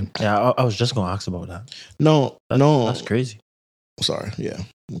Caymanian. Yeah, I was just gonna ask about that. No, that's crazy. Sorry, yeah,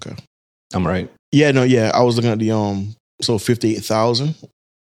 okay, I'm right. Yeah, no, yeah, I was looking at the so 58,000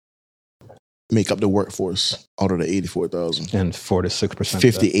 make up the workforce out of the 84,000, and 46%,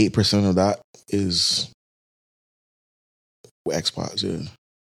 58% of that is expats. Yeah,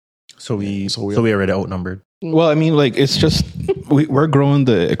 so we already outnumbered. Well, I mean, like it's just we're growing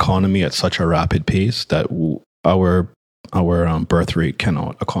the economy at such a rapid pace that our birth rate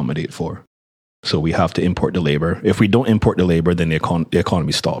cannot accommodate for. So we have to import the labor. If we don't import the labor, then the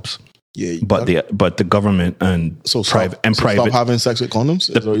economy stops. Yeah, but the government and private stop having sex with condoms.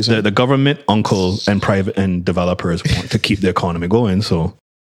 Is what you're saying? The government, uncle, and private and developers want to keep the economy going, so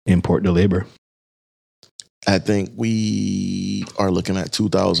import the labor. I think we are looking at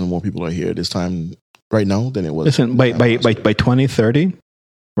 2,000 more people are here this time right now than it was. Listen, by 2030,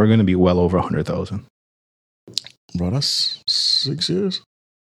 we're going to be well over 100,000. Bro, that's 6 years.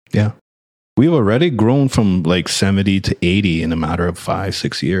 Yeah. We've already grown from like 70 to 80 in a matter of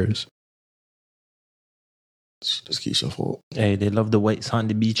 5-6 years. That's Keisha's fault. Hey, they love the white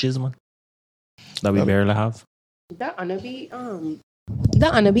sandy beaches, man. That we barely have. That Anna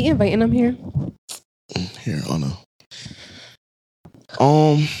be inviting them here. Here, Anna.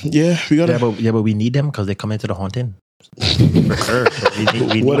 Yeah, we got. Yeah, but we need them because they come into the haunting. For sure. We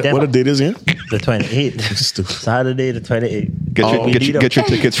need them. What a date is here? The 28th. Saturday, the 28th. Get your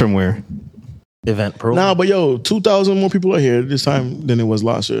tickets from where? Event Pro. Nah, but 2,000 more people are here this time than it was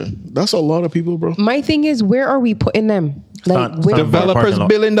last year. That's a lot of people, bro. My thing is, where are we putting them? Like, Developers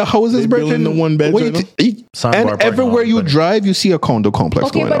building the houses, building the one bed. And everywhere you drive, you see a condo complex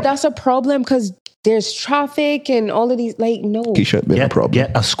okay, going but up. that's a problem because there's traffic and all of these. Like, no. Keisha, been a problem.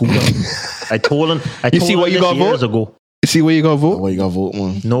 Get a scooter. I told him. You see what you got years vote? ago. You see where you got vote? Where you got vote,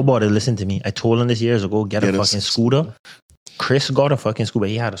 man? Nobody listened to me. I told him this years ago. Get a fucking scooter. Chris got a fucking scooter.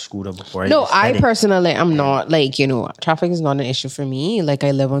 He had a scooter before. No, I personally, I'm not like, traffic is not an issue for me. Like, I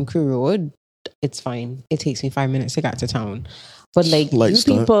live on Crew Road. It's fine. It takes me 5 minutes to get to town. But like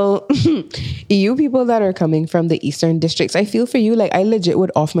you people that are coming from the eastern districts, I feel for you. Like, I legit would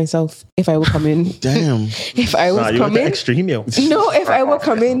off myself if I would come in. Damn. If I was coming, extreme, yo. No, if I would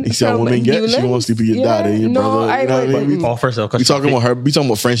come in. You see how women get? She wants to be your daddy, your brother. You know what I mean? Off herself. We talking about her. We talking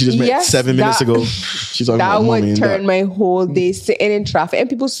about friends she just met 7 minutes ago. She's talking about mommy. That would turn my whole day sitting in traffic, and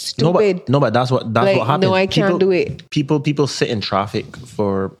people stupid. No, but that's what happens. No, I can't do it. People sit in traffic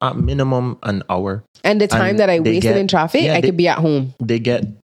for at minimum an hour. And the time that I wasted in traffic, I could be at home. They get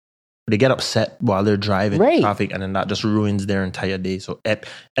upset while they're driving in traffic, and then that just ruins their entire day. So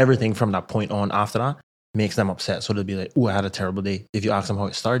everything from that point on after that makes them upset. So they'll be like, "Oh, I had a terrible day." If you ask them how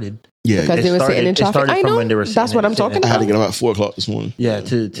it started, because they were sitting in traffic. I know. That's what I'm talking about. I had to get up at 4:00 this morning. Yeah,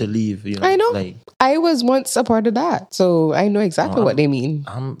 to leave. I know. Like, I was once a part of that, so I know exactly what they mean.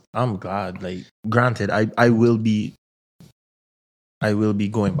 I'm glad. Like, granted, I will be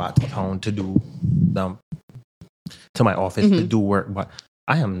going back to town to do to my office to do work, but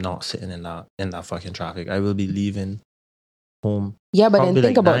I am not sitting in that fucking traffic. I will be leaving home. Yeah, but then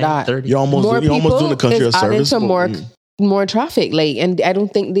think about that. You're almost doing the country a service. To more traffic, like, and I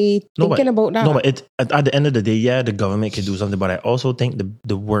don't think they thinking about that. No, but at the end of the day, yeah, the government can do something, but I also think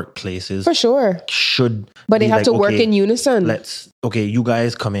the workplaces for sure should. But they have to work in unison. You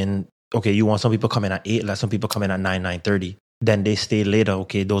guys come in. Okay, you want some people come in at 8. Let some people come in at 9:30. Then they stay later.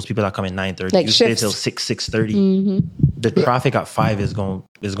 Okay, those people that come in 9:30, like you shifts. stay till 6:30. The traffic at 5 is going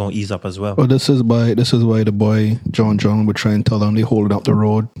to ease up as well. Well, this is why the boy John would try and tell them they hold up the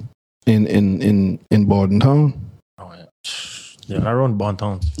road in Borden Town. Oh, yeah, around Borden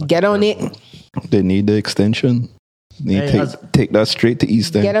Town. Get on it. They need the extension. Take that straight to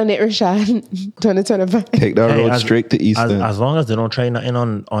Easton. Get on it, Rashad. 2025. Take that road straight to Easton. As long as they don't try nothing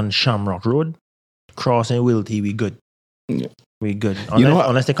on Shamrock Road, crossing Wilty, we good. Yeah. We good.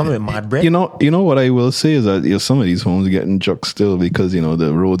 Unless they come with mad bread. You know what I will say is that some of these homes are getting jucked still because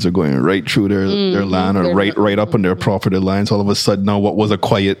the roads are going right through their land or right up on their property lines. All of a sudden now what was a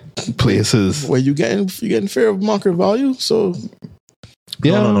quiet places. Well, you getting fair of market value, so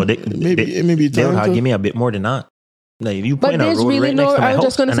yeah. No. Maybe they'll give me a bit more than that. Like, if you put in a road really right next to my house, I was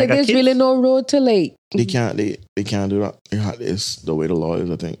just gonna say there's really no road to like. They can't do that. It's the way the law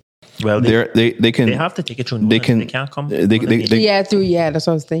is, I think. Well, they can. They have to take it through Newland. They can't come. That's what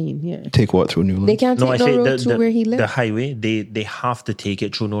I was saying. Yeah. Take what through Newland? They can't take road to where he lives. The highway. They have to take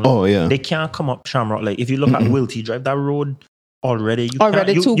it through Newland. Oh yeah. They can't come up Shamrock. Like, if you look at Wilty Drive, that road already you'd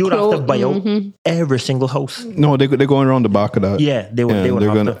have to buy out every single house. No, they're going around the back of that. Yeah, they would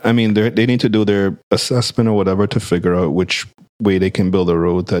have to. I mean, they need to do their assessment or whatever to figure out which way they can build a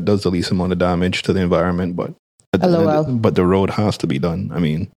road that does the least amount of damage to the environment, but the road has to be done. I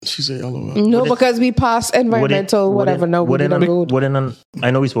mean, she said LOL. No, because we pass environmental whatever. Now we need a road. I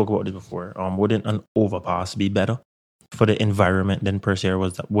know we spoke about this before. Wouldn't an overpass be better for the environment than per se?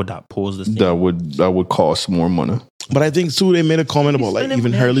 Would that pose the same? That would cost more money. But I think too, they made a comment about like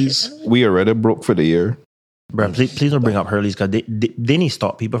even Hurley's. We already broke for the year. Bro, please don't bring up Hurleys because they need to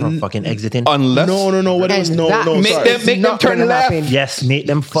stop people from fucking exiting. Unless No. What is And no? that- No, make sorry. them turn left. Yes, make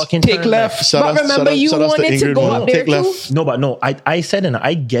them fucking Take turn left. Shout But out- remember, shout out- you shout outs to wanted to Ingrid, go man. up there Take too? left. No, but no, I said it.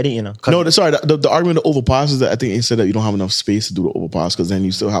 I get it, you know. 'cause- No, sorry. The argument of the overpass is that I think he said that you don't have enough space to do the overpass because then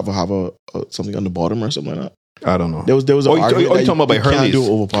you still have a something on the bottom or something like that. I don't know. There was an Oh, you argument that talking about by you can't Hurleys? do an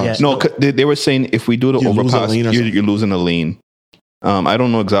overpass. Yeah. No, 'cause they were saying if we do the You lose a overpass, lane or something. you're losing a lane. I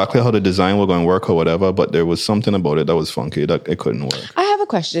don't know exactly how the design was going to work or whatever, but there was something about it that was funky that it couldn't work. I have a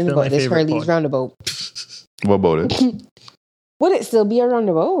question Still my about this favorite Hurley's part. roundabout. What about it? Would it still be a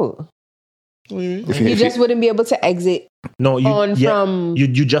roundabout? What do you mean? If You if just wouldn't be able to exit no, from you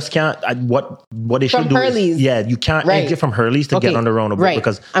just can't. What they should From do Hurleys. is you can't Right. exit from Hurleys to Okay. get on the roundabout right.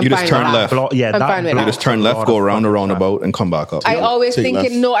 because I'm You just fine turn with left. that. that I'm fine with you that. just turn left, go around the roundabout, and come back up. I always Take left.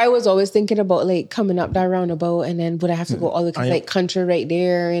 thinking, no, I was always thinking about like coming up that roundabout and then would I have to go all the way, cause like country right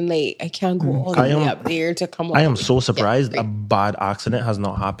there and like I can't go all the I way am- up there to come up. I am so surprised Yeah. a bad accident has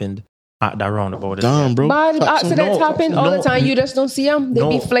not happened at that roundabout. Damn, bro. Bad Facts on- accidents happen all the time. You just don't see them. They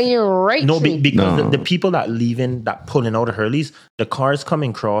be No. flying right No, through. because No. the people that pulling out of Hurleys, the cars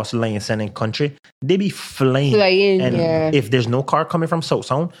coming cross lane sending country, they be flying. Flying, and yeah. if there's no car coming from South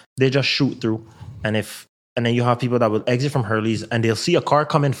Sound, they just shoot through. And then you have people that will exit from Hurleys and they'll see a car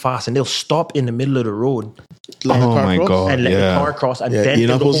coming fast and they'll stop in the middle of the road Let the Oh car my cross. God. and let yeah. the car cross and Yeah, then you're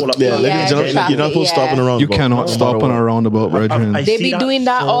not the whole supposed. up. Yeah, Yeah, ladies and gentlemen, traffic, you're not supposed to stop in the yeah. roundabout. You cannot No stop matter on a what. roundabout, brethren. They see be that doing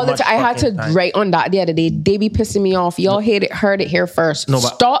that so all the much time. I had to fucking time. write on that the other day. They be pissing me off. Y'all heard it here first. No,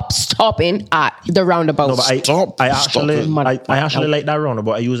 but- Stop stopping at the roundabout. No, but Stop. I actually, Stop. I actually like that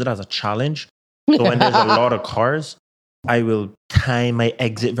roundabout. I use it as a challenge. So when there's a lot of cars, I will time my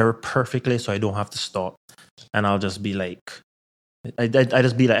exit very perfectly so I don't have to stop. And I'll just be like, I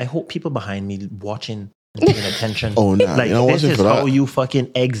just be like, I hope people behind me watching and paying attention. Oh, nah. Like, You're not this watching is for how that. you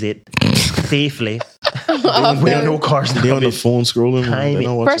fucking exit safely when no cars They on the coming. phone scrolling. Time They're it.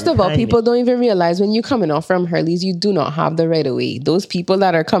 not watching. First of all, Timing. people don't even realize when you're coming off from Hurleys, you do not have the right of way. Those people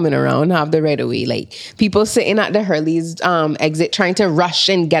that are coming around have the right of way. Like people sitting at the Hurleys exit trying to rush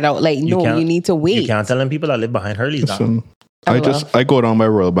and get out. Like, no, can't- you need to You wait. can't tell them people that live behind Hurleys that. Listen, LOL. I go down by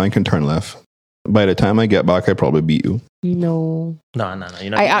Royal Bank and turn left. By the time I get back, I probably beat you. No. No.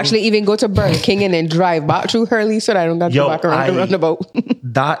 You're not I actually even go to Burger King and then drive back through Hurley so that I don't have to Yo, go back around the roundabout.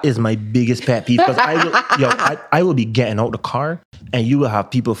 That is my biggest pet peeve because I will be getting out the car and you will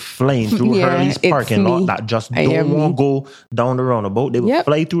have people flying through Yeah, Hurley's it's parking me. lot that just I don't am want me. to go down the roundabout. They will Yep.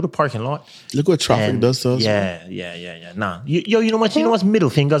 fly through the parking lot. Look what traffic And does to us. yeah. Nah, you know what's middle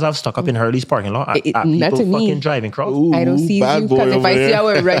fingers I've stuck up in Hurley's parking lot at Not people to me. fucking driving cross. Ooh, I don't see you bad boy because if over I see there. I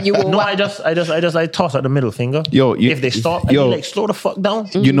will run you No, over. I toss out the middle finger. Yo, If they stop, I yo. be like, slow the fuck down.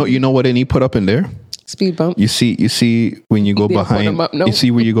 You know what they need put up in there? Speed bump. You see when you go They put behind. them up, no? You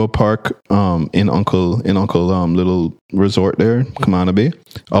see where you go park in Uncle little resort there, Kamana Bay,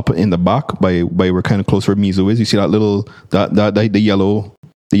 up in the back by where kind of close where Mizo is. You see that little the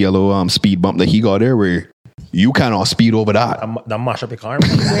yellow speed bump that he got there where you cannot speed over that. That mash up your car.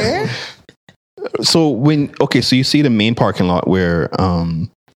 Where? So so you see the main parking lot where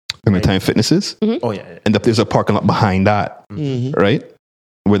Time Fitness is, Oh yeah. and there's a parking lot behind that, Mhm. right?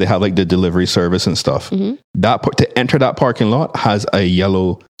 Where they have like the delivery service and stuff. Mhm. To enter that parking lot has a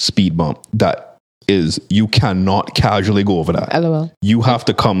yellow speed bump that is you cannot casually go over that. LOL. You have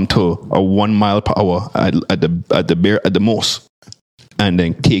to come to a 1 mile per hour at the most, and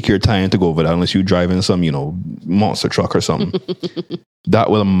then take your time to go over that. Unless you drive in some monster truck or something, that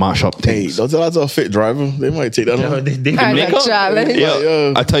will mash up Hey, things. those are a fit driver. They might take that on. They And make a up. challenge.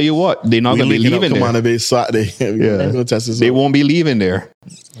 Yeah, I tell you what, they're not We going to be linking up leaving there. Kamana Bay Saturday. Yeah. We're gonna test this They out. won't be leaving there.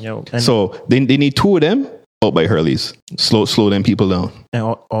 Yo, and So they need two of them out by Hurley's. Slow them people down. And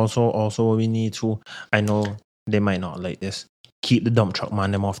also what we need to, I know they might not like this, keep the dump truck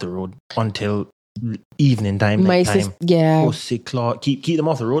man them off the road until evening time. My night time. sister, yeah. Oh, 6 o'clock. Keep them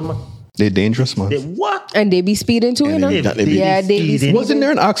off the road, man. They're dangerous, man. They, what? And they be speeding too, And you know? they- they be- Yeah, they be speeding. Wasn't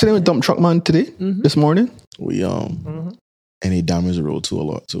there an accident with dump truck man today? This morning? We Mhm. and they damage the road too a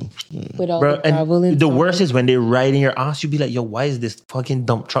lot too. Yeah. With all Bro, the gravel and and the stuff. worst is when they ride in your ass, you be like, yo, why is this fucking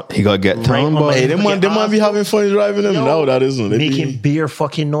dump truck He got to get Right town, on boy. my- Hey, they might be having fun driving them. Yo, No, that isn't. They making be, beer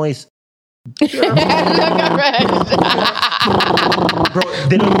fucking noise? Look at Reg. Bro,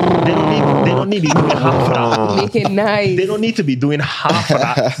 they don't need to be doing half of that. Make it nice. They don't need to be doing half of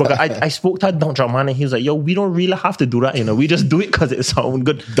that. Because I spoke to a dump truck man and he was like, yo, we don't really have to do that, we just do it because it sounds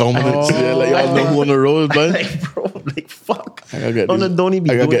good. dominance. Yeah, like y'all know who on the road, man. Like, bro, like, fuck. I gotta get Oh, no, this, don't even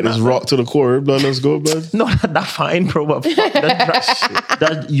be I gotta doing get this that, rock to the core, blood. Let's go, blood. No, that's fine, bro. But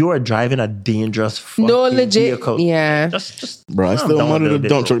fuck, you are driving a dangerous fucking No, legit. vehicle. Yeah. Just Bro, I calm still down a wanted little a bit,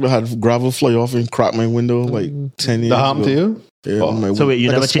 dump bro. truck that had gravel fly off and crack my window like 10 years That happened to ago. you? Yeah, Oh. my So wait, you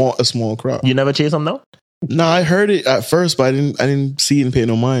like never a small crack. You never chase them though? No, I heard it at first, but I didn't see it and pay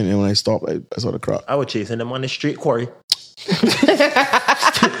no mind. And when I stopped, I saw the crack. I was chasing them on the straight quarry.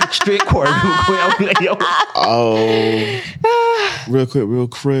 Straight quarry. I'm like, yo. Oh, real quick.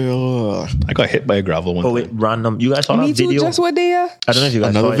 I got hit by a gravel one Oh wait, time. random. You guys saw Me that too, video? just what they are. I don't know if you guys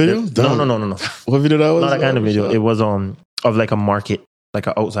Another saw video? it. Damn. No. What video that was? Not that kind of video. Oh, It was of like a market, like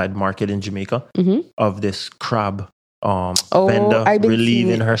an outside market in Jamaica, Mhm. of this crab Oh, vendor I've been seeing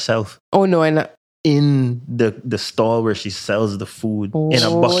relieving it. herself Oh no, and in the stall where she sells the food in a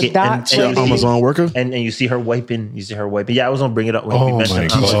Oh, bucket, that's She an you see- Amazon worker. and you see her wiping. Yeah, I was gonna bring it up when Oh we my mentioned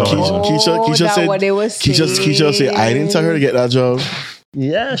God. Amazon. Keisha that said- what they was Keisha said, I didn't tell her to get that job.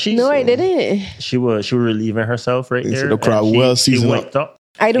 Yeah, No, I didn't. She was relieving herself right They there. said the crab and well she seasoned wiped up.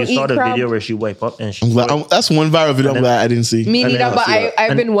 I don't You saw eat the crab. video where she wiped up and she. I'm glad, that's one viral video. And I'm then- glad I didn't see. Me And neither, then but I see that.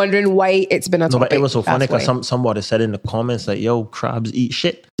 I've been wondering why it's been a No, topic. but it was so funny That's because why. somebody said in the comments like, "Yo, crabs eat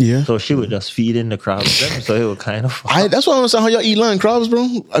shit." Yeah. So she would just feed in the crabs, them, so it was kind of. That's why I was saying how y'all eat lion crabs, bro.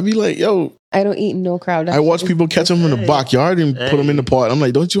 I be like, yo, I don't eat no crab. I watch people catch them in the backyard and put them in the pot. I'm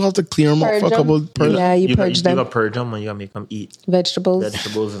like, don't you have to clear them up for a Purge couple? them? Yeah, you purge them. You got purge them and you gotta make them eat Vegetables.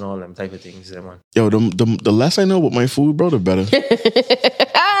 vegetables and all them type of things. Man. Yo, the less I know about my food, bro, the better.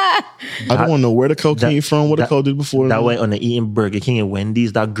 I don't want to know where the cow came from, what the cow did before. That way on the eating Burger King and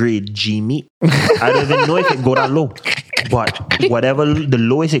Wendy's, that grade G meat. I don't even know if it go that low. But whatever the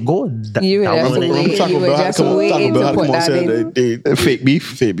lowest it go, You would that have one to it wait. is. You would just wait to put that in. Fake beef.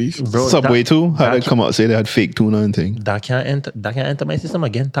 Fake beef. Bro, Subway that- too. How they that- come out and say they had fake tuna and thing. That can't enter my system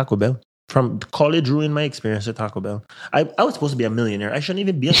again. Taco Bell. From college ruined my experience at Taco Bell. I was supposed to be a millionaire. I shouldn't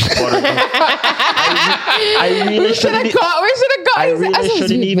even be a supporter. I really We should shouldn't have be. got. We should have got. I his really asses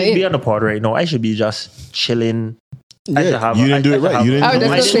shouldn't even beat. be on the pod right now. I should be just chilling. I should Yeah, have you a- didn't do I it should right. have You a- didn't I was do it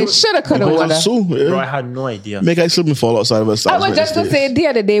just right. gonna say, shoulda, coulda, Because woulda. I'm so, Bro, I yeah. had no idea. Make I slip and fall outside of us. I was just gonna say the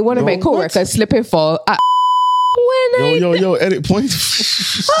other day, one of my No, coworkers slip and fall. Yo, edit point.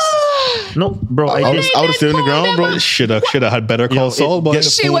 No, bro. I I was did. still in the ground, bro. Should have had better call Saul, but get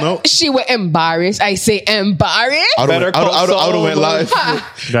the phone out. She was embarrassed. I say embarrassed. I Better would call have Saul, went live.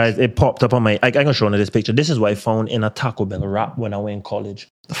 Guys, it popped up on my. I can show you this picture. This is what I found in a Taco Bell wrap when I went in college.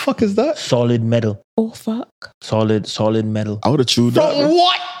 the fuck is that? Solid metal. Oh fuck! Solid metal. I would have chewed that. bro.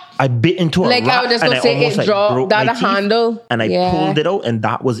 What? I bit into a Like wrap I was just and gonna say, almost, it like, dropped broke that my the teeth. handle, And I Yeah. pulled it out, and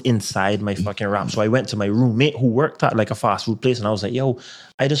that was inside my fucking wrap. So I went to my roommate who worked at like a fast food place, and I was like, "Yo,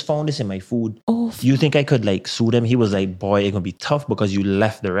 I just found this in my food. Oh, You think I could like sue them?" He was like, "Boy, it's gonna be tough because you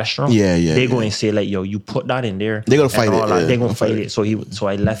left the restaurant. Yeah. They're going to say like, yo, you put that in there. They gonna and fight all it, that. yeah. They're gonna fight it. So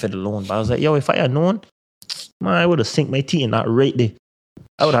I left it alone. But I was like, yo, if I had known, man, I would have sink my teeth in that right there.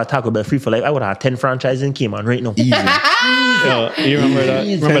 I would have Taco Bell free for life. I would have 10 franchises in Cayman right now. Easy. Yo, you remember that?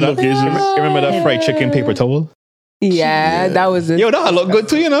 Ten Remember that? locations. Remember that fried chicken paper towel? yeah, that was it. Yo, that look good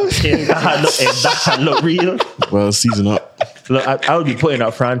too, you know. If that look real, Well, season up. look, I would be putting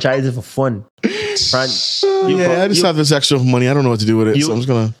out franchises for fun. Yeah, I just have this extra money. I don't know what to do with it, so I'm just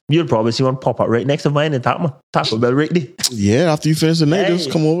gonna. You'll probably see one pop up right next to mine and Taco Bell right there. Yeah, after you finish the night,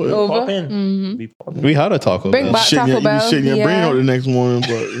 just come over. Over. Pop in. Mhm. Be popping. We had a taco. Bring Bell. back Taco You be Bell. shitting your brain Yeah. out the next morning, but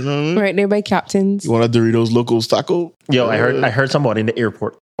you know what I mean? Right there by Captain's. You want a Doritos Locos taco? Yo, I heard somebody in the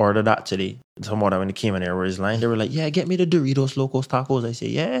airport order that today. Somebody when they came in there where his line, they were like, "Yeah, get me the Doritos Locos tacos." I say,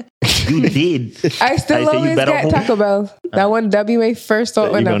 "Yeah, you did." I still I say, you always better get hope- Taco Bell. That one WA first thought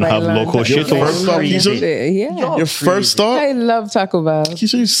You when gonna I have land. local shit Your over? first stop, Keisha? Yeah. Yo, Your first stop? I love Taco Bell.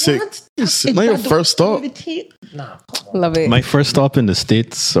 Keisha, you sick. You sick. Not your first stop. Nah, come on. Love it. My first stop in the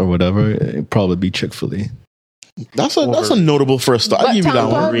States or whatever, it'd probably be Chick-fil-A. That's a notable first stop. I'll But give you that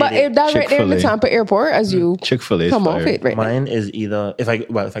Tampa, one. but if that right there in the Chick-fil-A. Tampa airport, as you Chick-fil-A is come off fire. it right now. Mine is either if I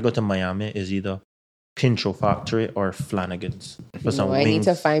go to Miami, is either Pincho Factory or Flanagan's for some No, I need wings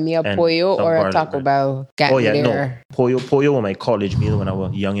to find me a and pollo some or a garlic Taco bread. Bell. Get Oh me yeah, there. no. Pollo was my college meal when I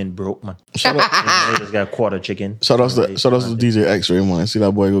was young and broke, man. Shout out, I just got a quarter chicken. shout out to DJ X-Ray, man. See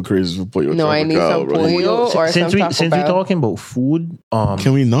that boy go crazy for put your No, I need some bro. pollo or some Since we Taco since we Bell. talking about food,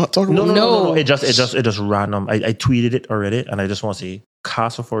 Can we not talk about no, that? No. It just random. I tweeted it already, and I just want to say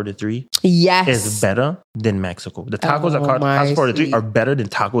Casa 43 Yes. is better than Mexico. The tacos at Casa 43 are better than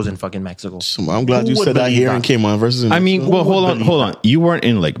tacos in fucking Mexico. So I'm glad you Who said would that here believe in that? Cayman versus in I mean, Mexico. well, hold believe on. You weren't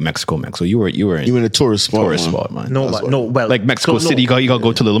in like Mexico. You were in You in a tourist spot, man. No, That's but, no, well, Like Mexico so, City, you gotta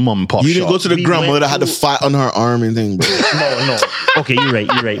go to the little mom and pop You shop. didn't go to the We grandmother went that had to to- fight on her arm and thing, bro. No. Okay, you're right.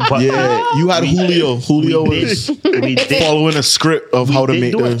 But Yeah, you had Julio. Julio was we did. following a script of how to We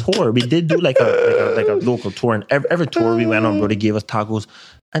make did do a the. tour. We did do like a local tour, and every tour we went on, bro, they gave us tacos,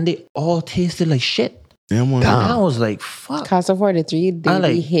 and they all tasted like shit. Damn one. And I was like, "Fuck." Casa 43, they I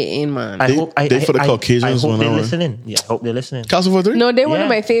like- be hitting, man. I They- hope they for the Caucasians I hope when they're I went. listening. Yeah, I hope they're listening. Casa 43? No, they're one of Yeah.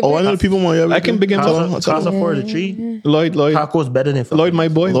 my favorites. Oh, I know the people want you. I can begin to Casa 43, Lloyd, tacos better than fucking- Lloyd, my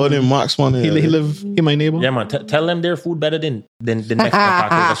boy. Lord and Max one. He live. He my neighbor. Yeah, man. Tell them their food better than Mexican tacos.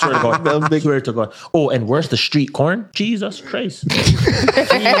 I swear to God. I swear to God. Oh, and where's the street corn? Jesus Christ.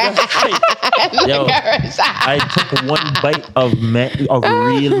 Jesus Christ. Yo, I took one bite of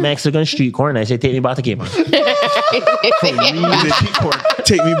real Mexican street corn. I said, take me back to Cayman. Real street corn.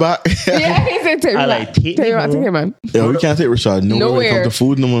 Take me back. Yeah, he said, take me I back. like take Take me me back to home. Cayman. Yeah, we can't take Rashad nowhere when it Nowhere. comes to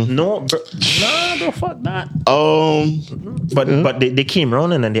food no more. No, bro. Nah, bro, fuck that. But they came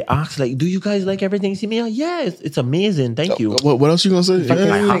around and then they asked, like, do you guys like everything? See me? Yeah, it's amazing. Thank you. What else you gonna say?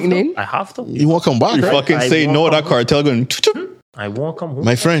 I have to. You won't come back, You right? fucking I say won't no. come That cartel going. I won't come home.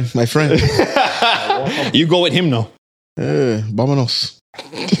 My friend. You go with him now. Yeah, vámonos.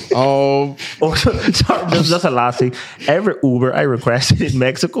 Oh, sorry, that's the last thing. Every Uber I requested in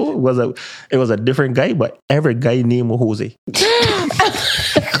Mexico was a different guy, but every guy named was Jose.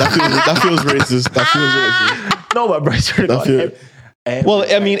 That feels racist. That feels racist. No, but bro, I swear to That God, feel- Well,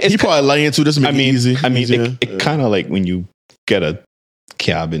 I mean, it's He probably lying too. Just to make I mean, it easy. Easier. it kind of like when you get a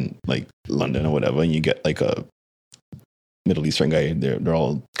cab in like London or whatever, and you get like a Middle Eastern guy. They're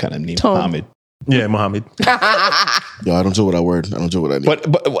all kind of named Tom. Mohammed. yeah, Mohammed. Yo, I don't joke with that word. I don't joke with that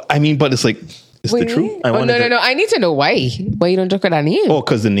name. But I mean, but it's like it's the truth. I Oh, wanted to- no. I need to know why. Why you don't joke with that name? Oh,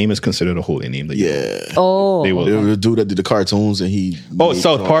 because the name is considered a holy name. That you- Yeah. Oh. They will. There was a dude that did the cartoons and he. Oh, made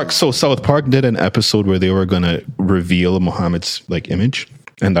South Park. So South Park did an episode where they were gonna reveal Muhammad's like image,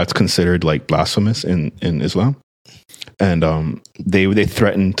 and that's considered like blasphemous in Islam. And they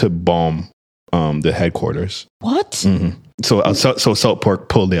threatened to bomb the headquarters. What? Mm-hmm. So South Park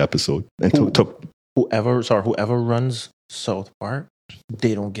pulled the episode and took. Whoever runs South Park,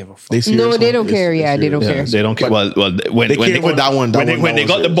 they don't give a fuck. They serious No, they one? don't care. Yeah, they don't Yeah, care. they don't care. Well, when They came with that one. when they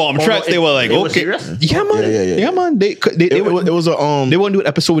got the bomb tracks, they were like, They were okay, serious? yeah, man, Yeah. yeah, man. They It was a they want to do an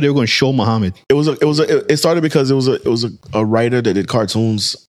episode where they were going to show Muhammad. it started because it was a writer that did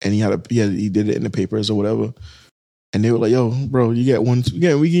cartoons and he did it in the papers or whatever, and they were like, "Yo, bro, you get one.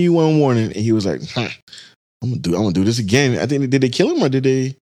 Yeah, we give you one warning." And he was like, I'm gonna do this again." I think did they kill him or did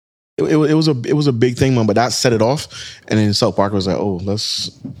they? It was a big thing, man. But that set it off, and then South Park was like, "Oh,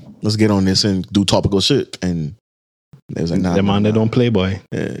 let's get on this and do topical shit." And they was like, "Nah, the man that nah. don't play, boy.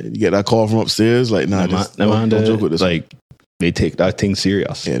 Yeah, you get that call from upstairs, like, "Nah, just don't joke with this." Like they take that thing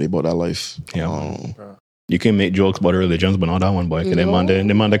serious. Yeah, they bought that life. Yeah. You can make jokes about religions, but not that one, boy. 'Cause they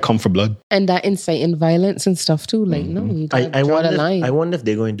man that come for blood. And that inciting violence and stuff too. Like, no, you gotta I draw the line. wonder if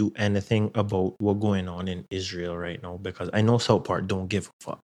they're going to do anything about what's going on in Israel right now, because I know South Park don't give a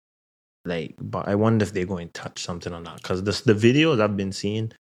fuck. Like, but I wonder if they're going to touch something on that, because the videos I've been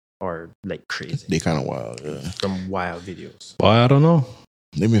seeing are like crazy. They kind of wild. Yeah, Some wild videos. Boy, I don't know.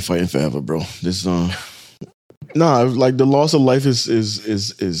 they've been fighting forever, bro. This nah, like the loss of life is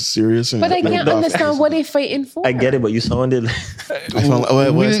serious. And But I can't understand what they're fighting for. I get it, but you sounded like I sound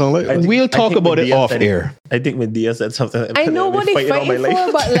like, what I sound like? I think- We'll talk think about when it Dia off said air. I think when Dia said something, I know what they're all my fighting life.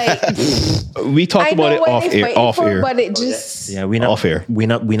 for, but like, We talk I about know it what off they're air. fighting Off for, air. but it just. Yeah, we not Off air. We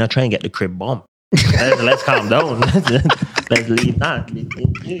not trying to get the crib bomb. Let's calm down. Let's leave that.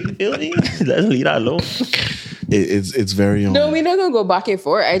 You feel me? Let's leave that alone. It's very No, we're not gonna go back and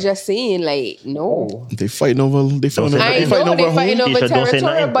forth. I just saying, like, no. they fighting over say I know they're fighting who? over Keisha, don't say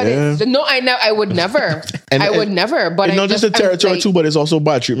territory, nothing. but Yeah. it's no. I would never. And- I would never. But and I not just the I'm territory like, too, but it's also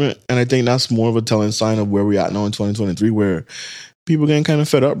bad treatment. And I think that's more of a telling sign of where we at now in 2023, where people getting kind of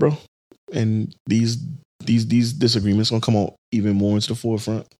fed up, bro. And these disagreements gonna come out even more into the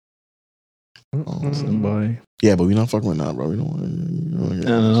forefront. Boy. Yeah, but we not fucking with that, bro. We don't want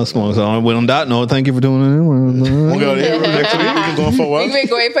No, that's small. So well, on that note, thank you for doing it. We've been going for a while. We've been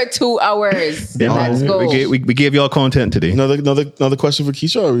going for 2 hours. Yeah, Let's man. go. We gave y'all content today. Another question for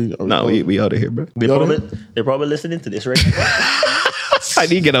Keisha? Are No, we out of here, bro. They're probably listening to this right now. I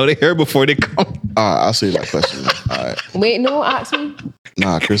need to get out of here before they come. I'll say that question. All right. Wait, no, ask me.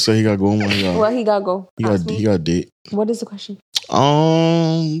 Nah, Chris said he got to go. Well, he gotta go. He Ask got me. a date. What is the question?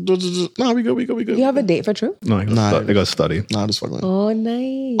 Nah, we good. You have a date for true? No, I got study. Nah, just fucking. Oh,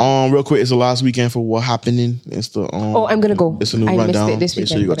 nice. Real quick, it's the last weekend for What Happening. It's the Oh, I'm gonna go. It's a new I missed rundown. it this Make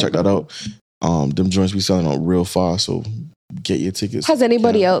sure you go weekend, check but that out. Them joints be selling out real fast, so get your tickets. Has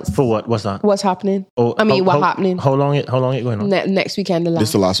anybody else? For what? What's that? What's happening? Oh, I mean, what happening? How long it going on? Next weekend, the last.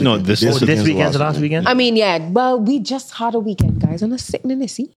 This the last No, weekend. this Weekend's the last weekend? I mean, yeah. Well, we just had a weekend, guys, on a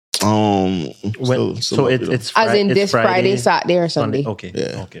sickness. See? So it's As in this Friday, Saturday, or Sunday. Okay.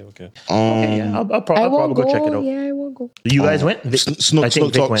 Yeah. Okay. Yeah, I'll probably go check it out. Yeah, I will go. You guys went? Snook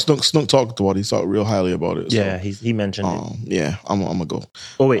talked about it. He talked real highly about it. Yeah, he mentioned it. Yeah, I'm gonna go.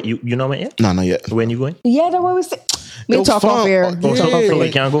 Oh wait, you not went yet? Nah, not yet. When you going? Yeah, that's what we said. It We was talk fun. off here. Oh, So we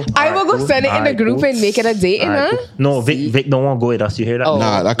can't go. I will go send it in the group and make it a date, Alright, huh? cool. No, Vic don't want to go with us. You hear that? Oh.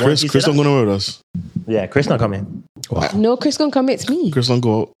 Nah, that Chris don't go nowhere with us. Yeah, Chris not coming. No, Chris gonna come. It's me. Chris don't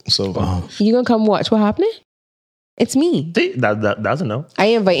go out. So You gonna come watch what happening? It's me. See, that doesn't know. I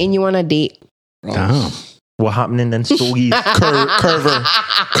inviting you on a date. Damn. What happening then? Stogies.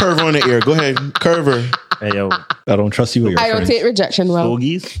 curver on the ear. Go ahead, curver. Hey yo, I don't trust you with your I don't friends. take rejection well,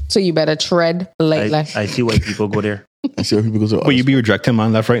 Stogies. so you better tread lightly. I see why people go there. I see how people go to. But you be rejecting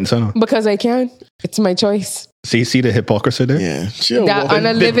man left, right, and center. Because I can. It's my choice. See the hypocrisy there? Yeah, chill. That walk. on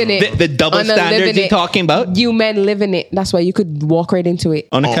a living it. The double On a standards living you're it. talking about? You men live in it. That's why you could walk right into it.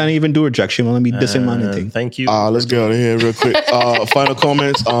 I can't even do rejection. Well, let me dissing man anything. Thank you. Let's get out of here real quick. Final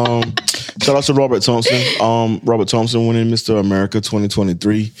comments. Shout out to Robert Thompson. Robert Thompson winning Mr. America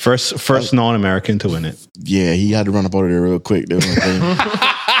 2023. First non-American to win it. Yeah, he had to run up out of there real quick. Them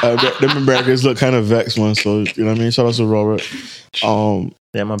Americans look kind of vexed, man. So you know what I mean. Shout out to Robert.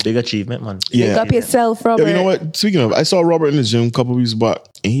 Yeah, my big achievement, man. Yeah. Pick up yourself, Robert. Yo, you know what? Speaking of, I saw Robert in the gym a couple weeks back,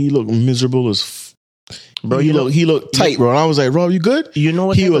 and he looked miserable as. Bro, he looked tight, bro. And I was like, Rob, you good? You know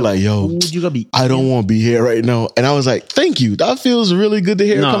what? He was like, yo, you gotta be. I don't want to be here right now. And I was like, thank you. That feels really good to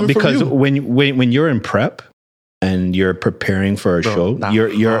hear. No, coming because from you. when you're in prep and you're preparing for a show,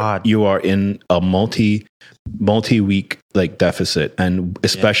 you are in a multi-week like deficit, and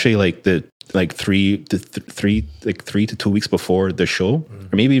especially like the 3 to 2 weeks before the show,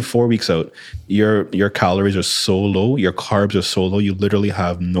 or maybe 4 weeks out, your calories are so low, your carbs are so low, you literally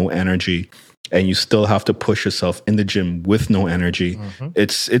have no energy, and you still have to push yourself in the gym with no energy.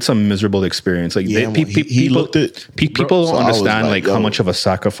 It's a miserable experience. Like Yeah, he looked at people so don't I was understand like, how yo. much of a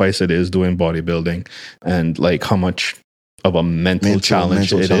sacrifice it is doing bodybuilding, and like how much of a mental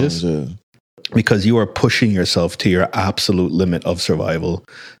challenge it is. Yeah. Because you are pushing yourself to your absolute limit of survival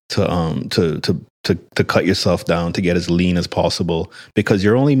to cut yourself down, to get as lean as possible, because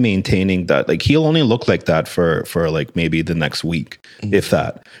you're only maintaining that. Like he'll only look like that for like maybe the next week, if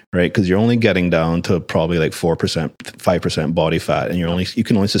that, right? Because you're only getting down to probably like 4%, 5% body fat, and you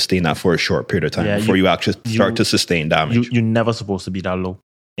can only sustain that for a short period of time before you actually start to sustain damage. You're never supposed to be that low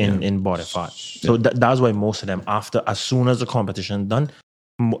in body fat. So that's why most of them, as soon as the competition done,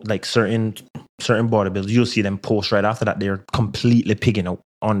 like certain bodybuilders, you'll see them post right after that they're completely pigging out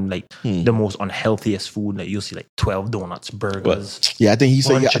on like the most unhealthiest food. Like you'll see like 12 donuts, burgers. Yeah, I think he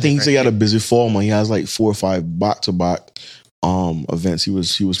said. Bunch I of think he said he had a different busy form. He has like 4 or 5 back-to-back events. He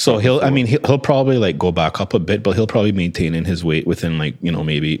was. So he'll probably like go back up a bit, but he'll probably maintain in his weight within like, you know,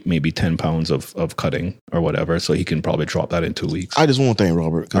 maybe 10 pounds of cutting or whatever. So he can probably drop that in 2 weeks. I just want to thank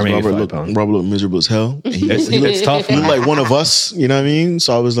Robert, because Or maybe Robert 5 looked pounds. miserable as hell. And he It's tough. He looked like one of us, you know what I mean?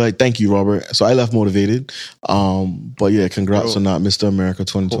 So I was like, thank you, Robert. So I left motivated. But yeah, congrats on that, Mr. America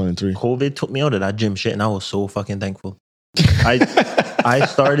 2023. COVID took me out of that gym shit, and I was so fucking thankful. I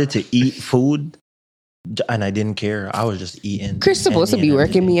started to eat food, and I didn't care. I was just eating. Chris supposed to be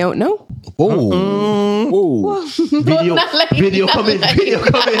working me out, no? Whoa. Video coming.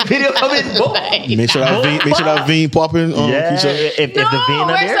 Boom. Make sure that vein popping. Yeah, Keisha. if the vein are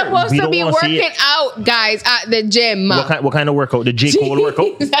we're there, supposed we to don't be wanna see working it. out, guys, at the gym. What kind of workout? The J. Cole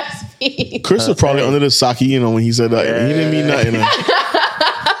workout? That's me. Chris was probably under the sake, you know, when he said that. He didn't mean nothing.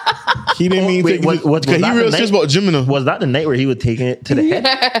 He didn't mean Wait, take was because he that the real night? serious about gymming though. Was that the night where he was taking it to the head?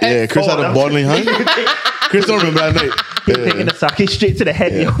 Yeah, Chris had a bottling hand. Chris don't remember that night. He was taking the sake straight to the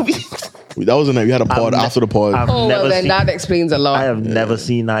head. Yeah. Yo. That was the night we had a pod after the pod. I've Oh, well, never then seen, that explains a lot. I have never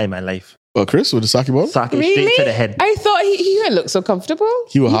seen that in my life. Chris with the sake bottle? Sake Really? straight to the head. I thought he had looked so comfortable.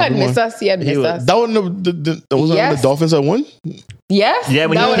 He was had hopping missed one. us. He had missed was- us. That wasn't that wasn't Yes. the Dolphins that won. Yes. Yeah,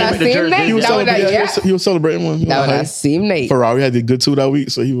 when that he was came that with the same jersey, night. He was That was that, celebrating. yeah. He was celebrating one. That was that same night. Ferrari had did good too that week,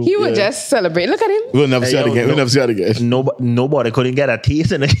 so he was. He would just celebrate. Look at him. We'll never see that yo, again. We'll never see that again. Nobody couldn't get a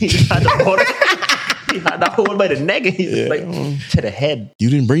taste in it. He had that hold by the neck, and he's just like to the head. You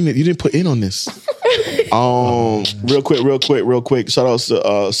didn't bring it. You didn't put in on this. Real quick. Shout out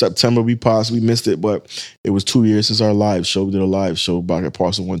to September. We missed it, but it was 2 years since our live show. We did a live show back at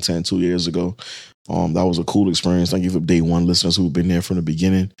Parcel 110 2 years ago. That was a cool experience. Thank you for day one listeners who've been there from the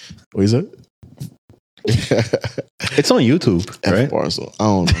beginning. What is it? It's on YouTube, right? Parcel. I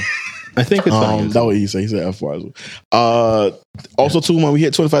don't know. I think it's on YouTube. That's what he said. He said F Parcel. Also, too, man, we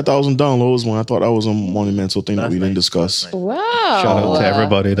hit 25,000 downloads. Man, I thought that was a monumental thing that we didn't discuss. Wow. Shout out to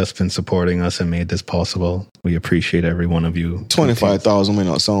everybody that's been supporting us and made this possible. We appreciate every one of you. 25,000 may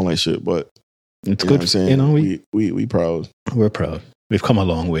not sound like shit, but it's good. You know, we proud. We're proud. We've come a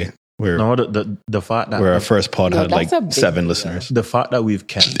long way. The fact that our first pod had like 7 listeners. The fact that we've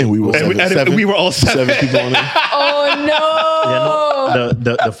kept and we were seven, we were all 7 people on it. Oh no!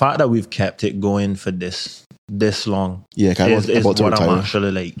 The fact that we've kept it going for this long, is what I'm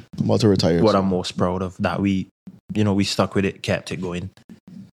actually like. I'm about to retire. What I'm most proud of, that we stuck with it, kept it going.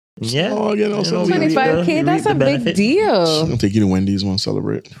 Yeah, 25K. That's a big deal. I'll take you to Wendy's. Want to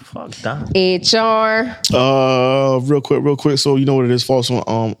celebrate? Fuck that. HR. Real quick. So you know what it is. Follow us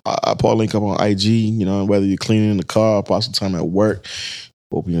on I put a link up on IG. You know, whether you're cleaning in the car, pass some time at work.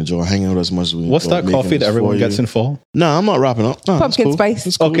 Hope you enjoy hanging out as much as we. What's that coffee that everyone gets in fall? No, I'm not wrapping up. No, pumpkin spice.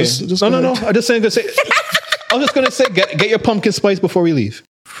 It's cool. Okay. No. I was just gonna say, get your pumpkin spice before we leave.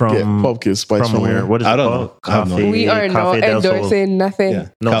 From pumpkin spice from where? What is I it don't called? know. We are not endorsing nothing. Yeah.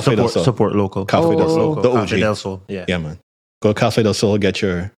 No, Cafe del Sol. support local. Cafe del Sol. The OG. Cafe del Sol. Yeah, man. Go to Cafe del Sol. Get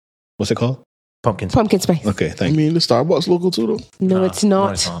your, what's it called? Pumpkin spice. Okay, thank you. I mean, the Starbucks local too, though. No, it's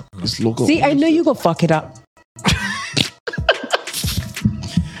not. It's local. See, I know you go fuck it up.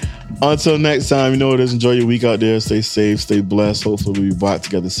 Until next time, you know what it is. Enjoy your week out there. Stay safe. Stay blessed. Hopefully, we'll be back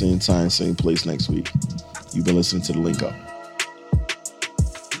together same time, same place next week. You've been listening to The Link Up.